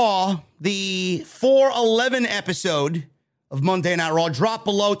Night Raw, the 4/11 episode of Monday Night Raw dropped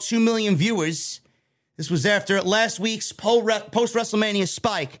below 2 million viewers. This was after last week's post-WrestleMania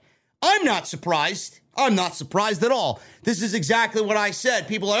spike. I'm not surprised. I'm not surprised at all. This is exactly what I said.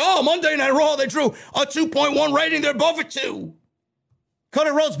 People are like, oh, Monday Night Raw, they drew a 2.1 rating. They're above a 2.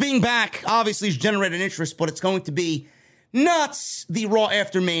 Cody Rhodes being back obviously has generated interest, but it's going to be not the Raw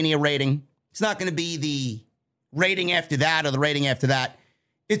after Mania rating. It's not going to be the rating after that or the rating after that.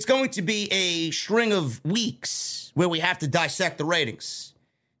 It's going to be a string of weeks where we have to dissect the ratings.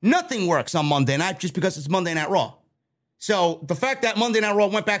 Nothing works on Monday night just because it's Monday Night Raw. So the fact that Monday Night Raw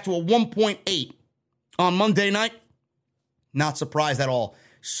went back to a 1.8 on Monday night, not surprised at all.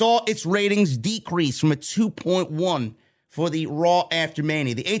 Saw its ratings decrease from a 2.1 for the Raw After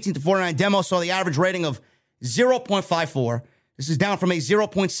Mania. The 18 to 49 demo saw the average rating of 0.54. This is down from a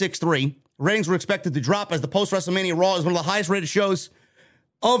 0.63. Ratings were expected to drop as the post-WrestleMania Raw is one of the highest rated shows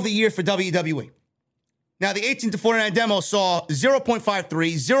of the year for WWE. Now, the 18 to 49 demo saw 0.53,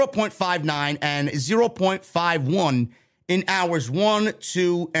 0.59, and 0.51 in hours 1,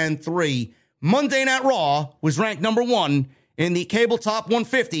 2, and 3. Monday Night Raw was ranked number 1 in the cable top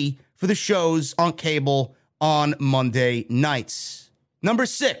 150 for the shows on cable on Monday nights. Number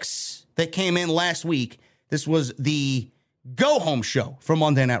 6 that came in last week, this was the go-home show for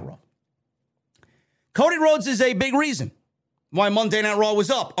Monday Night Raw. Cody Rhodes is a big reason why Monday Night Raw was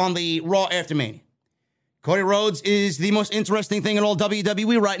up on the Raw After Mania. Cody Rhodes is the most interesting thing in all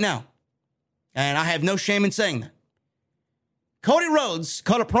WWE right now. And I have no shame in saying that. Cody Rhodes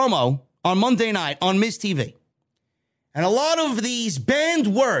cut a promo on Monday night on Miz TV. And a lot of these banned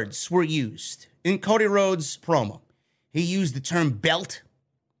words were used in Cody Rhodes' promo. He used the term belt.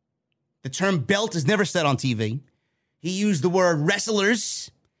 The term belt is never said on TV. He used the word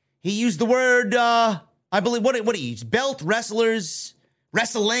wrestlers. He used the word, I believe, what did he use? Belt, wrestlers,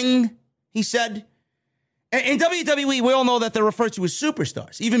 wrestling, he said. In WWE, we all know that they're referred to as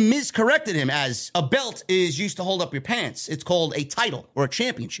superstars. Even Miz corrected him as a belt is used to hold up your pants. It's called a title or a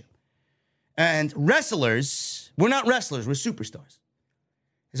championship. And wrestlers, we're not wrestlers, we're superstars.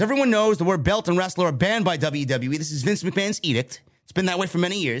 As everyone knows, the word belt and wrestler are banned by WWE. This is Vince McMahon's edict. It's been that way for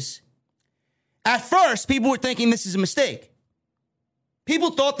many years. At first, people were thinking this is a mistake.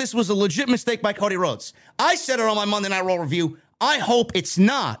 People thought this was a legit mistake by Cody Rhodes. I said it on my Monday Night Raw review. I hope it's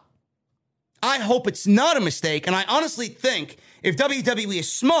not. I hope it's not a mistake. And I honestly think if WWE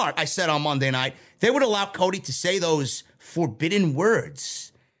is smart, I said on Monday night, they would allow Cody to say those forbidden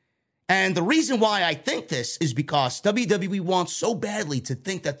words. And the reason why I think this is because WWE wants so badly to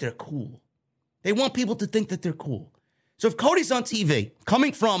think that they're cool. They want people to think that they're cool. So if Cody's on TV,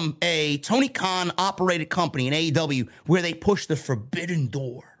 coming from a Tony Khan-operated company in AEW where they push the forbidden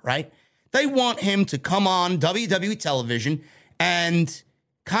door, right? They want him to come on WWE television and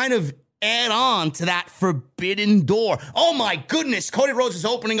kind of add on to that forbidden door. Oh my goodness, Cody Rhodes is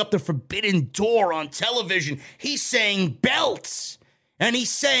opening up the forbidden door on television. He's saying belts, and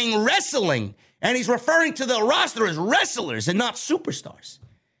he's saying wrestling, and he's referring to the roster as wrestlers and not superstars.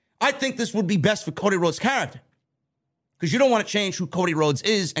 I think this would be best for Cody Rhodes' character. Because you don't want to change who Cody Rhodes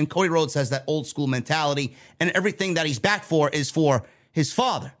is, and Cody Rhodes has that old school mentality, and everything that he's back for is for his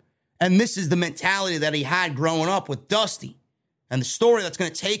father. And this is the mentality that he had growing up with Dusty, and the story that's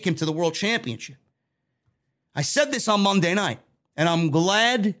going to take him to the World Championship. I said this on Monday night, and I'm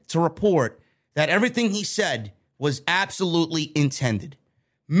glad to report that everything he said was absolutely intended.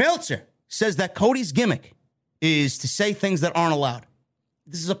 Meltzer says that Cody's gimmick is to say things that aren't allowed.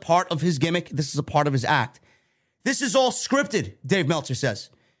 This is a part of his gimmick. This is a part of his act. This is all scripted, Dave Meltzer says.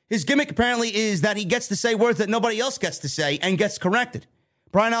 His gimmick apparently is that he gets to say words that nobody else gets to say and gets corrected.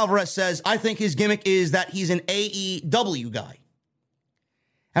 Brian Alvarez says, I think his gimmick is that he's an AEW guy.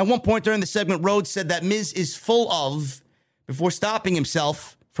 At one point during the segment, Rhodes said that Miz is full of, before stopping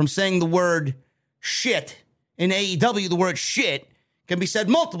himself from saying the word shit. In AEW, the word shit can be said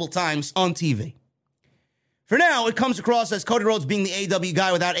multiple times on TV. For now, it comes across as Cody Rhodes being the AEW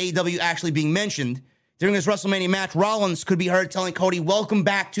guy without AEW actually being mentioned. During this WrestleMania match, Rollins could be heard telling Cody, welcome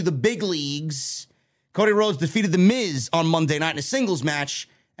back to the big leagues. Cody Rhodes defeated The Miz on Monday night in a singles match,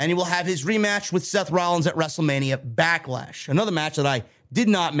 and he will have his rematch with Seth Rollins at WrestleMania Backlash. Another match that I did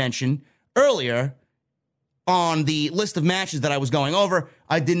not mention earlier on the list of matches that I was going over.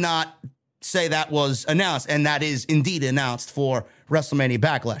 I did not say that was announced, and that is indeed announced for WrestleMania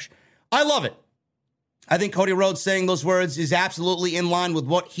Backlash. I love it. I think Cody Rhodes saying those words is absolutely in line with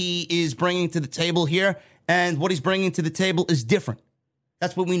what he is bringing to the table here, and what he's bringing to the table is different.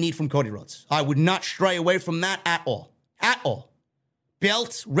 That's what we need from Cody Rhodes. I would not stray away from that at all. At all.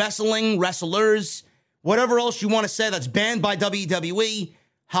 Belt, wrestling, wrestlers, whatever else you want to say that's banned by WWE,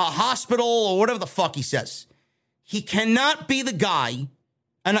 hospital, or whatever the fuck he says. He cannot be the guy,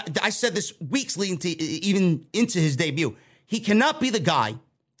 and I said this weeks leading to even into his debut. He cannot be the guy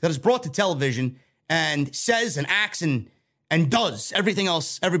that is brought to television and says and acts and does everything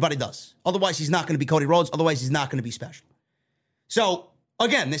else everybody does. Otherwise, he's not going to be Cody Rhodes. Otherwise, he's not going to be special. So,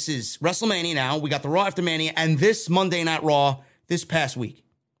 again, this is WrestleMania now. We got the Raw After Mania and this Monday Night Raw this past week,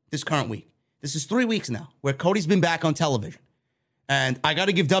 this current week. This is 3 weeks now where Cody's been back on television. And I got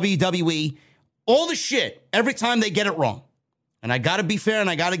to give WWE all the shit every time they get it wrong. And I got to be fair and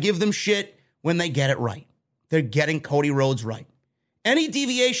I got to give them shit when they get it right. They're getting Cody Rhodes right. Any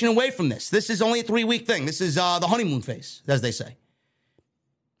deviation away from this is only a 3-week thing. This is the honeymoon phase, as they say.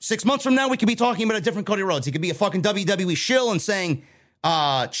 6 months from now, we could be talking about a different Cody Rhodes. He could be a fucking WWE shill and saying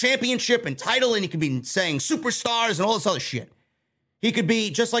championship and title, and he could be saying superstars and all this other shit. He could be,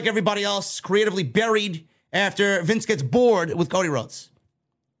 just like everybody else, creatively buried after Vince gets bored with Cody Rhodes.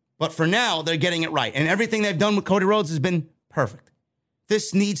 But for now, they're getting it right. And everything they've done with Cody Rhodes has been perfect.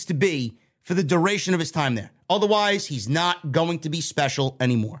 This needs to be for the duration of his time there. Otherwise, he's not going to be special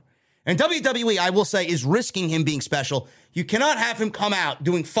anymore. And WWE, I will say, is risking him being special. You cannot have him come out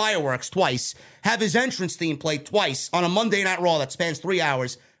doing fireworks twice, have his entrance theme played twice on a Monday Night Raw that spans 3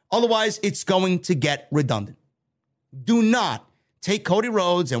 hours. Otherwise, it's going to get redundant. Do not take Cody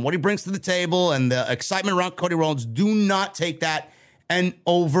Rhodes and what he brings to the table and the excitement around Cody Rhodes. Do not take that and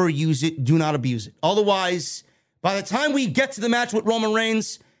overuse it. Do not abuse it. Otherwise, by the time we get to the match with Roman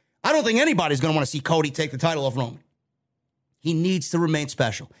Reigns, I don't think anybody's going to want to see Cody take the title off Roman. He needs to remain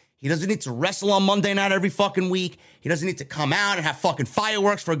special. He doesn't need to wrestle on Monday night every fucking week. He doesn't need to come out and have fucking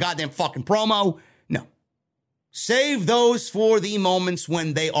fireworks for a goddamn fucking promo. No. Save those for the moments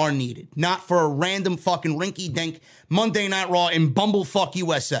when they are needed, not for a random fucking rinky-dink Monday Night Raw in Bumblefuck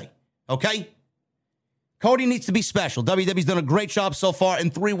USA. Okay? Cody needs to be special. WWE's done a great job so far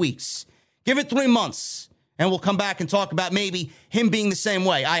in 3 weeks. Give it 3 months, and we'll come back and talk about maybe him being the same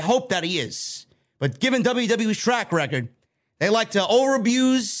way. I hope that he is. But given WWE's track record, they like to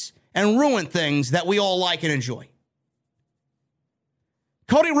overabuse and ruin things that we all like and enjoy.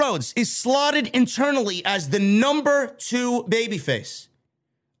 Cody Rhodes is slotted internally as the number 2 babyface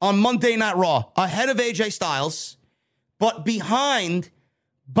on Monday Night Raw, ahead of AJ Styles, but behind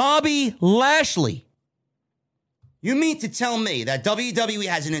Bobby Lashley. You mean to tell me that WWE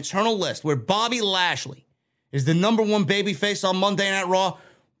has an internal list where Bobby Lashley is the number 1 babyface on Monday Night Raw?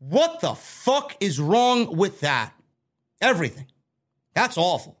 What the fuck is wrong with that? Everything. That's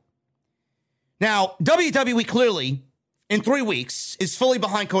awful. Now, WWE clearly, in 3 weeks, is fully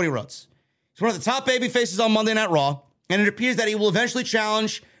behind Cody Rhodes. He's one of the top babyfaces on Monday Night Raw, and it appears that he will eventually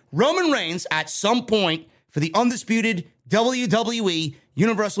challenge Roman Reigns at some point for the undisputed WWE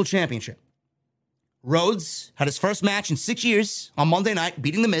Universal Championship. Rhodes had his first match in 6 years on Monday night,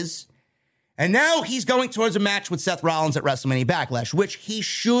 beating The Miz. And now he's going towards a match with Seth Rollins at WrestleMania Backlash, which he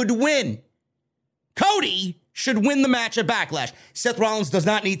should win. Cody should win the match at Backlash. Seth Rollins does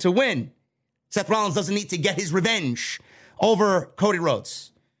not need to win. Seth Rollins doesn't need to get his revenge over Cody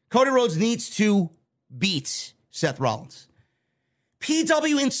Rhodes. Cody Rhodes needs to beat Seth Rollins.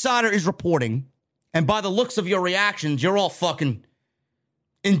 PW Insider is reporting, and by the looks of your reactions, you're all fucking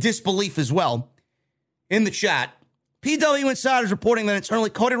in disbelief as well. In the chat, PW Insider is reporting that internally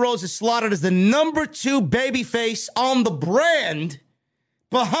Cody Rhodes is slotted as the number 2 babyface on the brand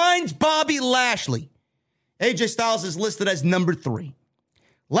behind Bobby Lashley. AJ Styles is listed as number 3.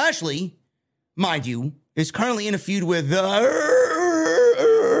 Lashley, mind you, is currently in a feud with Omos!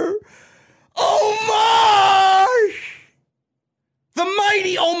 The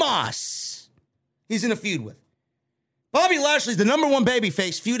mighty Omos. He's in a feud with. Bobby Lashley's the number 1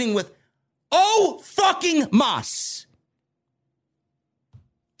 babyface feuding with fucking Moss.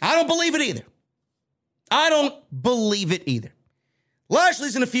 I don't believe it either.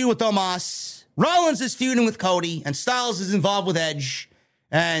 Lashley's in a feud with Omos. Rollins is feuding with Cody, and Styles is involved with Edge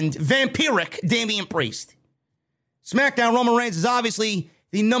and vampiric Damian Priest. SmackDown, Roman Reigns is obviously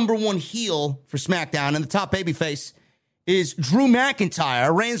the number 1 heel for SmackDown, and the top babyface is Drew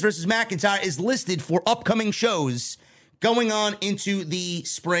McIntyre. Reigns versus McIntyre is listed for upcoming shows going on into the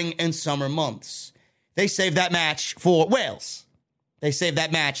spring and summer months. They saved that match for Wales. They saved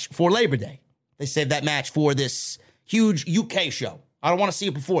that match for Labor Day. They saved that match for this huge UK show. I don't want to see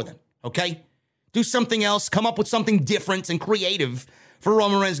it before then, okay? Do something else. Come up with something different and creative for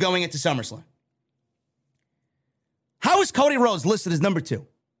Roman Reigns going into SummerSlam. How is Cody Rhodes listed as number 2?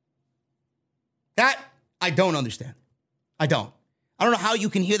 That I don't understand. I don't know how you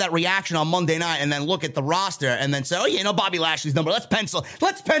can hear that reaction on Monday night and then look at the roster and then say, oh, yeah, Bobby Lashley's number. Let's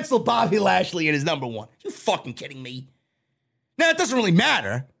pencil Bobby Lashley in his number 1. You fucking kidding me? Now, it doesn't really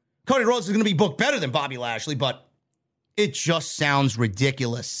matter. Cody Rhodes is going to be booked better than Bobby Lashley, but it just sounds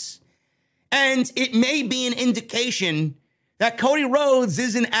ridiculous. And it may be an indication that Cody Rhodes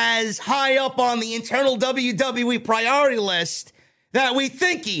isn't as high up on the internal WWE priority list that we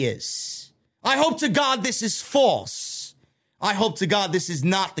think he is. I hope to God this is false. I hope to God this is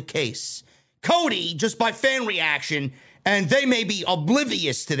not the case. Cody, just by fan reaction, and they may be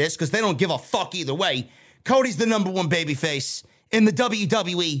oblivious to this because they don't give a fuck either way, Cody's the number 1 babyface in the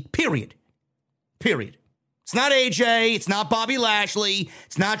WWE, period. It's not AJ, it's not Bobby Lashley,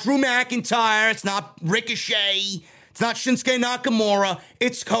 it's not Drew McIntyre, it's not Ricochet, it's not Shinsuke Nakamura,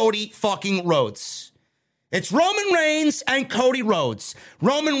 it's Cody fucking Rhodes. It's Roman Reigns and Cody Rhodes.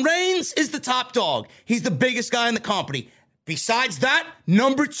 Roman Reigns is the top dog. He's the biggest guy in the company. Besides that,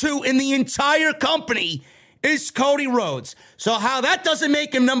 number 2 in the entire company is Cody Rhodes. So how that doesn't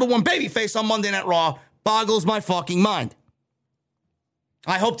make him number 1 babyface on Monday Night Raw boggles my fucking mind.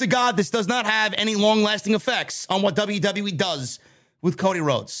 I hope to God this does not have any long-lasting effects on what WWE does with Cody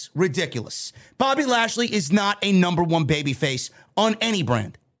Rhodes. Ridiculous. Bobby Lashley is not a number 1 babyface on any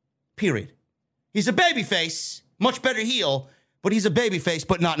brand. Period. He's a babyface, much better heel, but he's a babyface,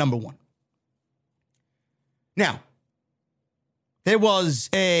 but not number 1. Now, there was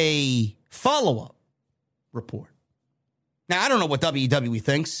a follow-up report. Now, I don't know what WWE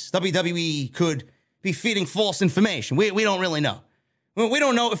thinks. WWE could be feeding false information. We don't really know. We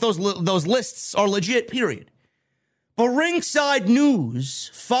don't know if those lists are legit, period. But Ringside News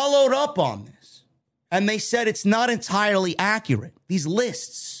followed up on this, and they said it's not entirely accurate. These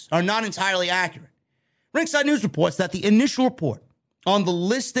lists are not entirely accurate. Ringside News reports that the initial report on the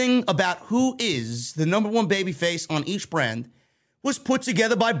listing about who is the number 1 babyface on each brand was put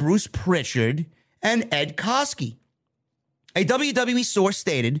together by Bruce Pritchard and Ed Koskey. A WWE source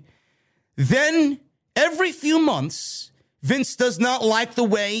stated, then every few months, Vince does not like the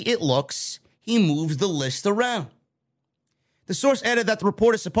way it looks. He moves the list around. The source added that the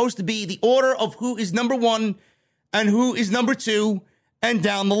report is supposed to be the order of who is number 1 and who is number 2 and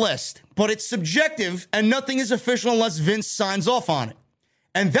down the list. But it's subjective and nothing is official unless Vince signs off on it.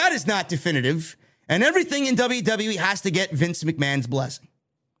 And that is not definitive. And everything in WWE has to get Vince McMahon's blessing.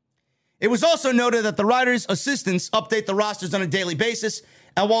 It was also noted that the writers' assistants update the rosters on a daily basis.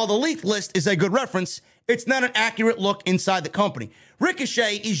 And while the leaked list is a good reference, it's not an accurate look inside the company.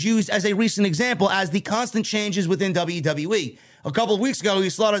 Ricochet is used as a recent example as the constant changes within WWE. A couple of weeks ago, he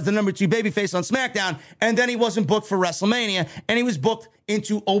slaughtered the number 2 babyface on SmackDown, and then he wasn't booked for WrestleMania, and he was booked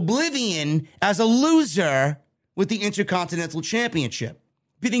into oblivion as a loser with the Intercontinental Championship.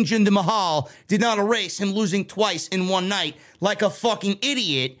 Beating Jinder Mahal did not erase him losing twice in one night like a fucking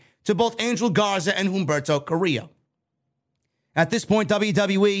idiot to both Angel Garza and Humberto Carrillo. At this point,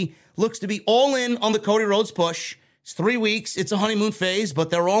 WWE looks to be all in on the Cody Rhodes push. It's 3 weeks. It's a honeymoon phase,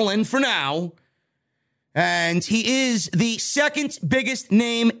 but they're all in for now. And he is the second biggest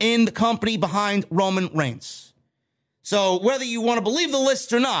name in the company behind Roman Reigns. So whether you want to believe the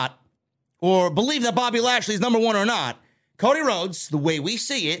list or not, or believe that Bobby Lashley is number 1 or not, Cody Rhodes, the way we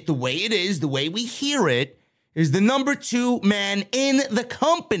see it, the way it is, the way we hear it, is the number 2 man in the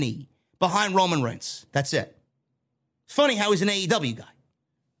company behind Roman Reigns. That's it. It's funny how he's an AEW guy.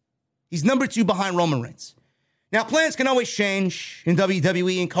 He's number 2 behind Roman Reigns. Now, plans can always change in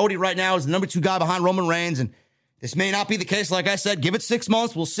WWE, and Cody right now is the number 2 guy behind Roman Reigns, and this may not be the case. Like I said, give it 6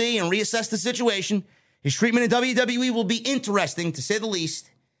 months. We'll see and reassess the situation. His treatment in WWE will be interesting, to say the least,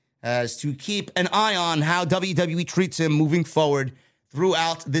 as to keep an eye on how WWE treats him moving forward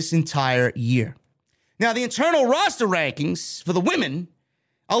throughout this entire year. Now, the internal roster rankings for the women,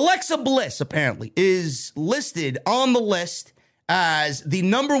 Alexa Bliss apparently is listed on the list as the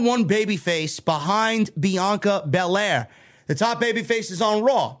number 1 babyface behind Bianca Belair. The top babyfaces on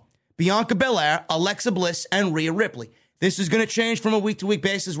Raw: Bianca Belair, Alexa Bliss, and Rhea Ripley. This is going to change from a week-to-week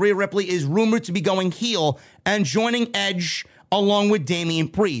basis. Rhea Ripley is rumored to be going heel and joining Edge along with Damian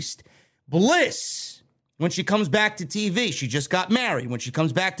Priest. Bliss, when she comes back to TV, she just got married. When she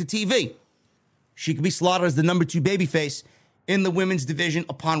comes back to TV, she could be slaughtered as the number 2 babyface in the women's division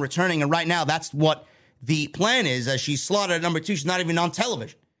upon returning. And right now, that's what the plan is, as she's slaughtered at number 2. She's not even on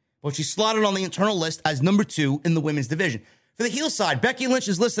television, but she's slaughtered on the internal list as number 2 in the women's division. For the heel side, Becky Lynch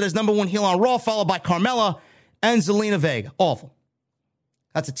is listed as number 1 heel on Raw, followed by Carmella and Zelina Vega. Awful.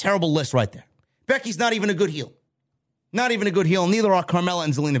 That's a terrible list right there. Becky's not even a good heel. Not even a good heel, and neither are Carmella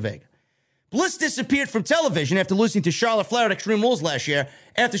and Zelina Vega. Bliss disappeared from television after losing to Charlotte Flair at Extreme Rules last year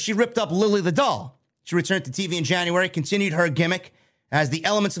after she ripped up Lily the Doll. She returned to TV in January, continued her gimmick as the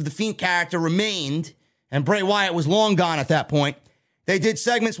elements of the Fiend character remained, and Bray Wyatt was long gone at that point. They did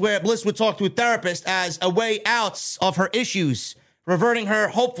segments where Bliss would talk to a therapist as a way out of her issues, reverting her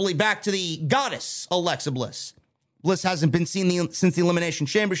hopefully back to the goddess Alexa Bliss. Bliss hasn't been seen since the Elimination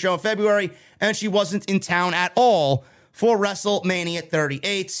Chamber show in February, and she wasn't in town at all for WrestleMania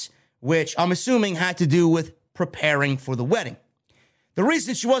 38, which I'm assuming had to do with preparing for the wedding. The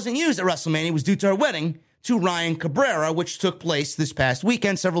reason she wasn't used at WrestleMania was due to her wedding to Ryan Cabrera, which took place this past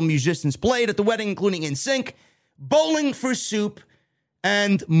weekend. Several musicians played at the wedding, including NSYNC, Bowling for Soup,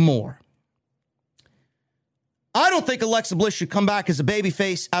 and more. I don't think Alexa Bliss should come back as a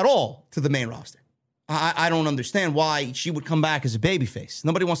babyface at all to the main roster. I don't understand why she would come back as a babyface.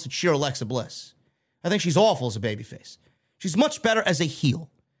 Nobody wants to cheer Alexa Bliss. I think she's awful as a babyface. She's much better as a heel.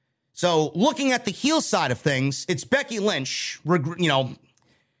 So looking at the heel side of things, it's Becky Lynch.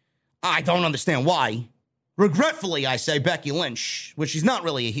 I don't understand why. Regretfully, I say Becky Lynch, which she's not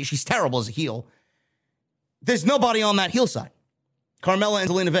really a heel. She's terrible as a heel. There's nobody on that heel side. Carmella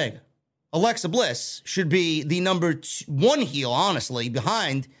and Zelina Vega. Alexa Bliss should be the number one heel, honestly,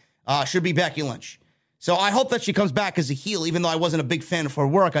 behind should be Becky Lynch. So I hope that she comes back as a heel, even though I wasn't a big fan of her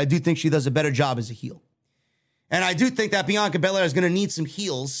work. I do think she does a better job as a heel. And I do think that Bianca Belair is going to need some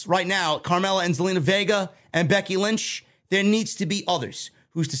heels. Right now, Carmella and Zelina Vega and Becky Lynch, there needs to be others.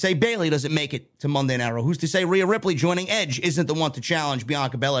 Who's to say Bayley doesn't make it to Monday Night Raw? Who's to say Rhea Ripley joining Edge isn't the one to challenge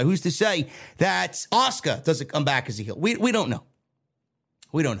Bianca Belair? Who's to say that Asuka doesn't come back as a heel? We don't know.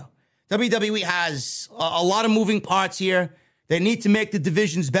 We don't know. WWE has a lot of moving parts here. They need to make the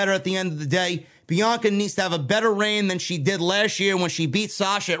divisions better at the end of the day. Bianca needs to have a better reign than she did last year when she beat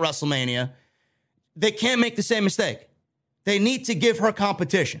Sasha at WrestleMania. They can't make the same mistake. They need to give her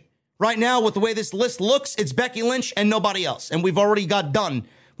competition. Right now, with the way this list looks, it's Becky Lynch and nobody else. And we've already got done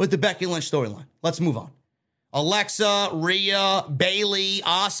with the Becky Lynch storyline. Let's move on. Alexa, Rhea, Bayley,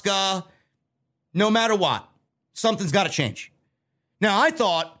 Asuka, no matter what, something's got to change. Now, I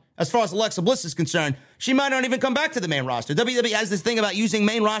thought, as far as Alexa Bliss is concerned, she might not even come back to the main roster. WWE has this thing about using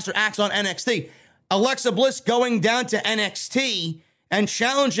main roster acts on NXT. Alexa Bliss going down to NXT and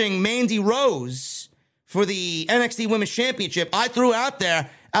challenging Mandy Rose for the NXT Women's Championship, I threw out there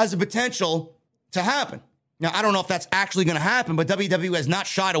as a potential to happen. Now, I don't know if that's actually going to happen, but WWE has not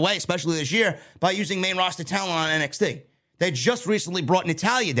shied away, especially this year, by using main roster talent on NXT. They just recently brought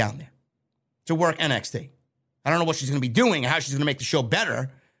Natalya down there to work NXT. I don't know what she's going to be doing and how she's going to make the show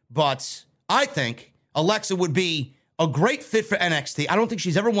better, but I think Alexa would be a great fit for NXT. I don't think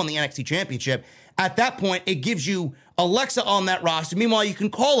she's ever won the NXT Championship. At that point, it gives you Alexa on that roster. Meanwhile, you can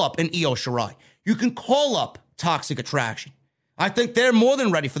call up an Io Shirai. You can call up Toxic Attraction. I think they're more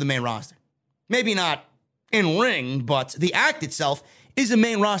than ready for the main roster. Maybe not in ring, but the act itself is a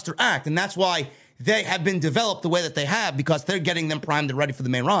main roster act, and that's why they have been developed the way that they have, because they're getting them primed and ready for the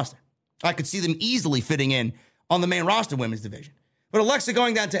main roster. I could see them easily fitting in on the main roster women's division. But Alexa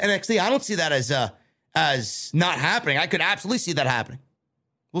going down to NXT, I don't see that as not happening. I could absolutely see that happening.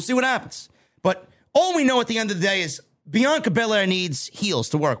 We'll see what happens. But all we know at the end of the day is Bianca Belair needs heels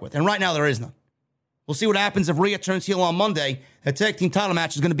to work with, and right now there is none. We'll see what happens if Rhea turns heel on Monday. That tag team title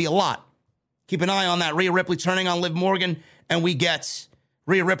match is going to be a lot. Keep an eye on that. Rhea Ripley turning on Liv Morgan, and we get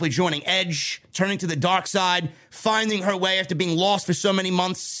Rhea Ripley joining Edge, turning to the dark side, finding her way after being lost for so many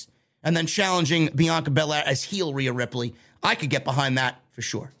months, and then challenging Bianca Belair as heel Rhea Ripley. I could get behind that for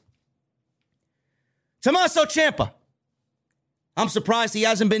sure. Tommaso Ciampa. I'm surprised he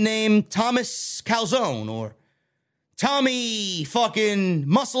hasn't been named Thomas Calzone or Tommy fucking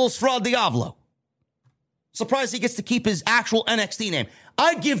Muscles Fra Diavolo. Surprised he gets to keep his actual NXT name.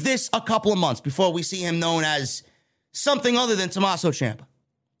 I'd give this a couple of months before we see him known as something other than Tommaso Ciampa.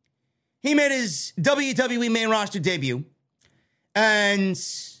 He made his WWE main roster debut, and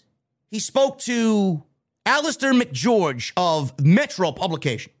he spoke to Alistair McGeorge of Metro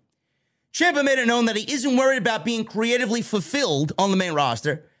Publication. Ciampa made it known that he isn't worried about being creatively fulfilled on the main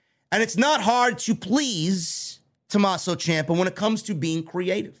roster, and it's not hard to please Tommaso Ciampa when it comes to being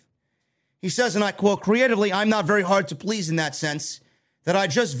creative. He says, and I quote, "Creatively, I'm not very hard to please in that sense, that I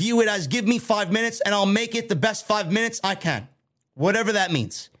just view it as give me 5 minutes and I'll make it the best 5 minutes I can. Whatever that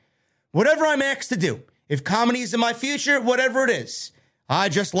means. Whatever I'm asked to do. If comedy is in my future, whatever it is. I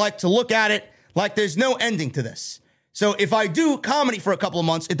just like to look at it like there's no ending to this. So if I do comedy for a couple of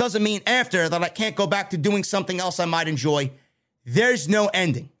months, it doesn't mean after that I can't go back to doing something else I might enjoy. There's no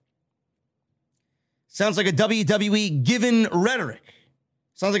ending." Sounds like a WWE given rhetoric.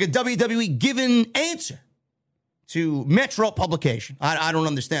 Sounds like a WWE given answer to Metro Publication. I don't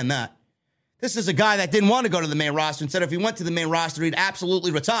understand that. This is a guy that didn't want to go to the main roster and said if he went to the main roster, he'd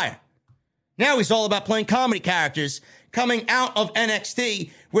absolutely retire. Now he's all about playing comedy characters coming out of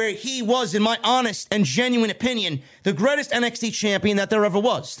NXT, where he was, in my honest and genuine opinion, the greatest NXT champion that there ever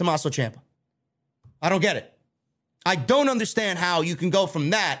was, Tommaso Ciampa. I don't get it. I don't understand how you can go from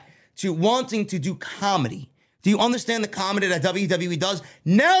that to wanting to do comedy. Do you understand the comedy that WWE does?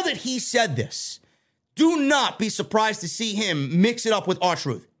 Now that he said this, do not be surprised to see him mix it up with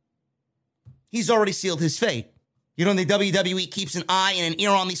R-Truth. He's already sealed his fate. You don't think WWE keeps an eye and an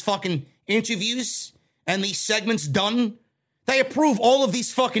ear on these fucking interviews and these segments done? They approve all of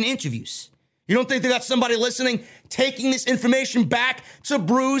these fucking interviews. You don't think they got somebody listening, taking this information back to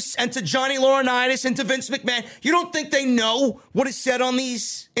Bruce and to Johnny Laurinaitis and to Vince McMahon? You don't think they know what is said on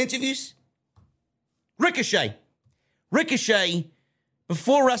these interviews? Ricochet,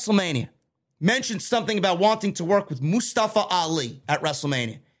 before WrestleMania, mentioned something about wanting to work with Mustafa Ali at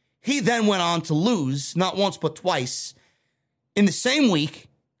WrestleMania. He then went on to lose, not once but twice, in the same week,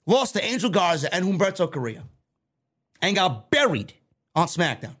 lost to Angel Garza and Humberto Carrillo, and got buried on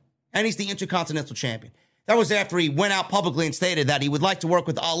SmackDown. And he's the Intercontinental Champion. That was after he went out publicly and stated that he would like to work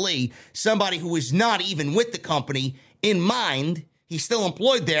with Ali, somebody who is not even with the company in mind. He's still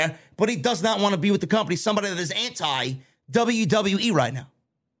employed there, but he does not want to be with the company, somebody that is anti-WWE right now.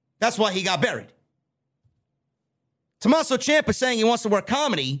 That's why he got buried. Tommaso Ciampa saying he wants to work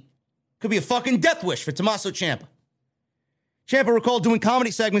comedy could be a fucking death wish for Tommaso Ciampa. Ciampa recalled doing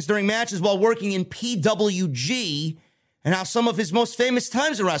comedy segments during matches while working in PWG and how some of his most famous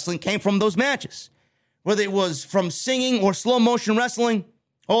times in wrestling came from those matches. Whether it was from singing or slow motion wrestling,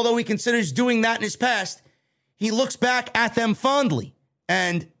 although he considers doing that in his past, he looks back at them fondly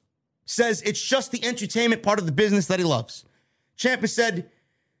and says it's just the entertainment part of the business that he loves. Ciampa said,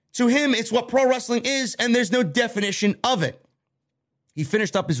 to him, it's what pro wrestling is, and there's no definition of it. He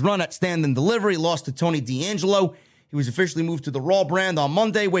finished up his run at Stand and Deliver. He lost to Tony D'Angelo. He was officially moved to the Raw brand on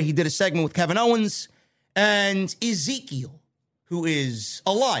Monday, where he did a segment with Kevin Owens and Ezekiel, who is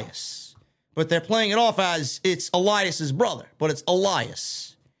Elias. But they're playing it off as it's Elias's brother, but it's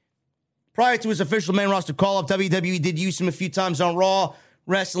Elias. Prior to his official main roster call-up, WWE did use him a few times on Raw,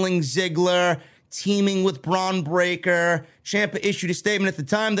 wrestling Ziggler, teaming with Braun Breaker. Ciampa issued a statement at the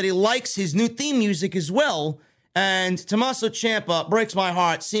time that he likes his new theme music as well. And Tommaso Ciampa breaks my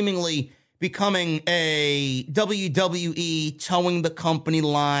heart, seemingly becoming a WWE towing the company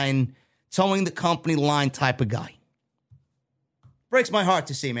line type of guy. Breaks my heart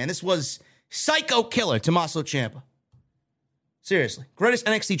to see, man. This was psycho killer, Tommaso Ciampa. Seriously. Greatest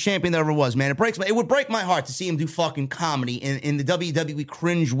NXT champion there ever was, man. It would break my heart to see him do fucking comedy in the WWE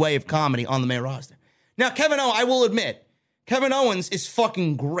cringe way of comedy on the main roster. Now, Kevin Owens, I will admit, Kevin Owens is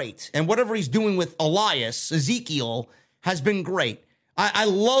fucking great. And whatever he's doing with Ezekiel, has been great. I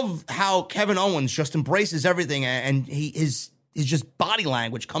love how Kevin Owens just embraces everything, and his just body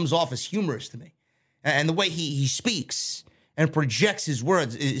language comes off as humorous to me. And the way he speaks and projects his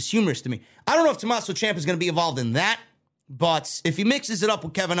words is humorous to me. I don't know if Tommaso Ciampa is going to be involved in that, but if he mixes it up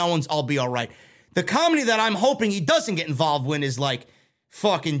with Kevin Owens, I'll be all right. The comedy that I'm hoping he doesn't get involved in is like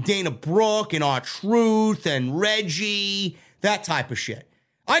fucking Dana Brooke and R-Truth and Reggie, that type of shit.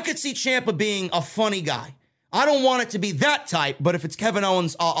 I could see Ciampa being a funny guy. I don't want it to be that type, but if it's Kevin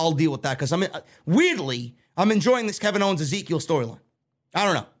Owens, I'll deal with that because weirdly, I'm enjoying this Kevin Owens Ezekiel storyline. I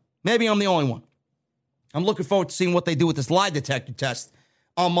don't know. Maybe I'm the only one. I'm looking forward to seeing what they do with this lie detector test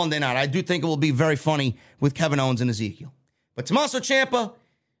on Monday night. I do think it will be very funny with Kevin Owens and Ezekiel. But Tommaso Ciampa,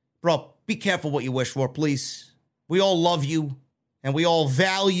 bro, be careful what you wish for, please. We all love you, and we all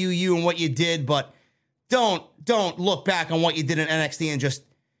value you and what you did, but don't look back on what you did in NXT and just,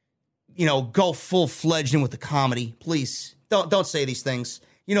 go full-fledged in with the comedy. Please, don't say these things.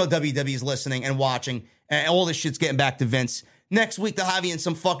 WWE is listening and watching, and all this shit's getting back to Vince. Next week, they'll have you in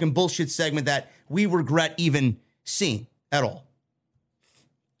some fucking bullshit segment that we regret even seeing at all.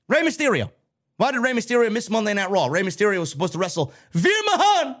 Rey Mysterio. Why did Rey Mysterio miss Monday Night Raw? Rey Mysterio was supposed to wrestle Veer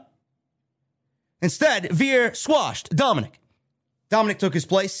Mahaan. Instead, Veer squashed Dominic. Dominic took his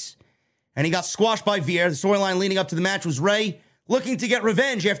place, and he got squashed by Veer. The storyline leading up to the match was Rey looking to get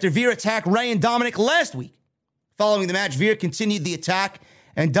revenge after Veer attacked Rey and Dominic last week. Following the match, Veer continued the attack,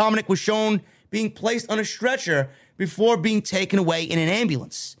 and Dominic was shown being placed on a stretcher before being taken away in an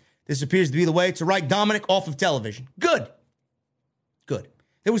ambulance. This appears to be the way to write Dominic off of television. Good.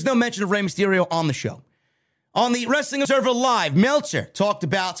 There was no mention of Rey Mysterio on the show. On the Wrestling Observer Live, Meltzer talked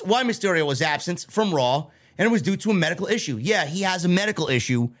about why Mysterio was absent from Raw, and it was due to a medical issue. Yeah, he has a medical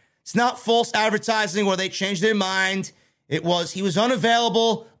issue. It's not false advertising or they changed their mind. It was he was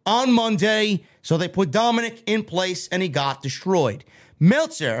unavailable on Monday, so they put Dominic in place, and he got destroyed.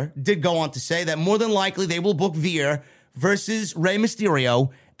 Meltzer did go on to say that more than likely they will book Veer versus Rey Mysterio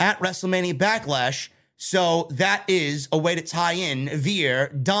at WrestleMania Backlash. So that is a way to tie in Veer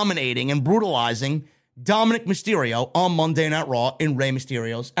dominating and brutalizing Dominic Mysterio on Monday Night Raw in Rey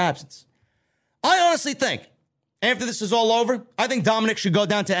Mysterio's absence. I honestly think, after this is all over, I think Dominic should go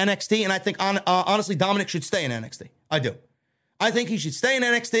down to NXT, and I think, honestly, Dominic should stay in NXT. I do. I think he should stay in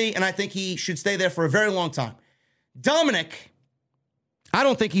NXT, and I think he should stay there for a very long time. Dominic, I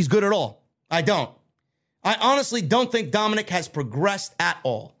don't think he's good at all. I don't. I honestly don't think Dominic has progressed at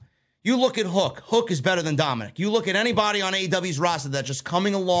all. You look at Hook. Hook is better than Dominic. You look at anybody on AEW's roster that's just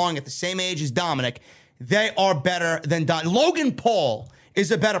coming along at the same age as Dominic, they are better than Dominic. Logan Paul is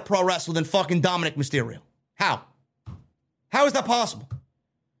a better pro wrestler than fucking Dominic Mysterio. How? How is that possible?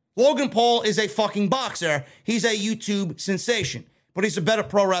 Logan Paul is a fucking boxer. He's a YouTube sensation, but he's a better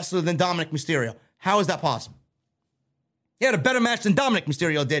pro wrestler than Dominic Mysterio. How is that possible? He had a better match than Dominic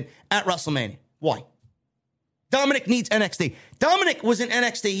Mysterio did at WrestleMania. Why? Dominic needs NXT. Dominic was in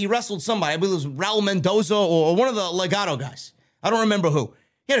NXT. He wrestled somebody. I believe it was Raul Mendoza or one of the Legado guys. I don't remember who.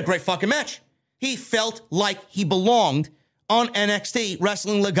 He had a great fucking match. He felt like he belonged on NXT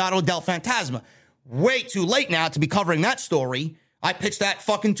wrestling Legado del Fantasma. Way too late now to be covering that story. I pitched that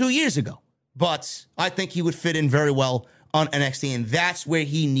fucking 2 years ago. But I think he would fit in very well on NXT, and that's where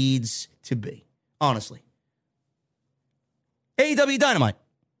he needs to be, honestly. AEW Dynamite.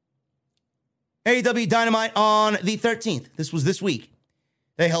 AEW Dynamite on the 13th. This was this week.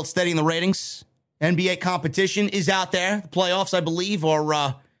 They held steady in the ratings. NBA competition is out there. The playoffs, I believe,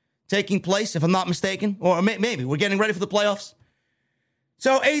 are taking place, if I'm not mistaken. Or maybe we're getting ready for the playoffs.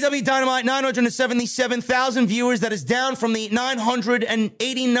 So AEW Dynamite, 977,000 viewers. That is down from the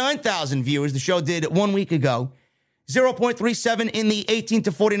 989,000 viewers the show did 1 week ago. 0.37 in the 18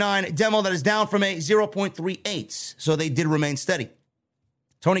 to 49 demo. That is down from a 0.38. So they did remain steady.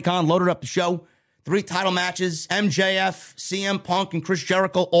 Tony Khan loaded up the show. 3 title matches. MJF, CM Punk, and Chris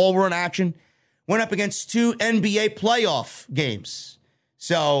Jericho all were in action. Went up against 2 NBA playoff games.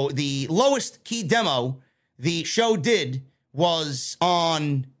 So the lowest key demo the show did was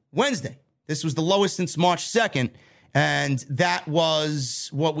on Wednesday. This was the lowest since March 2nd. And that was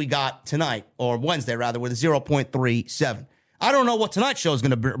what we got tonight, or Wednesday rather, with a 0.37. I don't know what tonight's show is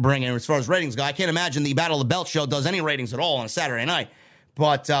going to bring in as far as ratings go. I can't imagine the Battle of the Belt show does any ratings at all on a Saturday night.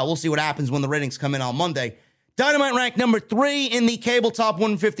 But we'll see what happens when the ratings come in on Monday. Dynamite ranked number 3 in the cable top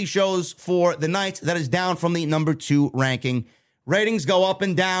 150 shows for the night. That is down from the number 2 ranking. Ratings go up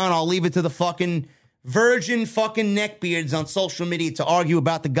and down. I'll leave it to the fucking virgin fucking neckbeards on social media to argue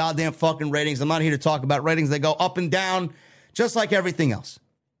about the goddamn fucking ratings. I'm not here to talk about ratings. They go up and down just like everything else.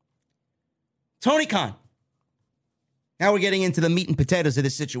 Tony Khan. Now we're getting into the meat and potatoes of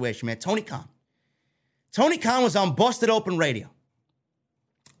this situation, man. Tony Khan. Tony Khan was on Busted Open Radio.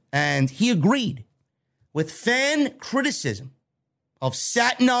 And he agreed with fan criticism of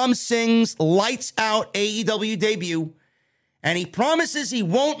Satnam Singh's Lights Out AEW debut. And he promises he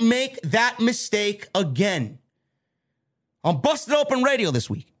won't make that mistake again. On Busted Open Radio this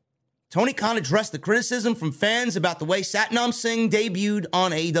week, Tony Khan addressed the criticism from fans about the way Satnam Singh debuted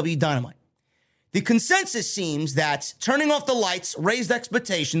on AEW Dynamite. The consensus seems that turning off the lights raised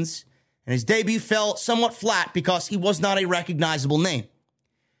expectations, and his debut fell somewhat flat because he was not a recognizable name.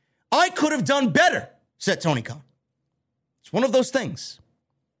 I could have done better, said Tony Khan. It's one of those things.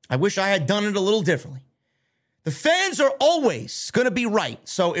 I wish I had done it a little differently. The fans are always going to be right.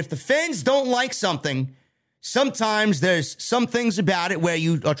 So if the fans don't like something, sometimes there's some things about it where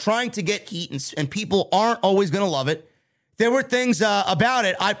you are trying to get heat and people aren't always going to love it. There were things about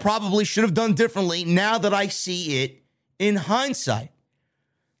it I probably should have done differently now that I see it in hindsight.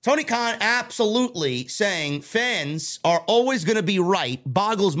 Tony Khan absolutely saying fans are always going to be right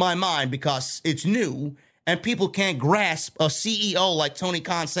boggles my mind because it's new and people can't grasp a CEO like Tony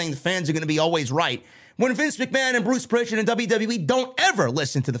Khan saying the fans are going to be always right. When Vince McMahon and Bruce Prichard and WWE don't ever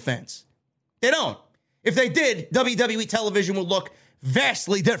listen to the fans. They don't. If they did, WWE television would look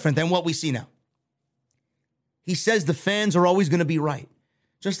vastly different than what we see now. He says the fans are always going to be right.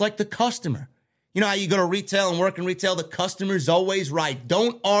 Just like the customer. You know how you go to retail and work in retail? The customer's always right.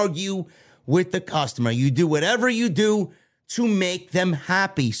 Don't argue with the customer. You do whatever you do to make them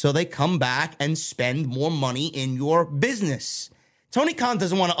happy so they come back and spend more money in your business. Tony Khan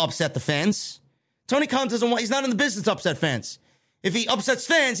doesn't want to upset the fans. Tony Khan he's not in the business to upset fans. If he upsets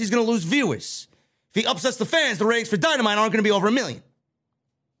fans, he's going to lose viewers. If he upsets the fans, the ratings for Dynamite aren't going to be over 1 million.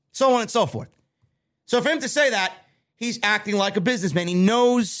 So on and so forth. So for him to say that, he's acting like a businessman. He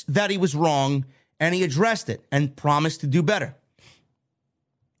knows that he was wrong, and he addressed it and promised to do better.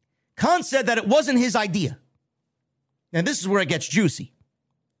 Khan said that it wasn't his idea. Now, this is where it gets juicy.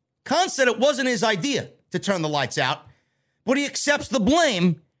 Khan said it wasn't his idea to turn the lights out, but he accepts the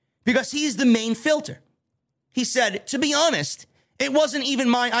blame because he's the main filter. He said, to be honest, it wasn't even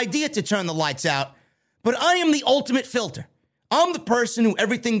my idea to turn the lights out, but I am the ultimate filter. I'm the person who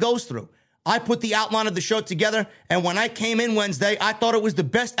everything goes through. I put the outline of the show together, and when I came in Wednesday, I thought it was the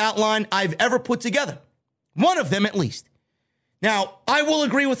best outline I've ever put together. One of them, at least. Now, I will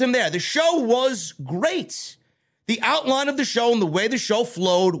agree with him there. The show was great. The outline of the show and the way the show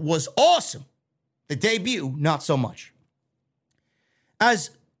flowed was awesome. The debut, not so much. As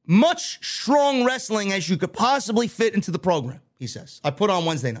much strong wrestling as you could possibly fit into the program, he says. I put on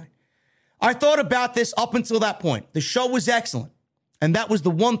Wednesday night. I thought about this up until that point. The show was excellent. And that was the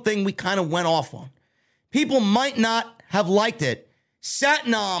one thing we kind of went off on. People might not have liked it.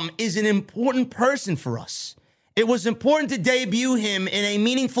 Satnam is an important person for us. It was important to debut him in a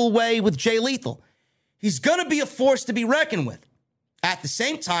meaningful way with Jay Lethal. he's going to be a force to be reckoned with. At the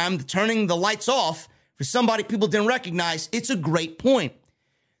same time, turning the lights off for somebody people didn't recognize, it's a great point.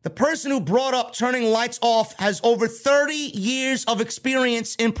 The person who brought up turning lights off has over 30 years of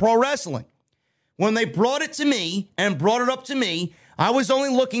experience in pro wrestling. When they brought it to me and brought it up to me, I was only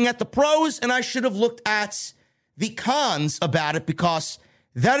looking at the pros, and I should have looked at the cons about it, because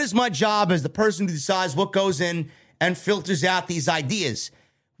that is my job as the person who decides what goes in and filters out these ideas.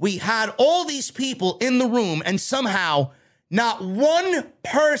 We had all these people in the room, and somehow not one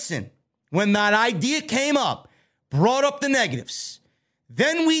person, when that idea came up, brought up the negatives.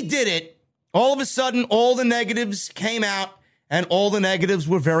 Then we did it. All of a sudden, all the negatives came out, and all the negatives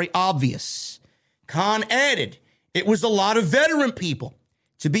were very obvious. Khan added, it was a lot of veteran people.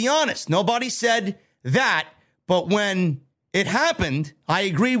 To be honest, nobody said that, but when it happened, I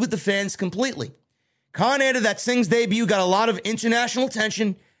agreed with the fans completely. Khan added that Singh's debut got a lot of international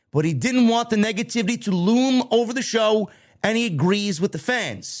attention, but he didn't want the negativity to loom over the show, and he agrees with the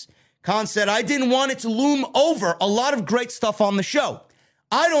fans. Khan said, I didn't want it to loom over a lot of great stuff on the show.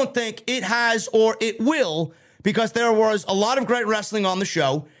 I don't think it has or it will, because there was a lot of great wrestling on the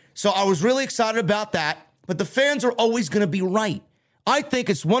show, so I was really excited about that, but the fans are always going to be right. I think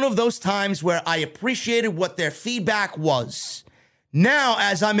it's one of those times where I appreciated what their feedback was. Now,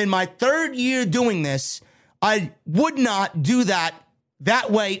 as I'm in my third year doing this, I would not do that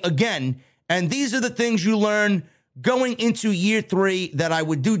way again, and these are the things you learn going into year 3 that I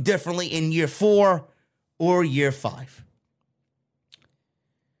would do differently in year 4 or year 5.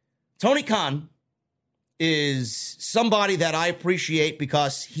 Tony Khan is somebody that I appreciate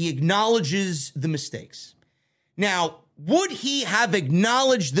because he acknowledges the mistakes. Now, would he have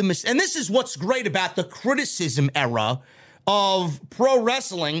acknowledged the mistakes? And this is what's great about the criticism era of pro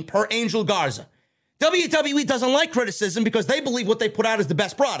wrestling per Angel Garza. WWE doesn't like criticism because they believe what they put out is the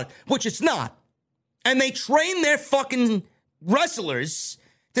best product, which it's not. And they train their fucking wrestlers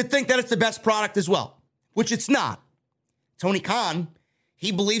to think that it's the best product as well, which it's not. Tony Khan,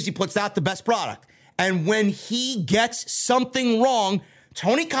 he believes he puts out the best product. And when he gets something wrong,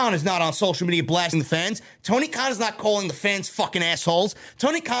 Tony Khan is not on social media blasting the fans. Tony Khan is not calling the fans fucking assholes.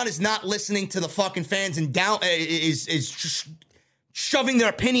 Tony Khan is not listening to the fucking fans and is shoving their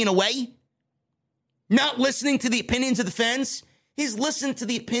opinion away. Not listening to the opinions of the fans. He's listened to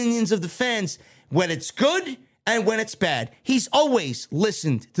the opinions of the fans when it's good and when it's bad. He's always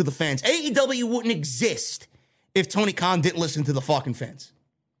listened to the fans. AEW wouldn't exist if Tony Khan didn't listen to the fucking fans.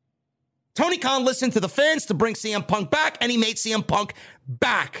 Tony Khan listened to the fans to bring CM Punk back, and he made CM Punk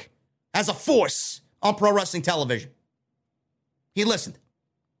back as a force on pro wrestling television. He listened.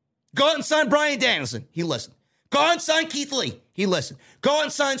 Go out and sign Bryan Danielson. He listened. Go out and sign Keith Lee. He listened. Go out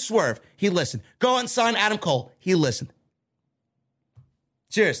and sign Swerve. He listened. Go out and sign Adam Cole. He listened.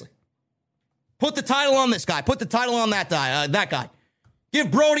 Seriously. Put the title on this guy. Put the title on that guy.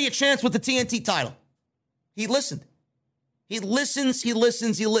 Give Brody a chance with the TNT title. He listened. He listens.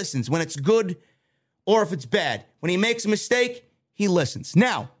 When it's good or if it's bad. When he makes a mistake, he listens.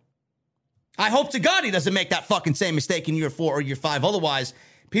 Now, I hope to God he doesn't make that fucking same mistake in year 4 or year 5. Otherwise,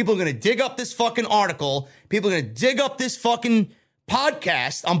 people are going to dig up this fucking article. People are going to dig up this fucking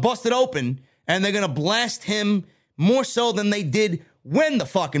podcast on Busted Open, and they're going to blast him more so than they did when the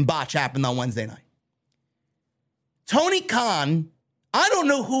fucking botch happened on Wednesday night. Tony Khan, I don't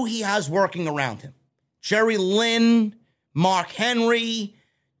know who he has working around him. Jerry Lynn, Mark Henry,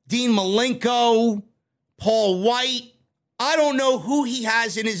 Dean Malenko, Paul White. I don't know who he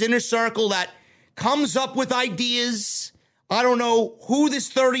has in his inner circle that comes up with ideas. I don't know who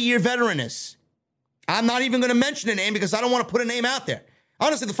this 30-year veteran is. I'm not even going to mention a name because I don't want to put a name out there.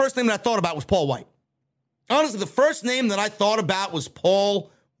 Honestly, the first name that I thought about was Paul White. Honestly, the first name that I thought about was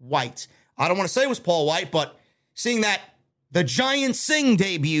Paul White. I don't want to say it was Paul White, but seeing that the Giant Singh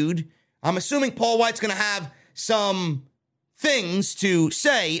debuted, I'm assuming Paul White's going to have some things to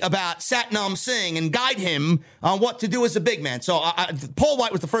say about Satnam Singh and guide him on what to do as a big man. So Paul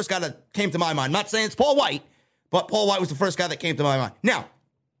White was the first guy that came to my mind. Not saying it's Paul White, but Paul White was the first guy that came to my mind. Now,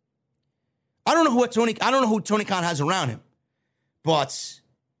 I don't know who Tony Khan has around him, but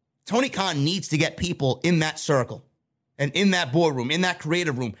Tony Khan needs to get people in that circle and in that boardroom, in that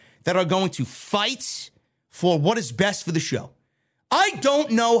creative room that are going to fight for what is best for the show. I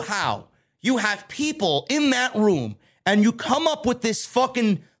don't know how you have people in that room and you come up with this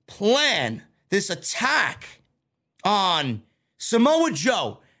fucking plan, this attack on Samoa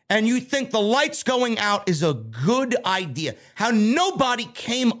Joe, and you think the lights going out is a good idea. How nobody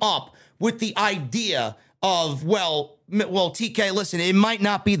came up with the idea of, well, TK, listen, it might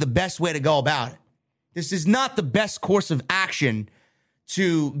not be the best way to go about it. This is not the best course of action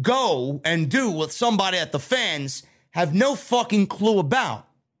to go and do with somebody that the fans have no fucking clue about.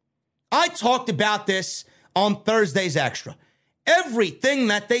 I talked about this on Thursday's Extra. Everything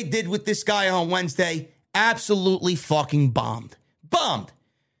that they did with this guy on Wednesday absolutely fucking bombed. Bombed.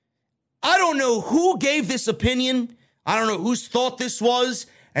 I don't know who gave this opinion. I don't know whose thought this was.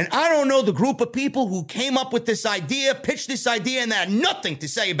 And I don't know the group of people who came up with this idea, pitched this idea, and they had nothing to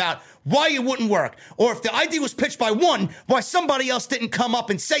say about why it wouldn't work. Or if the idea was pitched by one, why somebody else didn't come up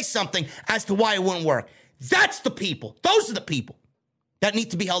and say something as to why it wouldn't work. That's the people. Those are the people that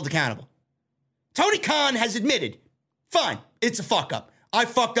need to be held accountable. Tony Khan has admitted, fine, it's a fuck up. I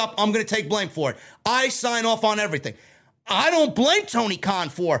fucked up. I'm going to take blame for it. I sign off on everything. I don't blame Tony Khan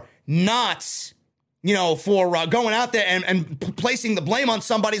for not, for going out there and placing the blame on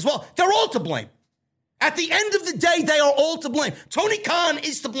somebody as well. They're all to blame. At the end of the day, they are all to blame. Tony Khan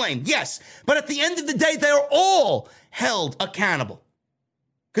is to blame, yes. But at the end of the day, they are all held accountable.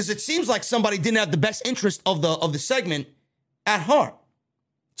 Because it seems like somebody didn't have the best interest of the segment at heart.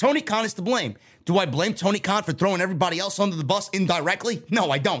 Tony Khan is to blame. Do I blame Tony Khan for throwing everybody else under the bus indirectly?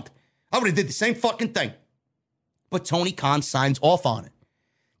 No, I don't. I would have did the same fucking thing. But Tony Khan signs off on it.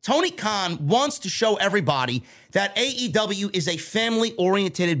 Tony Khan wants to show everybody that AEW is a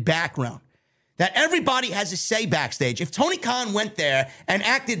family-oriented background, that everybody has a say backstage. If Tony Khan went there and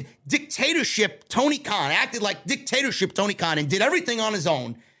acted like dictatorship Tony Khan and did everything on his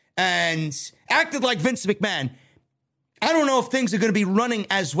own and acted like Vince McMahon, I don't know if things are going to be running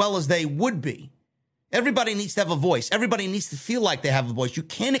as well as they would be. Everybody needs to have a voice. Everybody needs to feel like they have a voice. You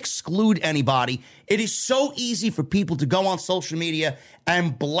can't exclude anybody. It is so easy for people to go on social media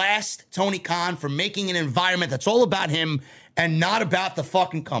and blast Tony Khan for making an environment that's all about him and not about the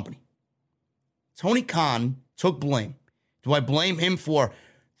fucking company. Tony Khan took blame. Do I blame him for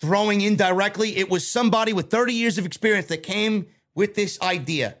throwing indirectly? It was somebody with 30 years of experience that came with this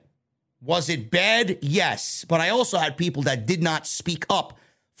idea. Was it bad? Yes. But I also had people that did not speak up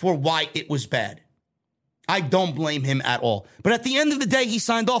for why it was bad. I don't blame him at all. But at the end of the day, he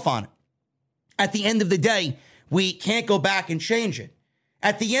signed off on it. At the end of the day, we can't go back and change it.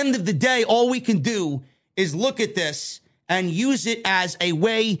 At the end of the day, all we can do is look at this and use it as a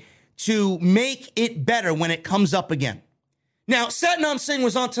way to make it better when it comes up again. Now, Satnam Singh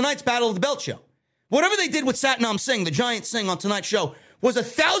was on tonight's Battle of the Belt show. Whatever they did with Satnam Singh, the Giant Singh on tonight's show, was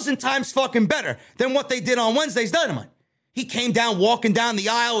 1,000 times fucking better than what they did on Wednesday's Dynamite. He came down, walking down the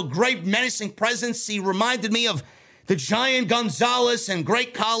aisle, a great menacing presence. He reminded me of the Giant Gonzalez and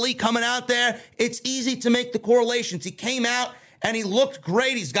Great Khali coming out there. It's easy to make the correlations. He came out and he looked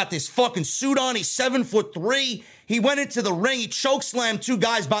great. He's got this fucking suit on. He's 7'3". He went into the ring. He chokeslammed two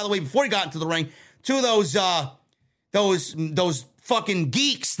guys, by the way, before he got into the ring. Two of those fucking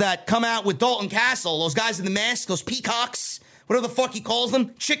geeks that come out with Dalton Castle. Those guys in the mask, those peacocks, whatever the fuck he calls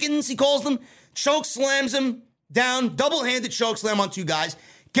them. Chickens, he calls them. Chokeslams him down, double-handed chokeslam on two guys,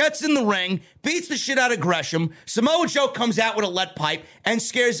 gets in the ring, beats the shit out of Gresham. Samoa Joe comes out with a lead pipe and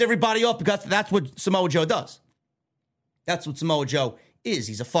scares everybody off because that's what Samoa Joe does. That's what Samoa Joe is.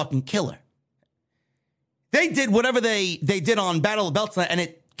 He's a fucking killer. They did whatever they did on Battle of the Belts tonight, and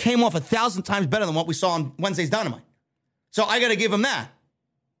it came off 1,000 times better than what we saw on Wednesday's Dynamite. So I got to give him that.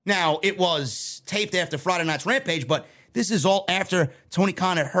 Now, it was taped after Friday night's Rampage, but this is all after Tony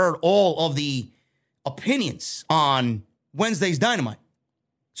Khan had heard all of the opinions on Wednesday's Dynamite.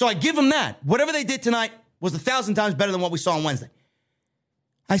 So I give them that. Whatever they did tonight was 1,000 times better than what we saw on Wednesday.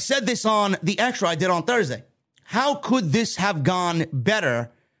 I said this on the Extra I did on Thursday. How could this have gone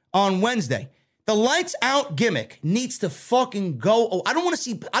better on Wednesday? The lights out gimmick needs to fucking go. Oh, I don't want to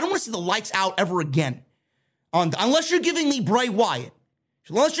see the lights out ever again. Unless you're giving me Bray Wyatt.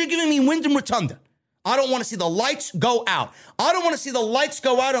 Unless you're giving me Wyndham Rotunda. I don't want to see the lights go out. I don't want to see the lights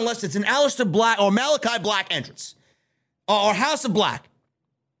go out unless it's an Aleister Black or Malachi Black entrance. Or House of Black.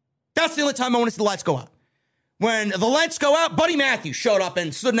 That's the only time I want to see the lights go out. When the lights go out, Buddy Matthews showed up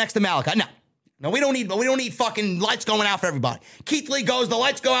and stood next to Malachi. No, we don't need fucking lights going out for everybody. Keith Lee goes, the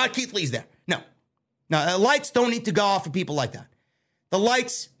lights go out, Keith Lee's there. No, the lights don't need to go off for people like that. The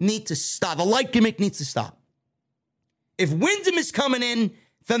lights need to stop. The light gimmick needs to stop. If Wyndham is coming in,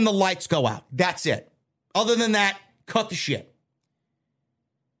 then the lights go out. That's it. Other than that, cut the shit.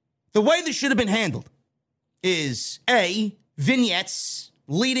 The way this should have been handled is, A, vignettes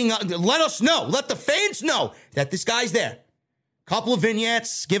leading up. Let us know. Let the fans know that this guy's there. Couple of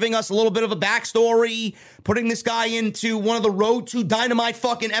vignettes giving us a little bit of a backstory, putting this guy into one of the Road to Dynamite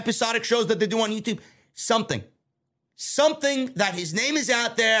fucking episodic shows that they do on YouTube. Something that his name is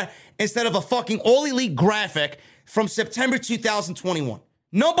out there instead of a fucking All Elite graphic from September 2021.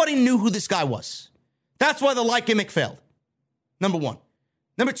 Nobody knew who this guy was. That's why the light gimmick failed. Number one.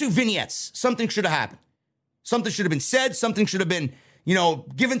 Number 2, vignettes. Something should have happened. Something should have been said. Something should have been,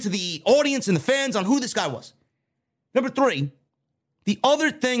 given to the audience and the fans on who this guy was. Number 3, the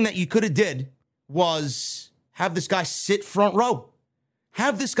other thing that you could have did was have this guy sit front row.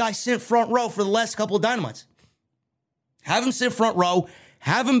 Have this guy sit front row for the last couple of Dynamites. Have him sit front row.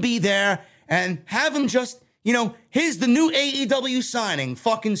 Have him be there. And have him just, here's the new AEW signing,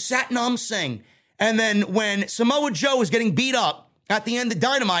 fucking Satnam Singh. And then when Samoa Joe is getting beat up at the end of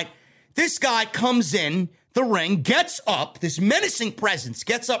Dynamite, this guy comes in the ring, gets up, this menacing presence,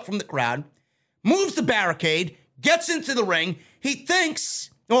 gets up from the crowd, moves the barricade, gets into the ring. He thinks,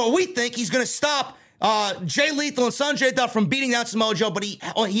 or we think, he's going to stop Jay Lethal and Sanjay Dutt from beating down Samoa Joe, but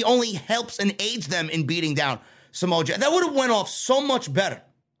he only helps and aids them in beating down Samoa Joe. That would have went off so much better.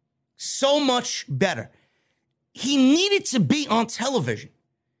 So much better. He needed to be on television.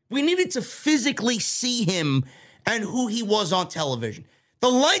 We needed to physically see him and who he was on television. The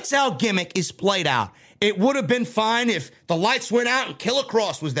lights out gimmick is played out. It would have been fine if the lights went out and Killer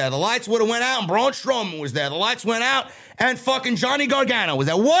Cross was there. The lights would have went out and Braun Strowman was there. The lights went out and fucking Johnny Gargano was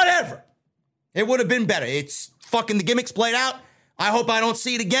there. Whatever. It would have been better. It's fucking the gimmick's played out. I hope I don't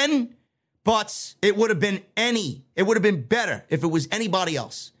see it again, but it would have been better if it was anybody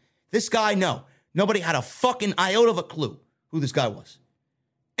else. This guy, no. Nobody had a fucking iota of a clue who this guy was.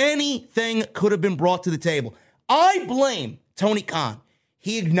 Anything could have been brought to the table. I blame Tony Khan.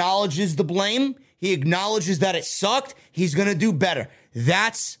 He acknowledges the blame. He acknowledges that it sucked. He's going to do better.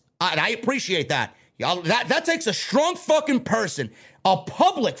 I appreciate that. That takes a strong fucking person, a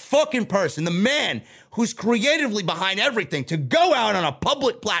public fucking person, the man who's creatively behind everything, to go out on a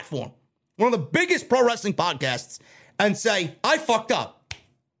public platform, one of the biggest pro wrestling podcasts, and say, I fucked up.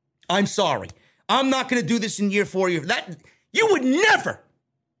 I'm sorry. I'm not going to do this in year 4. You would never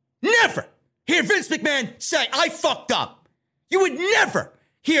hear Vince McMahon say, I fucked up. You would never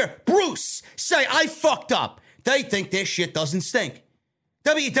hear Bruce say, I fucked up. They think their shit doesn't stink.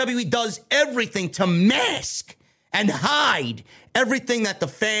 WWE does everything to mask and hide everything that the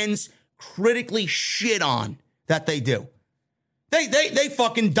fans critically shit on that they do. They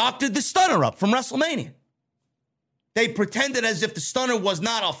fucking doctored the stunner up from WrestleMania. They pretended as if the stunner was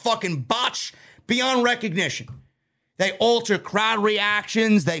not a fucking botch beyond recognition. They alter crowd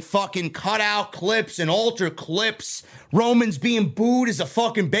reactions. They fucking cut out clips and alter clips. Roman's being booed as a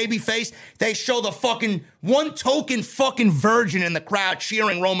fucking babyface. They show the fucking one token fucking virgin in the crowd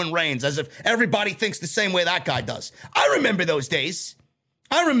cheering Roman Reigns as if everybody thinks the same way that guy does. I remember those days.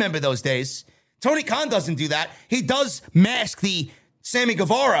 Tony Khan doesn't do that. He does mask the Sammy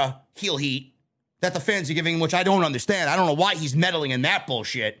Guevara heel heat that the fans are giving him, which I don't understand. I don't know why he's meddling in that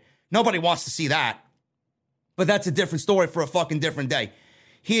bullshit. Nobody wants to see that. But that's a different story for a fucking different day.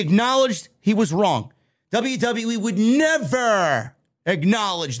 He acknowledged he was wrong. WWE would never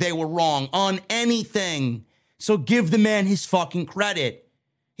acknowledge they were wrong on anything. So give the man his fucking credit.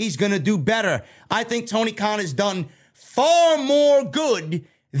 He's going to do better. I think Tony Khan has done far more good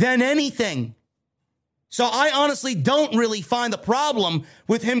than anything. So I honestly don't really find the problem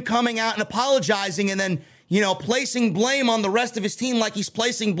with him coming out and apologizing and then, placing blame on the rest of his team like he's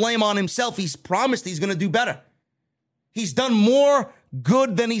placing blame on himself. He's promised he's going to do better. He's done more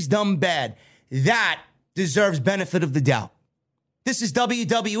good than he's done bad. That deserves benefit of the doubt. This is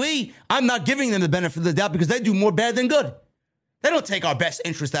WWE. I'm not giving them the benefit of the doubt because they do more bad than good. They don't take our best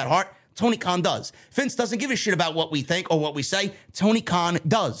interest at heart. Tony Khan does. Vince doesn't give a shit about what we think or what we say. Tony Khan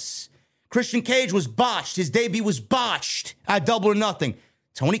does. Christian Cage was botched. His debut was botched at Double or Nothing.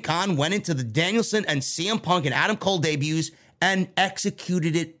 Tony Khan went into the Danielson and CM Punk and Adam Cole debuts and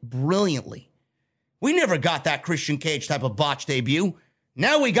executed it brilliantly. We never got that Christian Cage type of botched debut.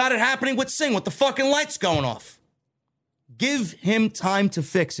 Now we got it happening with Singh with the fucking lights going off. Give him time to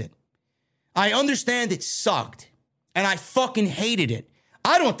fix it. I understand it sucked, and I fucking hated it.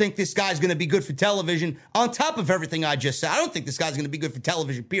 I don't think this guy's going to be good for television on top of everything I just said. I don't think this guy's going to be good for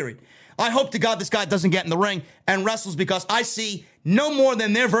television, period. I hope to God this guy doesn't get in the ring and wrestles because I see no more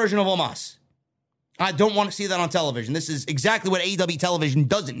than their version of Omos. I don't want to see that on television. This is exactly what AEW television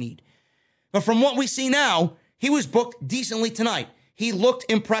doesn't need. But from what we see now, he was booked decently tonight. He looked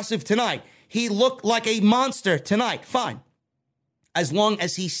impressive tonight. He looked like a monster tonight. Fine. As long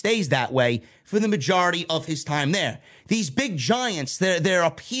as he stays that way for the majority of his time there. These big giants, their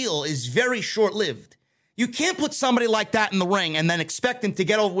appeal is very short-lived. You can't put somebody like that in the ring and then expect him to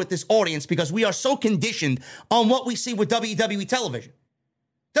get over with this audience because we are so conditioned on what we see with WWE television.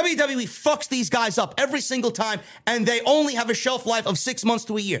 WWE fucks these guys up every single time, and they only have a shelf life of 6 months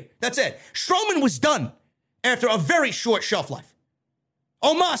to a year. That's it. Strowman was done after a very short shelf life.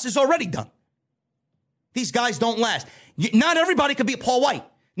 Omos is already done. These guys don't last. Not everybody could be Paul White.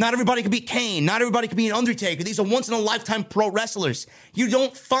 Not everybody can be Kane. Not everybody can be an Undertaker. These are once-in-a-lifetime pro wrestlers. You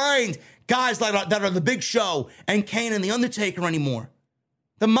don't find guys that are the Big Show and Kane and the Undertaker anymore.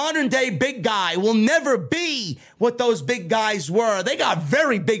 The modern-day big guy will never be what those big guys were. They got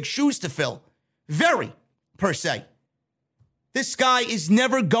very big shoes to fill. Very, per se. This guy is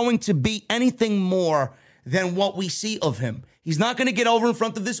never going to be anything more than what we see of him. He's not going to get over in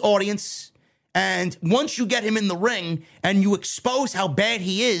front of this audience. And once you get him in the ring and you expose how bad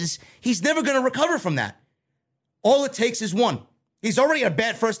he is, he's never going to recover from that. All it takes is one. He's already had a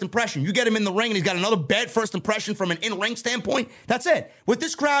bad first impression. You get him in the ring and he's got another bad first impression from an in-ring standpoint. That's it. With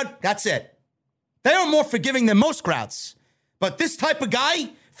this crowd, that's it. They are more forgiving than most crowds. But this type of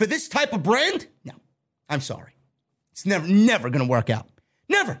guy, for this type of brand, no, I'm sorry. It's never going to work out.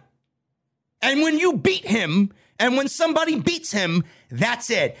 Never. And when you beat him, and when somebody beats him, that's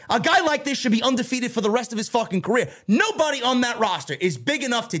it. A guy like this should be undefeated for the rest of his fucking career. Nobody on that roster is big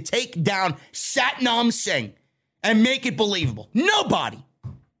enough to take down Satnam Singh and make it believable. Nobody.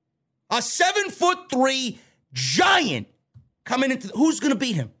 A 7'3" giant coming into who's going to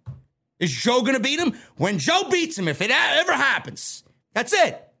beat him? Is Joe going to beat him? When Joe beats him, if it ever happens, that's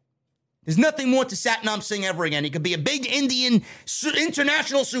it. There's nothing more to Satnam Singh ever again. He could be a big Indian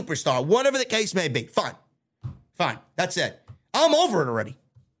international superstar, whatever the case may be. Fine. That's it. I'm over it already.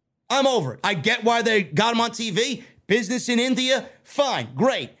 I'm over it. I get why they got him on TV. Business in India. Fine.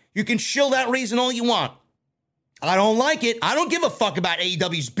 Great. You can shill that reason all you want. I don't like it. I don't give a fuck about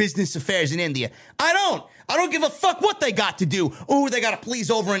AEW's business affairs in India. I don't give a fuck what they got to do or who they got to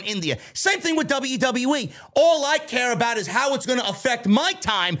please over in India. Same thing with WWE. All I care about is how it's going to affect my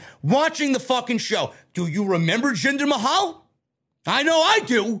time watching the fucking show. Do you remember Jinder Mahal? I know I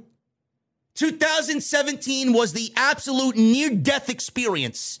do. 2017 was the absolute near-death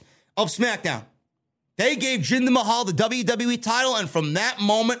experience of SmackDown. They gave Jinder Mahal the WWE title, and from that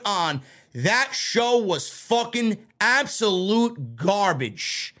moment on, that show was fucking absolute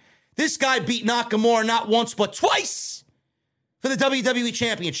garbage. This guy beat Nakamura not once but twice for the WWE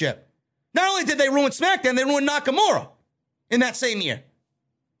Championship. Not only did they ruin SmackDown, they ruined Nakamura in that same year.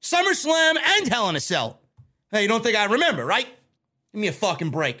 SummerSlam and Hell in a Cell. Hey, you don't think I remember, right? Give me a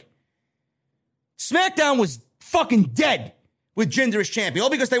fucking break. SmackDown was fucking dead with Jinder as champion, all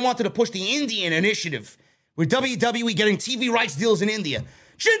because they wanted to push the Indian initiative with WWE getting TV rights deals in India.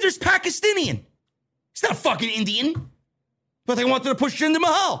 Jinder's Pakistani. He's not fucking Indian. But they wanted to push Jinder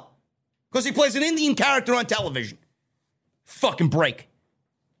Mahal because he plays an Indian character on television. Fucking break.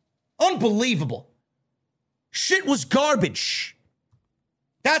 Unbelievable. Shit was garbage.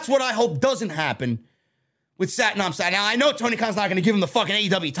 That's what I hope doesn't happen with Satnam Singh. Now, I know Tony Khan's not going to give him the fucking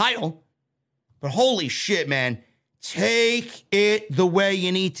AEW title. But holy shit, man. Take it the way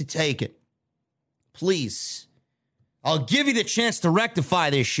you need to take it. Please. I'll give you the chance to rectify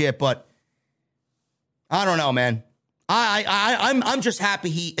this shit, but I don't know, man. I'm just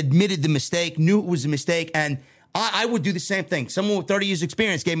happy he admitted the mistake, knew it was a mistake, and I would do the same thing. Someone with 30 years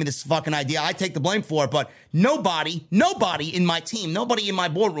experience gave me this fucking idea. I take the blame for it, but nobody in my team, nobody in my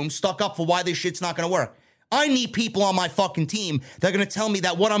boardroom stuck up for why this shit's not going to work. I need people on my fucking team that are going to tell me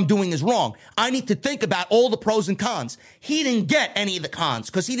that what I'm doing is wrong. I need to think about all the pros and cons. He didn't get any of the cons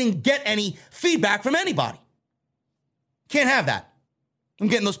because he didn't get any feedback from anybody. Can't have that. I'm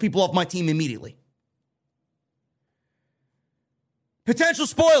getting those people off my team immediately. Potential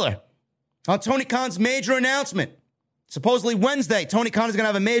spoiler on Tony Khan's major announcement. Supposedly Wednesday, Tony Khan is going to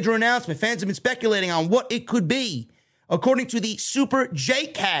have a major announcement. Fans have been speculating on what it could be. According to the Super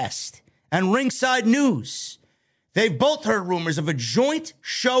J-Cast and Ringside News, they've both heard rumors of a joint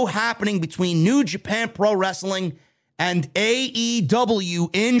show happening between New Japan Pro Wrestling and AEW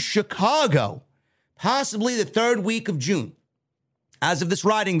in Chicago, possibly the third week of June. As of this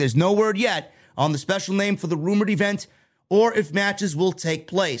writing, there's no word yet on the special name for the rumored event or if matches will take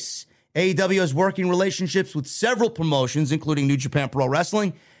place. AEW has working relationships with several promotions, including New Japan Pro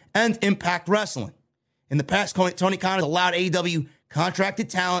Wrestling and Impact Wrestling. In the past, Tony Khan has allowed AEW contracted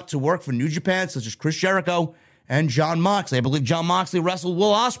talent to work for New Japan, such as Chris Jericho and Jon Moxley. I believe Jon Moxley wrestled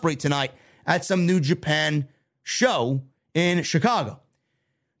Will Ospreay tonight at some New Japan show in Chicago.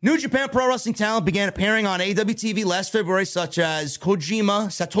 New Japan Pro Wrestling talent began appearing on AEW TV last February, such as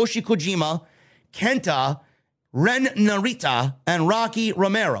Satoshi Kojima, Kenta, Ren Narita, and Rocky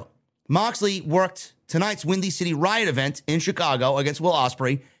Romero. Moxley worked tonight's Windy City Riot event in Chicago against Will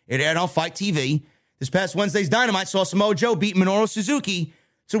Ospreay. It aired on Fight TV. This past Wednesday's Dynamite saw Samoa Joe beat Minoru Suzuki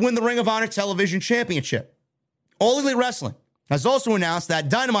to win the Ring of Honor Television Championship. All Elite Wrestling has also announced that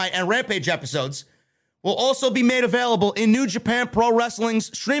Dynamite and Rampage episodes will also be made available in New Japan Pro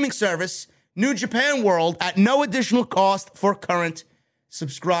Wrestling's streaming service, New Japan World, at no additional cost for current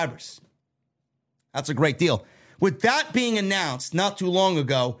subscribers. That's a great deal. With that being announced not too long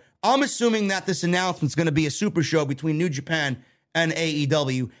ago, I'm assuming that this announcement is going to be a super show between New Japan and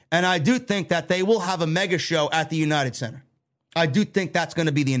AEW. And I do think that they will have a mega show at the United Center. I do think that's going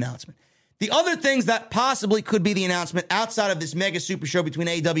to be the announcement. The other things that possibly could be the announcement outside of this mega super show between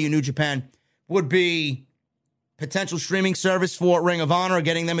AEW and New Japan would be potential streaming service for Ring of Honor,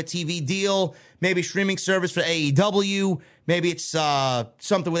 getting them a TV deal, maybe streaming service for AEW, maybe it's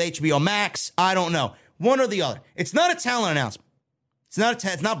something with HBO Max. I don't know. One or the other. It's not a talent announcement.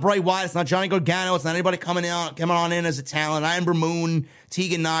 It's not Bray Wyatt. It's not Johnny Gargano. It's not anybody coming on in as a talent. Ember Moon,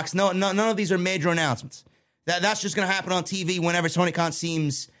 Tegan Knox. No, none of these are major announcements. That's just going to happen on TV whenever Tony Khan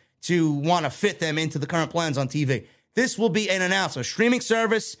seems to want to fit them into the current plans on TV. This will be an announcement, a streaming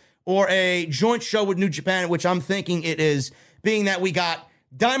service or a joint show with New Japan, which I'm thinking it is, being that we got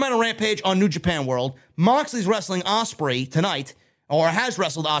Dynamite and Rampage on New Japan World. Moxley's wrestling Ospreay tonight, or has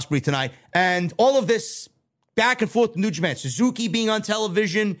wrestled Ospreay tonight, and all of this back and forth with New Japan. Suzuki being on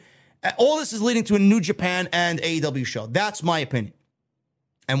television. All this is leading to a New Japan and AEW show. That's my opinion.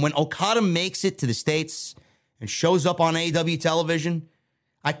 And when Okada makes it to the States and shows up on AEW television,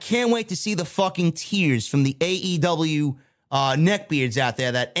 I can't wait to see the fucking tears from the AEW neckbeards out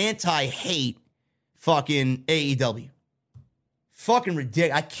there that anti-hate fucking AEW. Fucking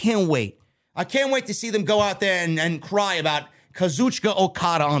ridiculous. I can't wait. I can't wait to see them go out there and cry about Kazuchika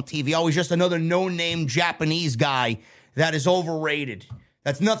Okada on TV. Always just another no-name Japanese guy that is overrated.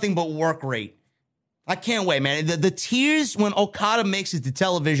 That's nothing but work rate. I can't wait, man. The tears when Okada makes it to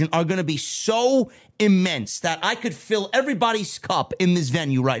television are going to be so immense that I could fill everybody's cup in this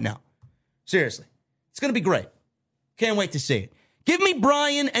venue right now. Seriously. It's going to be great. Can't wait to see it. Give me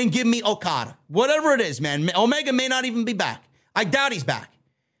Bryan and give me Okada. Whatever it is, man. Omega may not even be back. I doubt he's back.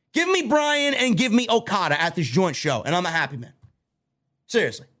 Give me Bryan and give me Okada at this joint show, and I'm a happy man.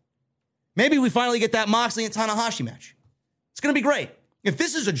 Seriously. Maybe we finally get that Moxley and Tanahashi match. It's going to be great. If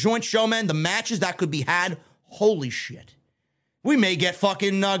this is a joint show, man, the matches that could be had, holy shit. We may get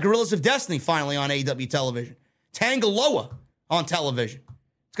fucking Guerrillas of Destiny finally on AEW television. Tangaloa on television.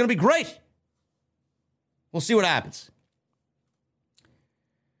 It's going to be great. We'll see what happens.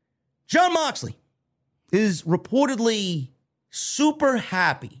 Jon Moxley is reportedly super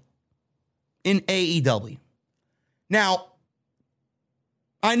happy in AEW. Now,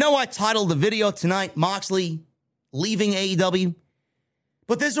 I know I titled the video tonight, Moxley leaving AEW,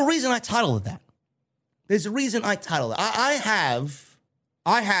 but there's a reason I titled it that. There's a reason I titled it. I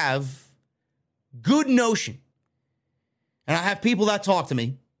have good notion, and I have people that talk to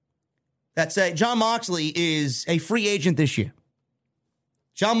me that say Jon Moxley is a free agent this year.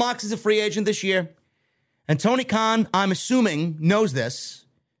 Jon Moxley's a free agent this year, and Tony Khan, I'm assuming, knows this,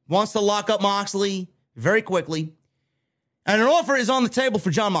 wants to lock up Moxley very quickly. And an offer is on the table for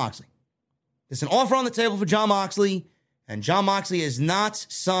Jon Moxley. There's an offer on the table for Jon Moxley, and Jon Moxley has not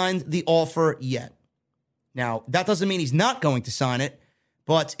signed the offer yet. Now, that doesn't mean he's not going to sign it,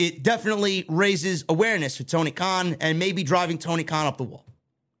 but it definitely raises awareness for Tony Khan and maybe driving Tony Khan up the wall.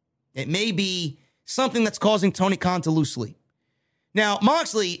 It may be something that's causing Tony Khan to lose sleep. Now,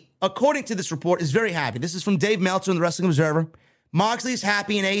 Moxley, according to this report, is very happy. This is from Dave Meltzer in the Wrestling Observer. Moxley is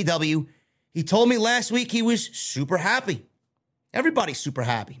happy in AEW. He told me last week he was super happy. Everybody's super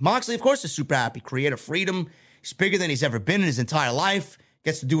happy. Moxley, of course, is super happy. Creative freedom. He's bigger than he's ever been in his entire life.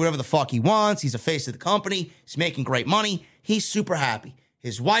 Gets to do whatever the fuck he wants. He's a face of the company. He's making great money. He's super happy.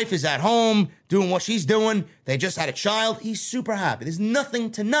 His wife is at home doing what she's doing. They just had a child. He's super happy. There's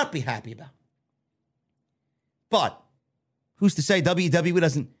nothing to not be happy about. But who's to say WWE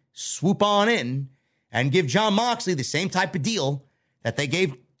doesn't swoop on in and give Jon Moxley the same type of deal that they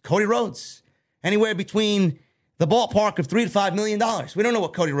gave Cody Rhodes? Anywhere between the ballpark of $3 to $5 million. We don't know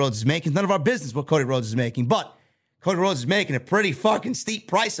what Cody Rhodes is making. It's none of our business what Cody Rhodes is making. But Cody Rhodes is making a pretty fucking steep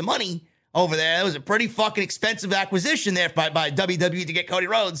price of money over there. It was a pretty fucking expensive acquisition there by WWE to get Cody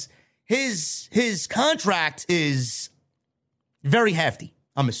Rhodes. His contract is very hefty,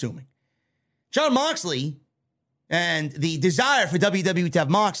 I'm assuming. Jon Moxley and the desire for WWE to have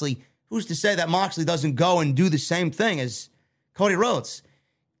Moxley, who's to say that Moxley doesn't go and do the same thing as Cody Rhodes?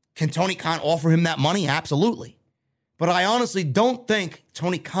 Can Tony Khan offer him that money? Absolutely. But I honestly don't think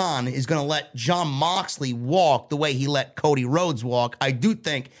Tony Khan is going to let Jon Moxley walk the way he let Cody Rhodes walk. I do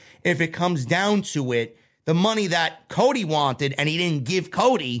think if it comes down to it, the money that Cody wanted and he didn't give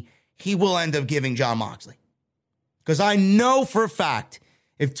Cody, he will end up giving Jon Moxley. Because I know for a fact,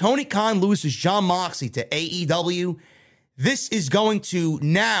 if Tony Khan loses Jon Moxley to AEW, this is going to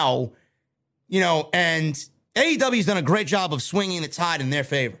now, and AEW's done a great job of swinging the tide in their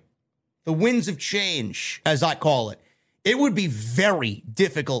favor. The winds of change, as I call it. it would be very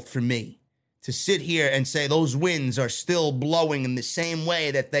difficult for me to sit here and say those winds are still blowing in the same way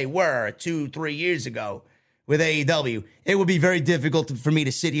that they were 2-3 years ago with AEW. It would be very difficult for me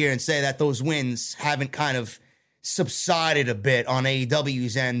to sit here and say that those winds haven't kind of subsided a bit on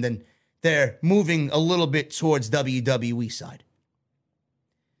AEW's end and they're moving a little bit towards WWE side.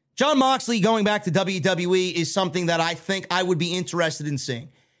 Jon Moxley going back to WWE is something that I think I would be interested in seeing.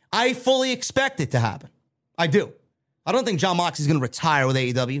 I fully expect it to happen. I do. I don't think Jon Moxley is going to retire with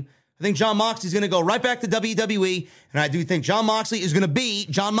AEW. I think Jon Moxley is going to go right back to WWE, and I do think Jon Moxley is going to be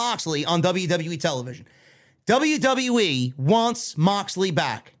Jon Moxley on WWE television. WWE wants Moxley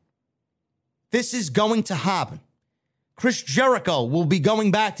back. This is going to happen. Chris Jericho will be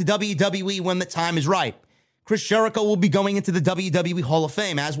going back to WWE when the time is right. Chris Jericho will be going into the WWE Hall of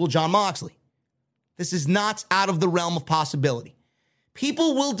Fame, as will Jon Moxley. This is not out of the realm of possibility.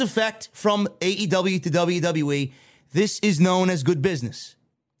 People will defect from AEW to WWE. This is known as good business.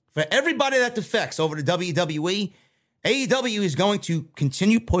 For everybody that defects over to WWE, AEW is going to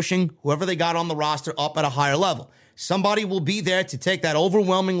continue pushing whoever they got on the roster up at a higher level. Somebody will be there to take that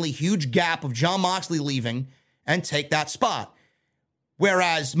overwhelmingly huge gap of Jon Moxley leaving and take that spot.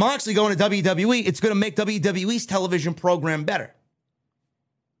 Whereas Moxley going to WWE, it's going to make WWE's television program better.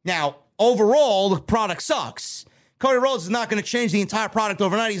 Now, overall, the product sucks. Cody Rhodes is not going to change the entire product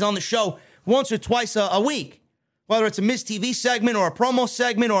overnight. He's on the show once or twice a week. Whether it's a Miz TV segment or a promo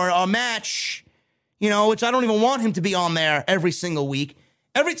segment or a match, which I don't even want him to be on there every single week.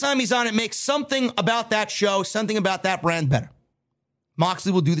 Every time he's on, it makes something about that show, something about that brand better.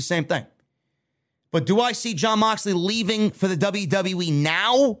 Moxley will do the same thing. But do I see Jon Moxley leaving for the WWE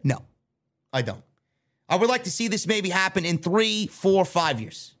now? No, I don't. I would like to see this maybe happen in 3, 4, 5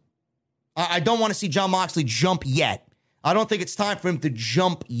 years. I don't want to see Jon Moxley jump yet. I don't think it's time for him to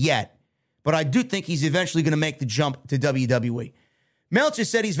jump yet. But I do think he's eventually going to make the jump to WWE. Meltzer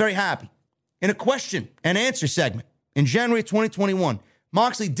said he's very happy. In a question and answer segment in January 2021,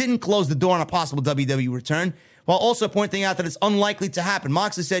 Moxley didn't close the door on a possible WWE return, while also pointing out that it's unlikely to happen.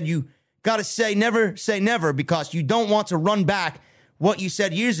 Moxley said, you got to say never, because you don't want to run back what you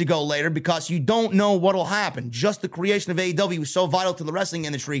said years ago later, because you don't know what will happen. Just the creation of AEW is so vital to the wrestling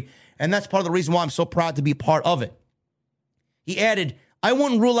industry, and that's part of the reason why I'm so proud to be a part of it. He added, I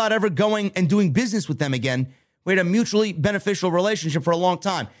wouldn't rule out ever going and doing business with them again. We had a mutually beneficial relationship for a long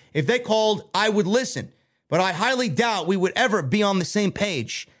time. If they called, I would listen, but I highly doubt we would ever be on the same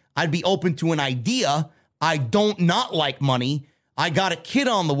page. I'd be open to an idea. I don't not like money. I got a kid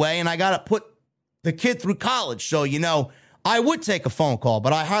on the way, and I got to put the kid through college. So, I would take a phone call,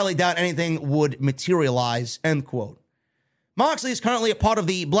 but I highly doubt anything would materialize, end quote. Moxley is currently a part of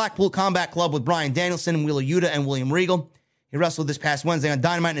the Blackpool Combat Club with Bryan Danielson, Wheeler Yuta, and William Regal. He wrestled this past Wednesday on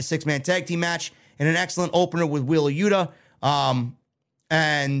Dynamite in a 6-man tag team match in an excellent opener with Wheeler Yuta.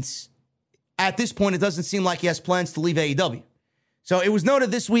 And at this point, it doesn't seem like he has plans to leave AEW. So it was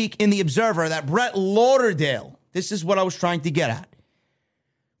noted this week in The Observer that Brett Lauderdale, this is what I was trying to get at.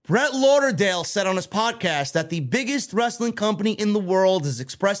 Brett Lauderdale said on his podcast that the biggest wrestling company in the world has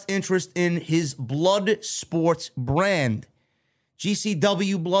expressed interest in his blood sports brand,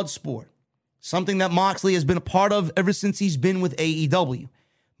 GCW Bloodsport. Something that Moxley has been a part of ever since he's been with AEW.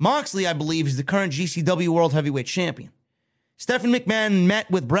 Moxley, I believe, is the current GCW World Heavyweight Champion. Stephanie McMahon met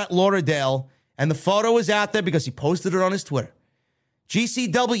with Brett Lauderdale, and the photo is out there because he posted it on his Twitter.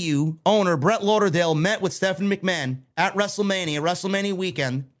 GCW owner Brett Lauderdale met with Stephanie McMahon at WrestleMania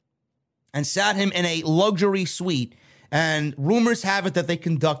weekend, and sat him in a luxury suite, and rumors have it that they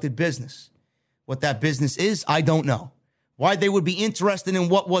conducted business. What that business is, I don't know. Why they would be interested in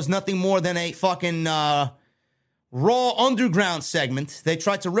what was nothing more than a fucking Raw Underground segment. They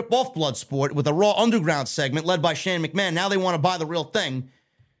tried to rip off Bloodsport with a Raw Underground segment led by Shane McMahon. Now they want to buy the real thing,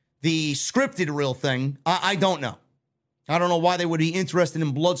 the scripted real thing. I don't know. I don't know why they would be interested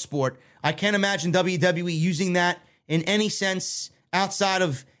in Bloodsport. I can't imagine WWE using that in any sense outside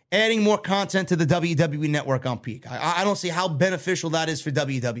of adding more content to the WWE network on Peak. I don't see how beneficial that is for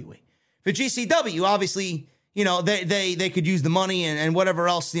WWE. For GCW, obviously, they could use the money and whatever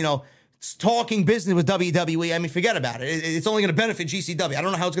else, talking business with WWE. I mean, forget about it. It's only going to benefit GCW. I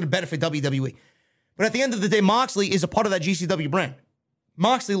don't know how it's going to benefit WWE. But at the end of the day, Moxley is a part of that GCW brand.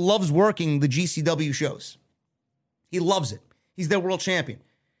 Moxley loves working the GCW shows. He loves it. He's their world champion.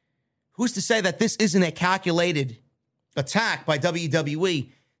 Who's to say that this isn't a calculated attack by WWE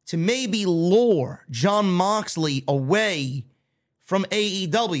to maybe lure Jon Moxley away from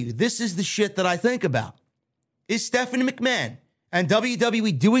AEW? This is the shit that I think about. Is Stephanie McMahon and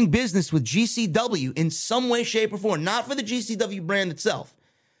WWE doing business with GCW in some way, shape, or form? Not for the GCW brand itself,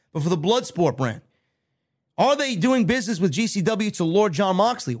 but for the Bloodsport brand. Are they doing business with GCW to lure Jon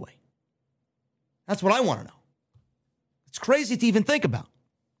Moxley away? That's what I want to know. It's crazy to even think about.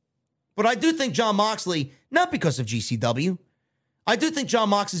 But I do think Jon Moxley, not because of GCW, I do think Jon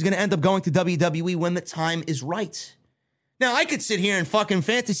Moxley is going to end up going to WWE when the time is right. Now, I could sit here and fucking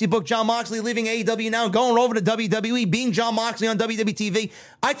fantasy book Jon Moxley leaving AEW now, going over to WWE, being Jon Moxley on WWE TV.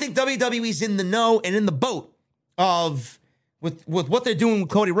 I think WWE's in the know and in the boat of, with what they're doing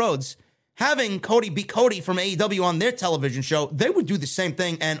with Cody Rhodes. Having Cody be Cody from AEW on their television show, they would do the same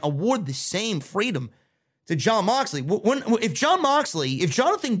thing and award the same freedom to Jon Moxley. If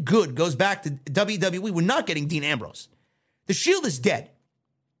Jonathan Good goes back to WWE, we're not getting Dean Ambrose. The Shield is dead.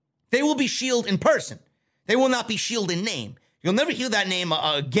 They will be Shield in person. They will not be Shield in name. You'll never hear that name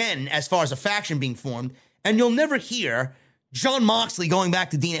again as far as a faction being formed, and you'll never hear Jon Moxley going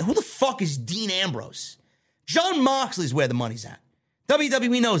back to Dean. Who the fuck is Dean Ambrose? Jon Moxley's where the money's at.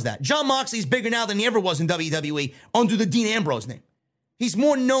 WWE knows that. Jon Moxley's bigger now than he ever was in WWE under the Dean Ambrose name. He's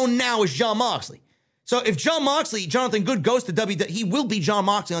more known now as Jon Moxley. So if Jonathan Good goes to WWE, he will be Jon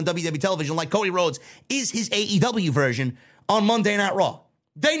Moxley on WWE television like Cody Rhodes is his AEW version on Monday Night Raw.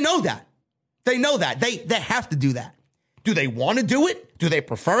 They know that. They know that. They have to do that. Do they want to do it? Do they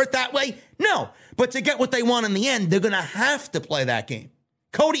prefer it that way? No. But to get what they want in the end, they're going to have to play that game.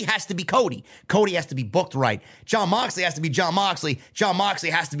 Cody has to be Cody. Cody has to be booked right. Jon Moxley has to be Jon Moxley. Jon Moxley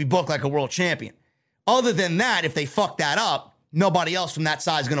has to be booked like a world champion. Other than that, if they fuck that up, nobody else from that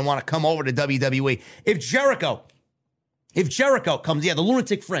side is going to want to come over to WWE. If Jericho comes, the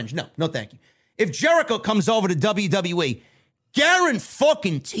lunatic fringe. No, thank you. If Jericho comes over to WWE,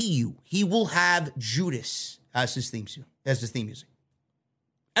 guarantee you he will have Judas as his theme music.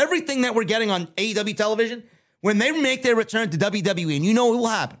 Everything that we're getting on AEW television, when they make their return to WWE, and you know it will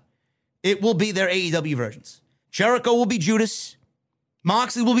happen, it will be their AEW versions. Jericho will be Judas.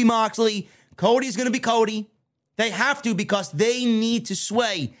 Moxley will be Moxley. Cody's going to be Cody. They have to because they need to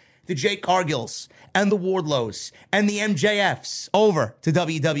sway the Jade Cargills and the Wardlows and the MJFs over to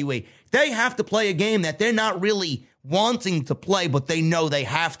WWE. They have to play a game that they're not really wanting to play, but they know they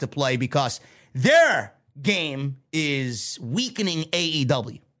have to play because their game is weakening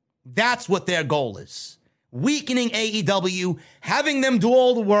AEW. That's what their goal is. Weakening AEW, having them do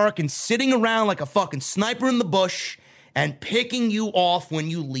all the work and sitting around like a fucking sniper in the bush and picking you off when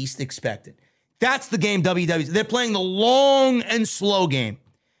you least expect it. That's the game WWE. They're playing the long and slow game.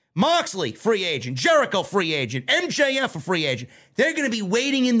 Moxley, free agent. Jericho, free agent. MJF, a free agent. They're going to be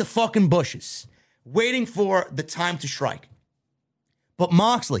waiting in the fucking bushes, waiting for the time to strike. But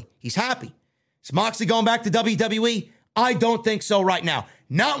Moxley, he's happy. Is Moxley going back to WWE? I don't think so right now.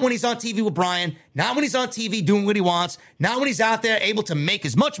 Not when he's on TV with Bryan. Not when he's on TV doing what he wants. Not when he's out there able to make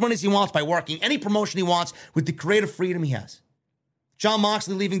as much money as he wants by working any promotion he wants with the creative freedom he has. Jon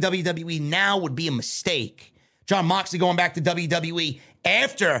Moxley leaving WWE now would be a mistake. Jon Moxley going back to WWE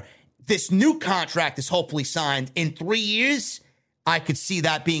after this new contract is hopefully signed in 3 years, I could see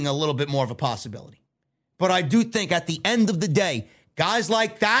that being a little bit more of a possibility. But I do think at the end of the day, guys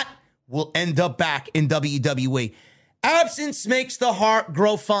like that will end up back in WWE. Absence makes the heart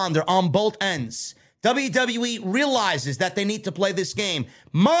grow fonder on both ends. WWE realizes that they need to play this game.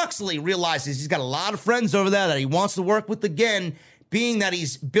 Moxley realizes he's got a lot of friends over there that he wants to work with again, being that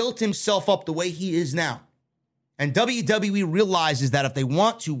he's built himself up the way he is now. And WWE realizes that if they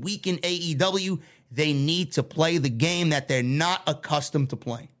want to weaken AEW, they need to play the game that they're not accustomed to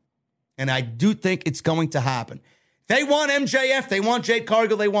playing. And I do think it's going to happen. They want MJF, they want Jade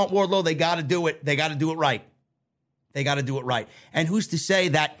Cargill, they want Wardlow, they got to do it. They got to do it right. They got to do it right. And who's to say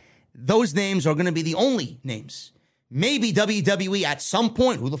that those names are going to be the only names? Maybe WWE at some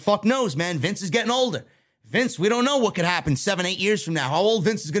point, who the fuck knows, man? Vince is getting older. Vince, we don't know what could happen 7-8 years from now. How old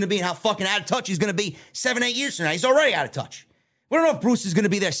Vince is going to be and how fucking out of touch he's going to be 7-8 years from now. He's already out of touch. We don't know if Bruce is going to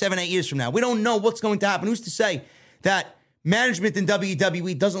be there 7-8 years from now. We don't know what's going to happen. Who's to say that management in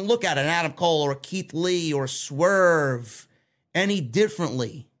WWE doesn't look at an Adam Cole or a Keith Lee or a Swerve any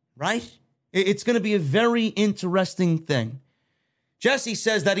differently, right? It's going to be a very interesting thing. Jesse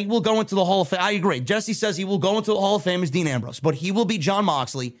says that he will go into the Hall of Fame. I agree. Jesse says he will go into the Hall of Fame as Dean Ambrose, but he will be Jon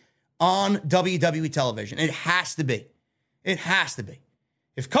Moxley on WWE television. It has to be. It has to be.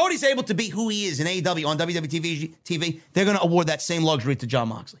 If Cody's able to be who he is in AEW on WWE TV, they're going to award that same luxury to Jon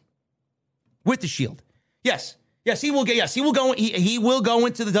Moxley with the Shield. Yes, he will get. Yes, he will go. He will go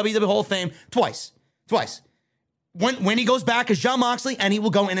into the WWE Hall of Fame twice. When he goes back as Jon Moxley, and he will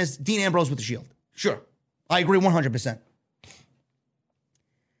go in as Dean Ambrose with the Shield. Sure. I agree 100%.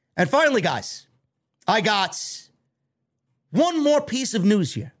 And finally, guys, I got one more piece of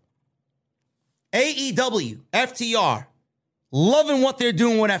news here. AEW, FTR, Loving what they're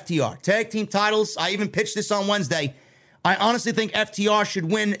doing with FTR. Tag team titles. I even pitched this on Wednesday. I honestly think FTR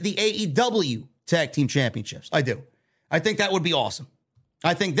should win the AEW Tag Team Championships. I do. I think that would be awesome.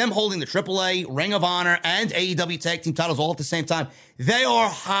 I think them holding the AAA, Ring of Honor, and AEW Tag Team titles all at the same time, they are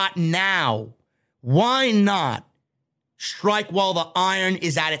hot now. Why not strike while the iron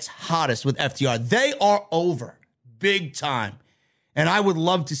is at its hottest with FTR? They are over big time. And I would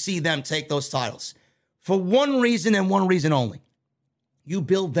love to see them take those titles. For one reason and one reason only. You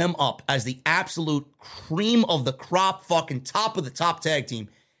build them up as the absolute cream of the crop, fucking top of the top tag team.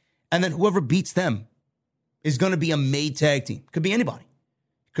 And then whoever beats them is going to be a made tag team. Could be anybody.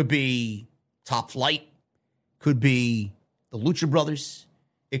 Could be Top Flight. Could be the Lucha Brothers.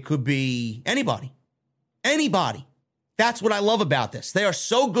 It could be anybody. Anybody. That's what I love about this. They are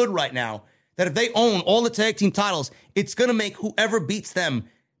so good right now that if they own all the tag team titles, it's going to make whoever beats them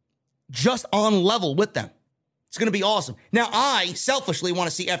just on level with them. It's going to be awesome. Now, I selfishly want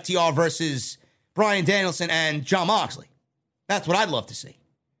to see FTR versus Bryan Danielson and Jon Moxley. That's what I'd love to see.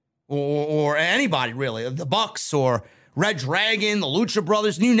 Or anybody, really. The Bucks or Red Dragon, the Lucha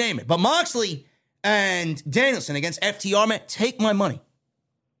Brothers, you name it. But Moxley and Danielson against FTR, man, take my money.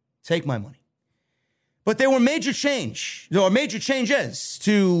 Take my money. But there were major changes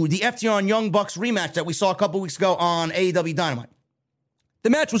to the FTR and Young Bucks rematch that we saw a couple weeks ago on AEW Dynamite. The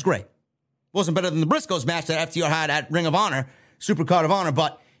match was great. Wasn't better than the Briscoes match that FTR had at Ring of Honor, Supercard of Honor,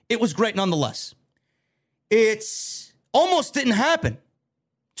 but it was great nonetheless. It's almost didn't happen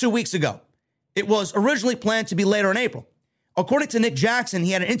 2 weeks ago. It was originally planned to be later in April. According to Nick Jackson,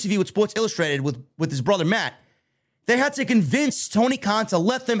 he had an interview with Sports Illustrated with his brother Matt. They had to convince Tony Khan to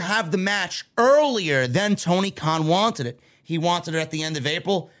let them have the match earlier than Tony Khan wanted it. He wanted it at the end of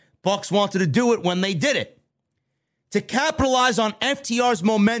April. Bucks wanted to do it when they did it. To capitalize on FTR's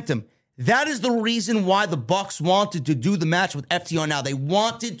momentum, that is the reason why the Bucks wanted to do the match with FTR now. They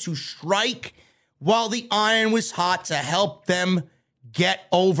wanted to strike while the iron was hot to help them get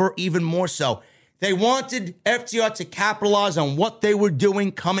over even more so. They wanted FTR to capitalize on what they were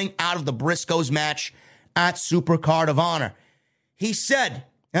doing coming out of the Briscoes match at Supercard of Honor. He said,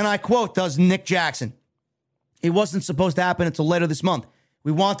 and I quote, does Nick Jackson, it wasn't supposed to happen until later this month.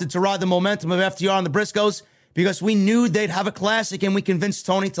 We wanted to ride the momentum of FTR and the Briscoes because we knew they'd have a classic, and we convinced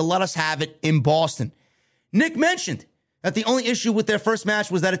Tony to let us have it in Boston. Nick mentioned that the only issue with their first match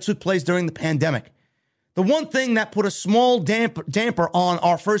was that it took place during the pandemic. The one thing that put a small damper on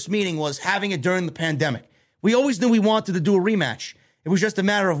our first meeting was having it during the pandemic. We always knew we wanted to do a rematch. It was just a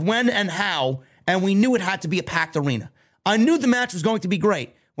matter of when and how, and we knew it had to be a packed arena. I knew the match was going to be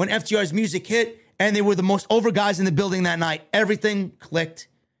great. When FTR's music hit and they were the most over guys in the building that night, everything clicked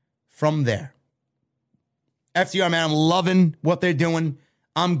from there. FTR, man, I'm loving what they're doing.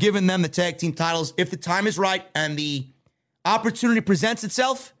 I'm giving them the tag team titles. If the time is right and the opportunity presents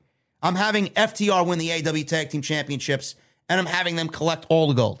itself, I'm having FTR win the AEW Tag Team Championships, and I'm having them collect all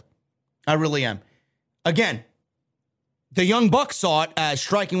the gold. I really am. Again, the Young Bucks saw it as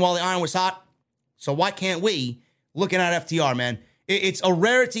striking while the iron was hot, so why can't we? Looking at FTR, man. It's a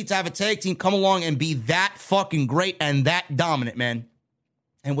rarity to have a tag team come along and be that fucking great and that dominant, man.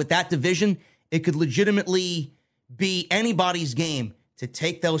 And with that division, it could legitimately be anybody's game to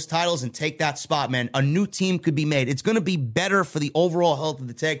take those titles and take that spot, man. A new team could be made. It's going to be better for the overall health of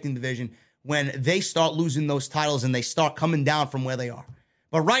the tag team division when they start losing those titles and they start coming down from where they are.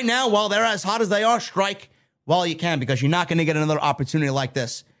 But right now, while they're as hot as they are, strike while you can, because you're not going to get another opportunity like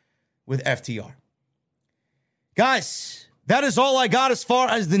this with FTR. Guys, that is all I got as far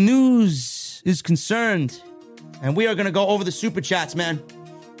as the news is concerned. And we are going to go over the super chats, man.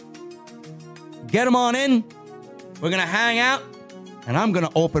 Get them on in. We're going to hang out. And I'm going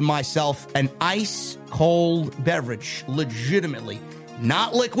to open myself an ice-cold beverage. Legitimately.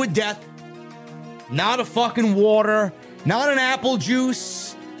 Not liquid death. Not a fucking water. Not an apple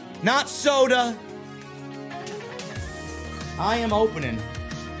juice. Not soda. I am opening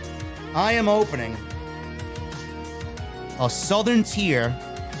a Southern Tier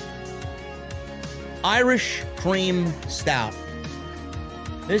Irish Cream Stout.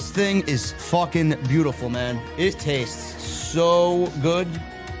 This thing is fucking beautiful, man. It tastes so good.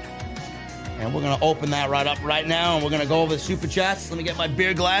 And we're going to open that right up right now, and we're going to go over the super chats. Let me get my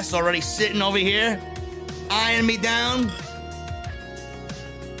beer glass already sitting over here, eyeing me down.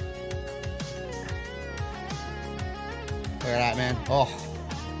 Look at that, man. Oh.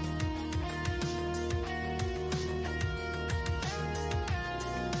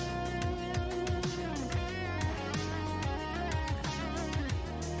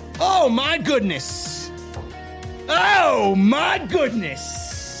 Oh, my goodness. Oh, my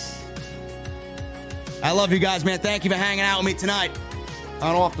goodness. I love you guys, man. Thank you for hanging out with me tonight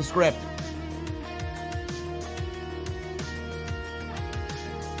on Off the Script.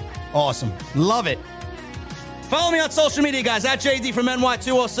 Awesome. Love it. Follow me on social media, guys, at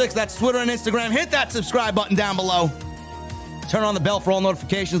JDfromNY206. That's Twitter and Instagram. Hit that subscribe button down below. Turn on the bell for all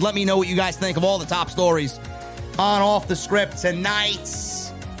notifications. Let me know what you guys think of all the top stories on Off the Script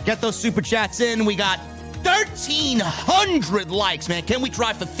tonight. Get those super chats in. We got 1,300 likes, man. Can we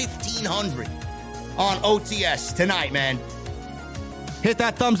try for 1,500 on OTS tonight, man? Hit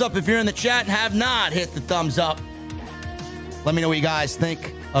that thumbs up if you're in the chat and have not hit the thumbs up. Let me know what you guys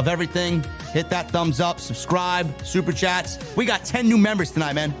think of everything. Hit that thumbs up, subscribe, super chats. We got 10 new members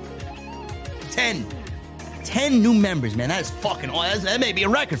tonight, man. 10 new members, man. That is fucking awesome. That may be a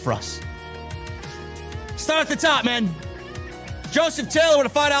record for us. Start at the top, man. Joseph Taylor with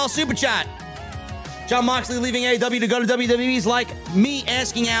a $5 super chat. John Moxley leaving AEW to go to WWE is like me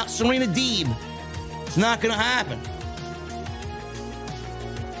asking out Serena Deeb. It's not going to happen.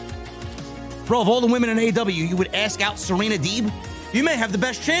 Bro, of all the women in AEW, you would ask out Serena Deeb? You may have the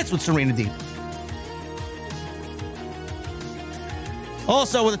best chance with Serena Deeb.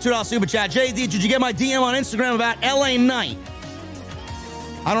 Also, with a $2 super chat, JD, did you get my DM on Instagram about LA Knight?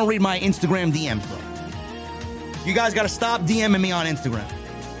 I don't read my Instagram DMs, bro. You guys got to stop DMing me on Instagram.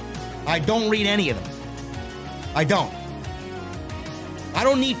 I don't read any of them. I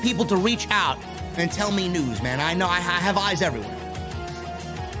don't need people to reach out and tell me news, man. I know I have eyes everywhere.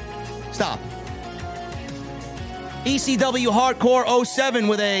 Stop. ECW Hardcore 07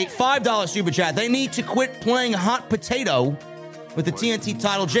 with a $5 super chat. They need to quit playing hot potato with the TNT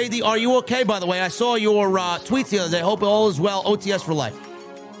title. JD, are you okay, by the way? I saw your tweets the other day. Hope all is well. OTS for life.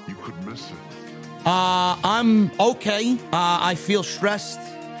 You could miss it. I'm okay. I feel stressed.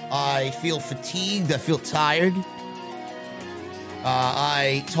 I feel fatigued. I feel tired.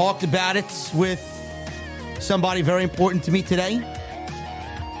 I talked about it with somebody very important to me today.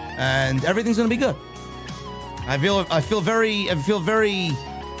 And everything's going to be good. I feel very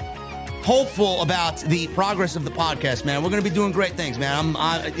hopeful about the progress of the podcast, man. We're going to be doing great things, man.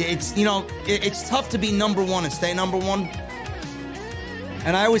 It's tough to be number one and stay number one.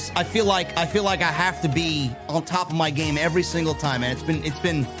 And I feel like I have to be on top of my game every single time, man. It's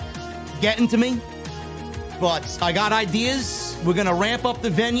been getting to me. But I got ideas. We're going to ramp up the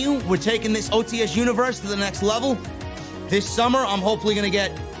venue. We're taking this OTS universe to the next level. This summer, I'm hopefully going to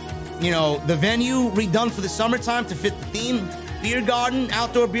get the venue redone for the summertime to fit the theme. Beer garden,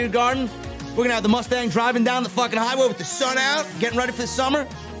 outdoor beer garden. We're going to have the Mustang driving down the fucking highway with the sun out, getting ready for the summer.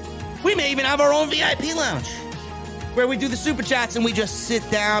 We may even have our own VIP lounge where we do the super chats and we just sit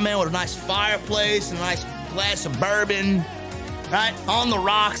down, man, with a nice fireplace and a nice glass of bourbon, right, on the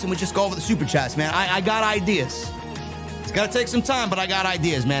rocks, and we just go over the super chats, man. I got ideas. It's got to take some time, but I got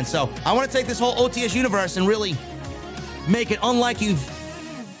ideas, man. So I want to take this whole OTS universe and really make it unlike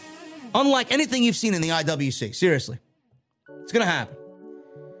anything you've seen in the IWC. Seriously. It's going to happen.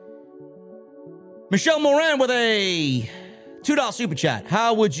 Michelle Moran with a $2 super chat.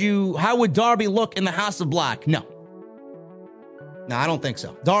 How would Darby look in the House of Black? No, I don't think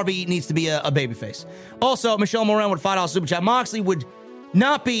so. Darby needs to be a babyface. Also, Michelle Moran with a $5 super chat. Moxley would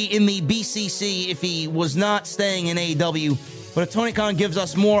not be in the BCC if he was not staying in AEW. But if Tony Khan gives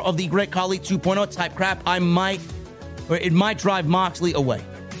us more of the Great Khali 2.0 type crap, it might drive Moxley away.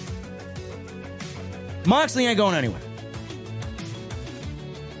 Moxley ain't going anywhere.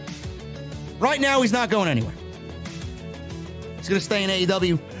 Right now, he's not going anywhere. He's going to stay in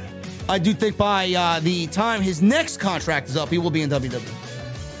AEW. I do think by the time his next contract is up, he will be in WWE.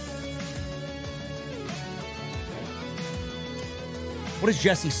 What is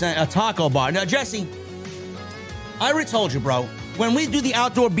Jesse saying? A taco bar. Now, Jesse, I already told you, bro. When we do the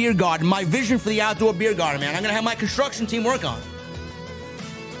outdoor beer garden, my vision for the outdoor beer garden, man, I'm going to have my construction team work on it.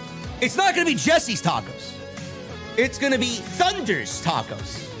 It's not going to be Jesse's tacos. It's going to be Thunder's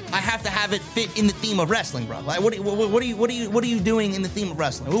tacos. I have to have it fit in the theme of wrestling, bro. Like, what are you doing in the theme of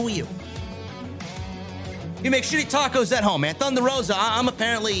wrestling? Who are you? You make shitty tacos at home, man. Thunder Rosa, I'm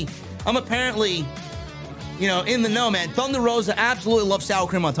apparently, in the know, man. Thunder Rosa absolutely loves sour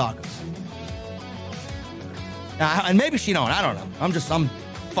cream on tacos. And maybe she don't. I don't know. I'm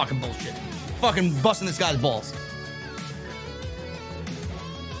fucking bullshit. Fucking busting this guy's balls.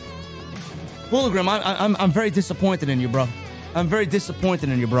 Willigrim, I'm very disappointed in you, bro. I'm very disappointed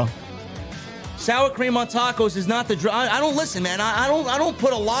in you, bro. Sour cream on tacos is not the... I don't listen, man. I don't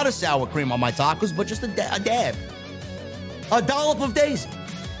put a lot of sour cream on my tacos, but just a dab. A dollop of Daisy.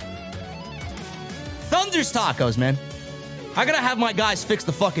 Thunder's tacos, man. I gotta have my guys fix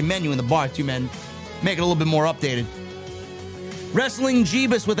the fucking menu in the bar, too, man. Make it a little bit more updated. Wrestling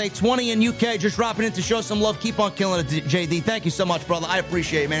Jeebus with a 20 in UK, just dropping in to show some love. Keep on killing it, JD. Thank you so much, brother. I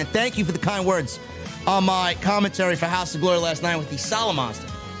appreciate it, man. And thank you for the kind words on my commentary for House of Glory last night with the Solid Monster.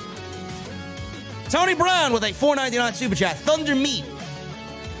 Tony Brown with a $4.99 super chat. Thunder Meat.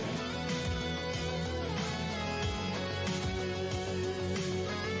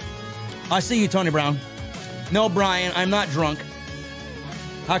 I see you, Tony Brown. No, Brian, I'm not drunk.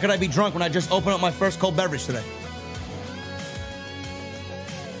 How could I be drunk when I just opened up my first cold beverage today?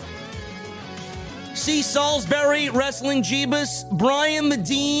 C. Salisbury, Wrestling Jeebus, Brian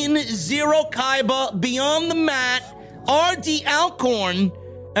Medine, Zero Kaiba, Beyond the Mat, R.D. Alcorn,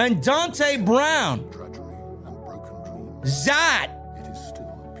 and Dante Brown. Zat.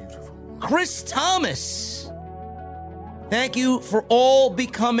 Chris Thomas. Thank you for all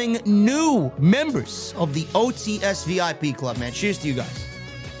becoming new members of the OTS VIP Club, man. Cheers to you guys.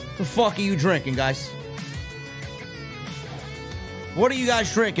 What the fuck are you drinking, guys? What are you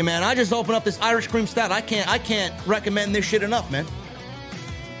guys drinking, man? I just opened up this Irish cream stout. I can't recommend this shit enough, man.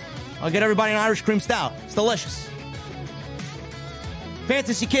 I'll get everybody an Irish cream stout. It's delicious.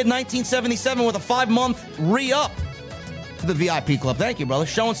 Fantasy Kid 1977 with a 5-month re-up to the VIP Club. Thank you, brother.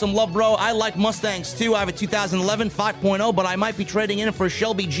 Showing some love, bro. I like Mustangs, too. I have a 2011 5.0, but I might be trading in for a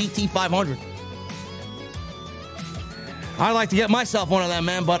Shelby GT 500. I'd like to get myself one of them,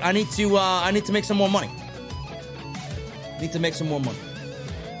 man, but I need to make some more money. Need to make some more money.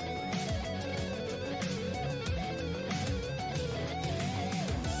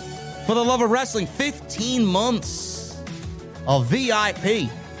 For the love of wrestling, 15 months of VIP.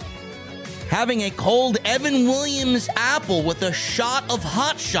 Having a cold Evan Williams apple with a shot of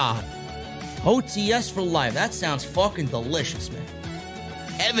Hot Shot. OTS for life. That sounds fucking delicious, man.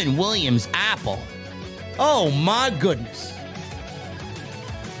 Evan Williams apple. Oh my goodness.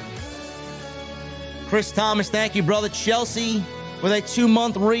 Chris Thomas, thank you, brother. Chelsea with a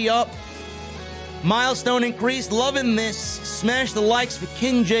 2-month re-up. Milestone increase. Loving this. Smash the likes for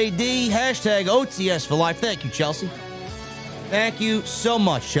King JD. Hashtag OTS for life. Thank you, Chelsea. Thank you so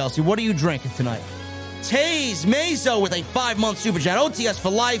much, Chelsea. What are you drinking tonight? Taze Mazo with a 5-month super chat. OTS for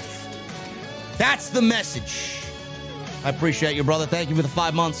life. That's the message. I appreciate you, brother. Thank you for the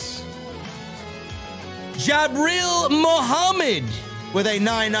 5 months. Jabril Mohammed with a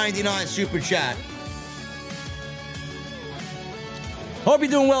 $9.99 super chat. Hope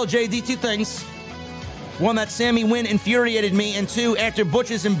you're doing well, JD. 2 things. 1, that Sammy win infuriated me. And 2, after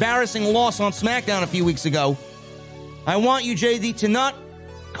Butch's embarrassing loss on SmackDown a few weeks ago, I want you, JD, to not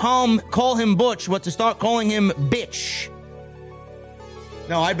call him Butch, but to start calling him bitch.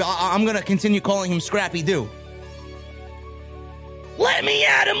 No, I'm going to continue calling him Scrappy Doo. Let me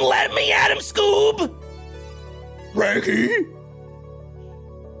at him, Scoob! Frankie!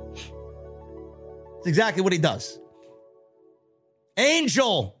 It's exactly what he does.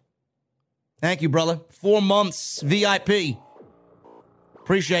 Angel. Thank you, brother. 4 months VIP.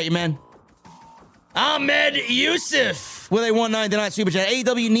 Appreciate you, man. Ahmed Yusuf with a $1.99 super chat.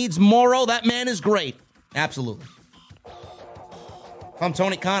 AEW needs Morrow. That man is great. Absolutely. If I'm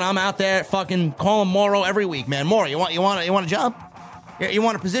Tony Khan, I'm out there fucking calling Morrow every week, man. Morrow, you want a job? You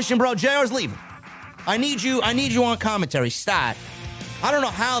want a position, bro? JR's leaving. I need you on commentary. Stat. I don't know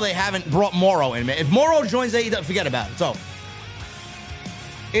how they haven't brought Morrow in, man. If Morrow joins AEW, forget about it. It's over.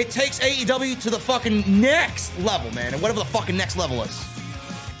 It takes AEW to the fucking next level, man. And whatever the fucking next level is.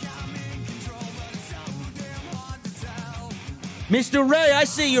 Mr. Ray, I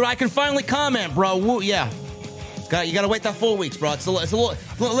see you. I can finally comment, bro. Woo, yeah. You gotta wait that 4 weeks, bro. It's a little.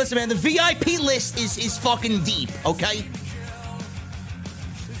 Listen, man, the VIP list is fucking deep, okay?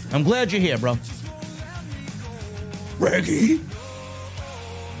 I'm glad you're here, bro. Reggie?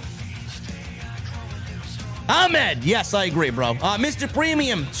 Ahmed, yes, I agree, bro. Mr.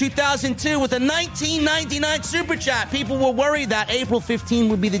 Premium, 2002 with a $19.99 super chat. People were worried that April 15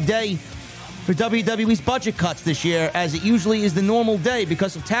 would be the day for WWE's budget cuts this year, as it usually is the normal day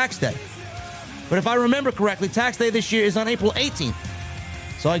because of tax day. But if I remember correctly, tax day this year is on April 18th.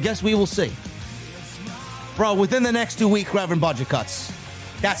 So I guess we will see. Bro, within the next 2 weeks, we're having budget cuts.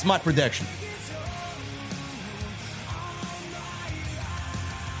 That's my prediction.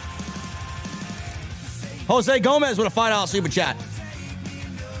 Jose Gomez with a $5 super chat.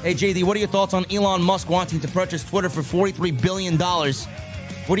 Hey, JD, what are your thoughts on Elon Musk wanting to purchase Twitter for $43 billion?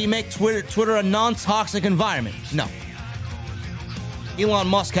 Would he make Twitter a non-toxic environment? No. Elon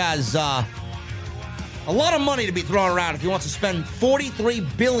Musk has a lot of money to be thrown around if he wants to spend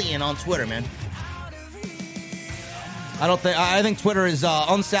 $43 billion on Twitter, man. I think Twitter is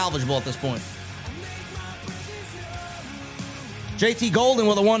unsalvageable at this point. JT Golden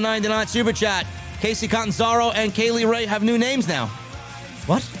with a $1.99 super chat. Casey Catanzaro and Kaylee Ray have new names now.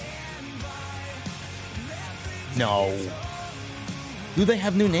 What? No. Do they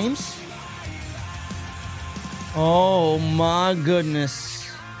have new names? Oh my goodness.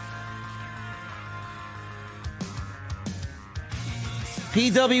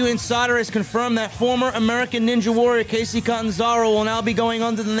 PW Insider has confirmed that former American Ninja Warrior Casey Catanzaro will now be going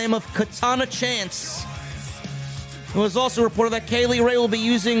under the name of Katana Chance. It was also reported that Kaylee Ray will be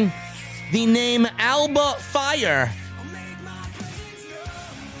using the name Alba Fire.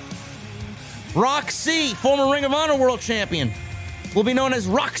 Roxy, former Ring of Honor World Champion, will be known as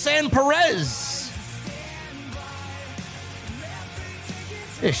Roxanne Perez.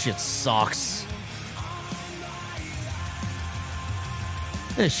 This shit sucks.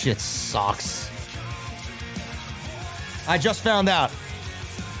 This shit sucks. I just found out.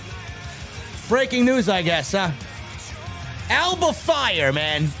 Breaking news, I guess, huh? Alba Fire,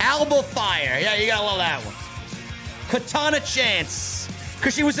 man. Alba Fire. Yeah, you gotta love that one. Katana Chance.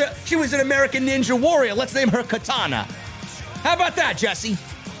 Because she was an American Ninja Warrior. Let's name her Katana. How about that, Jesse?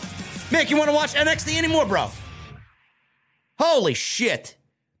 Make you want to watch NXT anymore, bro? Holy shit.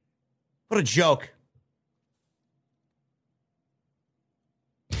 What a joke.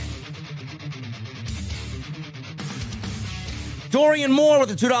 Dorian Moore with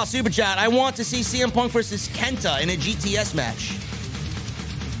the $2 super chat. I want to see CM Punk versus Kenta in a GTS match.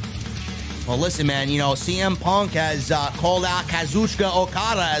 Well, listen, man, you know, CM Punk has called out Kazuchika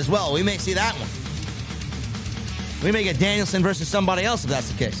Okada as well. We may see that one. We may get Danielson versus somebody else if that's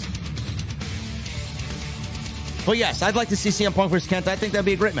the case. But yes, I'd like to see CM Punk versus Kenta. I think that'd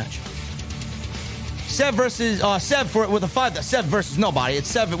be a great match. Sev versus Sev with a $5. Sev versus nobody. It's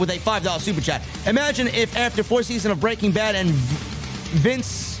Sev with a $5 super chat. Imagine if after 4 seasons of Breaking Bad and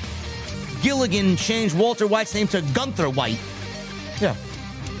Vince Gilligan changed Walter White's name to Gunther White. Yeah.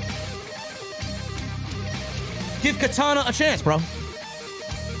 Give Katana a chance, bro.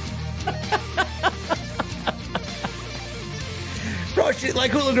 Bro, she,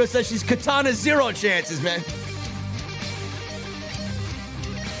 like Hooligan says, she's Katana 0 chances, man.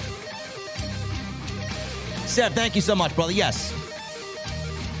 Seb, thank you so much, brother. Yes.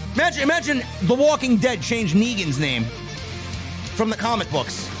 Imagine The Walking Dead changed Negan's name from the comic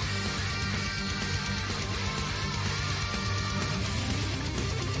books.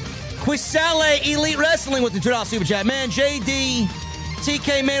 Quisale Elite Wrestling with the $2 super chat. Man, JD,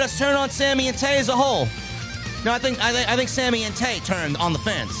 TK made us turn on Sammy and Tay as a whole. No, I think Sammy and Tay turned on the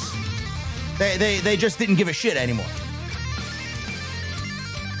fence. They just didn't give a shit anymore.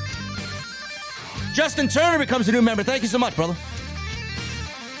 Justin Turner becomes a new member. Thank you so much, brother.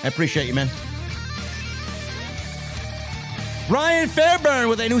 I appreciate you, man. Ryan Fairburn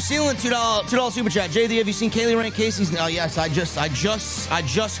with a New Zealand $2 super chat. JD, have you seen Kaylee Ray and Casey's? Oh yes, I just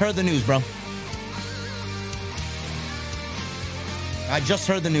heard the news, bro. I just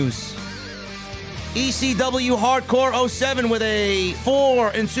heard the news. ECW Hardcore 07 with a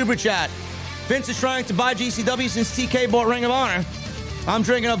 4 in super chat. Vince is trying to buy GCW since TK bought Ring of Honor. I'm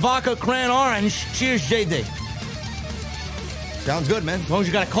drinking a vodka cran orange. Cheers, JD. Sounds good, man. As long as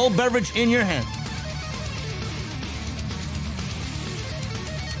you got a cold beverage in your hand.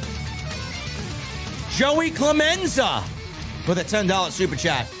 Joey Clemenza with a $10 super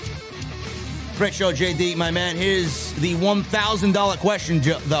chat. Great show, JD, my man. Here's the $1,000 question,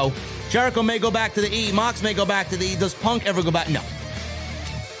 though. Jericho may go back to the E. Mox may go back to the E. Does Punk ever go back? No.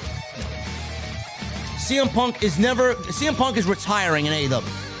 CM Punk is retiring in AEW.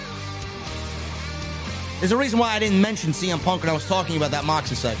 There's a reason why I didn't mention CM Punk when I was talking about that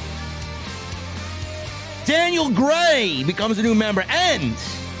Moxley segment. Daniel Gray becomes a new member and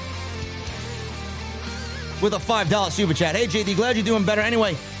with a $5 super chat. Hey, JD, glad you're doing better.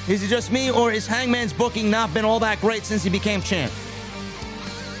 Anyway, is it just me or is Hangman's booking not been all that great since he became champ?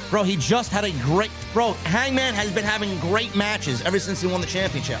 Bro, he just had a great... Bro, Hangman has been having great matches ever since he won the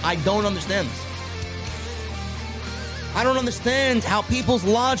championship. I don't understand this. I don't understand how people's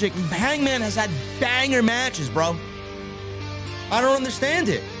logic... Hangman has had banger matches, bro. I don't understand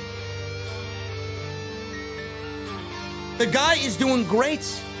it. The guy is doing great.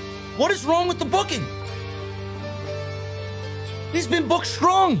 What is wrong with the booking? He's been booked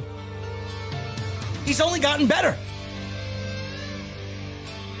strong. He's only gotten better.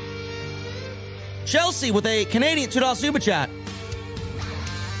 Chelsea with a Canadian $2 super chat.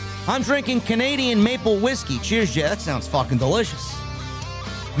 I'm drinking Canadian maple whiskey. Cheers, Jay. That sounds fucking delicious.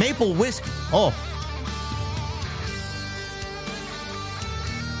 Maple whiskey. Oh.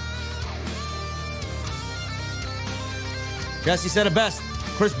 Jesse said it best.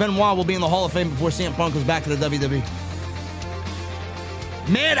 Chris Benoit will be in the Hall of Fame before CM Punk goes back to the WWE.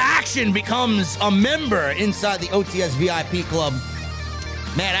 Mad Action becomes a member inside the OTS VIP club.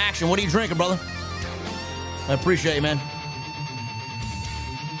 Mad Action, what are you drinking, brother? I appreciate you, man.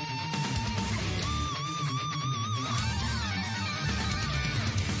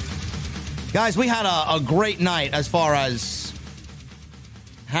 Guys, we had a great night as far as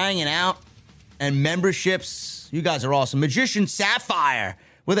hanging out and memberships. You guys are awesome. Magician Sapphire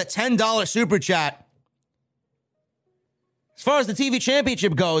with a $10 super chat. As far as the TV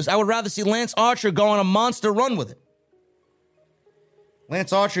championship goes, I would rather see Lance Archer go on a monster run with it.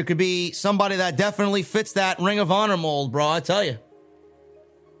 Lance Archer could be somebody that definitely fits that Ring of Honor mold, bro, I tell you.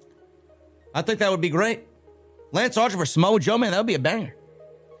 I think that would be great. Lance Archer for Samoa Joe, man, that would be a banger.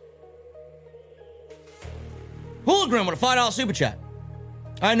 Hooligan with a $5 super chat.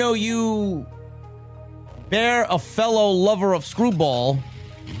 I know you bear a fellow lover of screwball.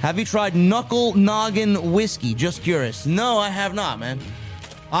 Have you tried Knuckle Noggin whiskey? Just curious. No, I have not, man.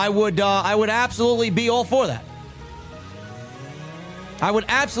 I would absolutely be all for that. I would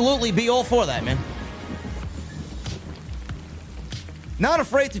absolutely be all for that, man. Not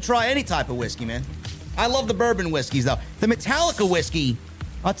afraid to try any type of whiskey, man. I love the bourbon whiskeys, though. The Metallica whiskey,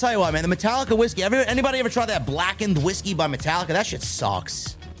 I'll tell you what, man. The Metallica whiskey, anybody ever try that blackened whiskey by Metallica? That shit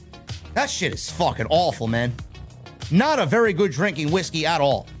sucks. That shit is fucking awful, man. Not a very good drinking whiskey at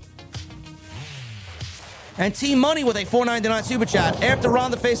all. And Team Money with a $4.99 super chat. After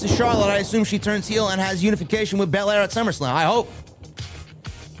Ronda faces Charlotte, I assume she turns heel and has unification with Belair at SummerSlam. I hope.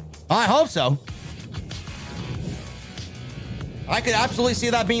 I hope so. I could absolutely see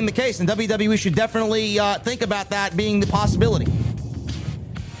that being the case, and WWE should definitely think about that being the possibility.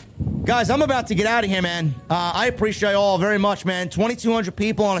 Guys, I'm about to get out of here, man. I appreciate you all very much, man. 2,200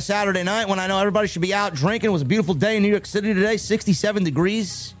 people on a Saturday night when I know everybody should be out drinking. It was a beautiful day in New York City today, 67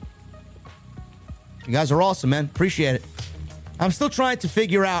 degrees. You guys are awesome, man. Appreciate it. I'm still trying to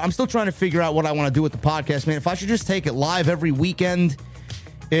figure out what I want to do with the podcast, man. If I should just take it live every weekend,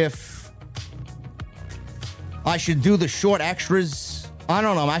 if I should do the short extras. I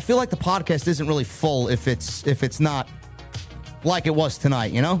don't know. I feel like the podcast isn't really full if it's not like it was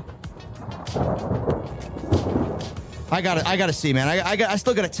tonight, you know? I gotta see, man. I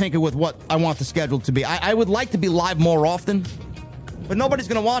still gotta tinker with what I want the schedule to be. I would like to be live more often, but nobody's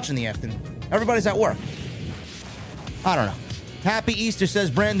gonna watch in the afternoon. Everybody's at work. I don't know. Happy Easter, says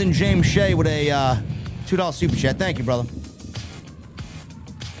Brandon James Shea with a $2 super chat. Thank you, brother.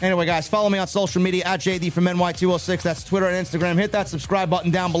 Anyway, guys, follow me on social media at JDfromNY206. That's Twitter and Instagram. Hit that subscribe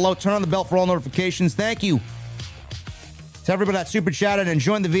button down below. Turn on the bell for all notifications. Thank you to everybody that super chatted and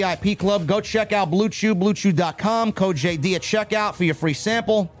joined the VIP club. Go check out Blue Chew, BlueChew.com. Code JD at checkout for your free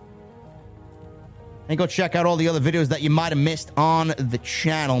sample. And go check out all the other videos that you might have missed on the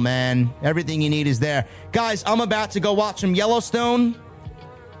channel, man. Everything you need is there. Guys, I'm about to go watch some Yellowstone.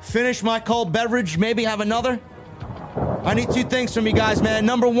 Finish my cold beverage. Maybe have another. I need two things from you guys, man.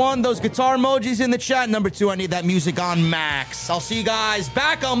 Number one, those guitar emojis in the chat. Number two, I need that music on max. I'll see you guys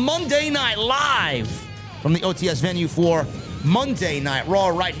back on Monday night live from the OTS venue for Monday Night Raw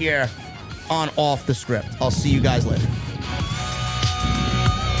right here on Off the Script. I'll see you guys later.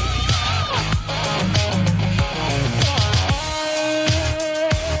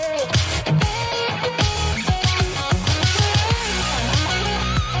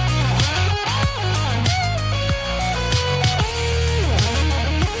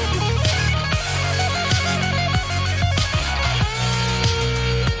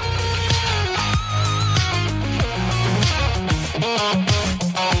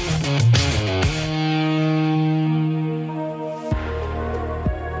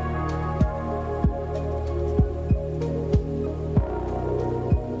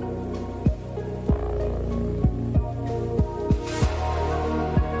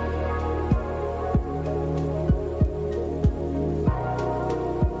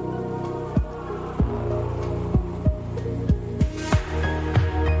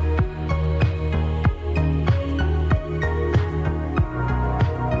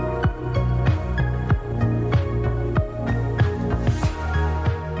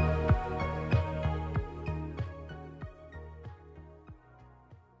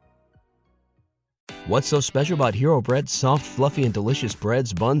 What's so special about Hero Bread's soft, fluffy, and delicious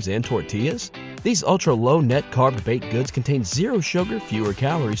breads, buns, and tortillas? These ultra-low net-carb baked goods contain zero sugar, fewer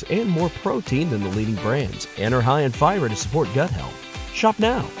calories, and more protein than the leading brands, and are high in fiber to support gut health. Shop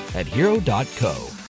now at Hero.co.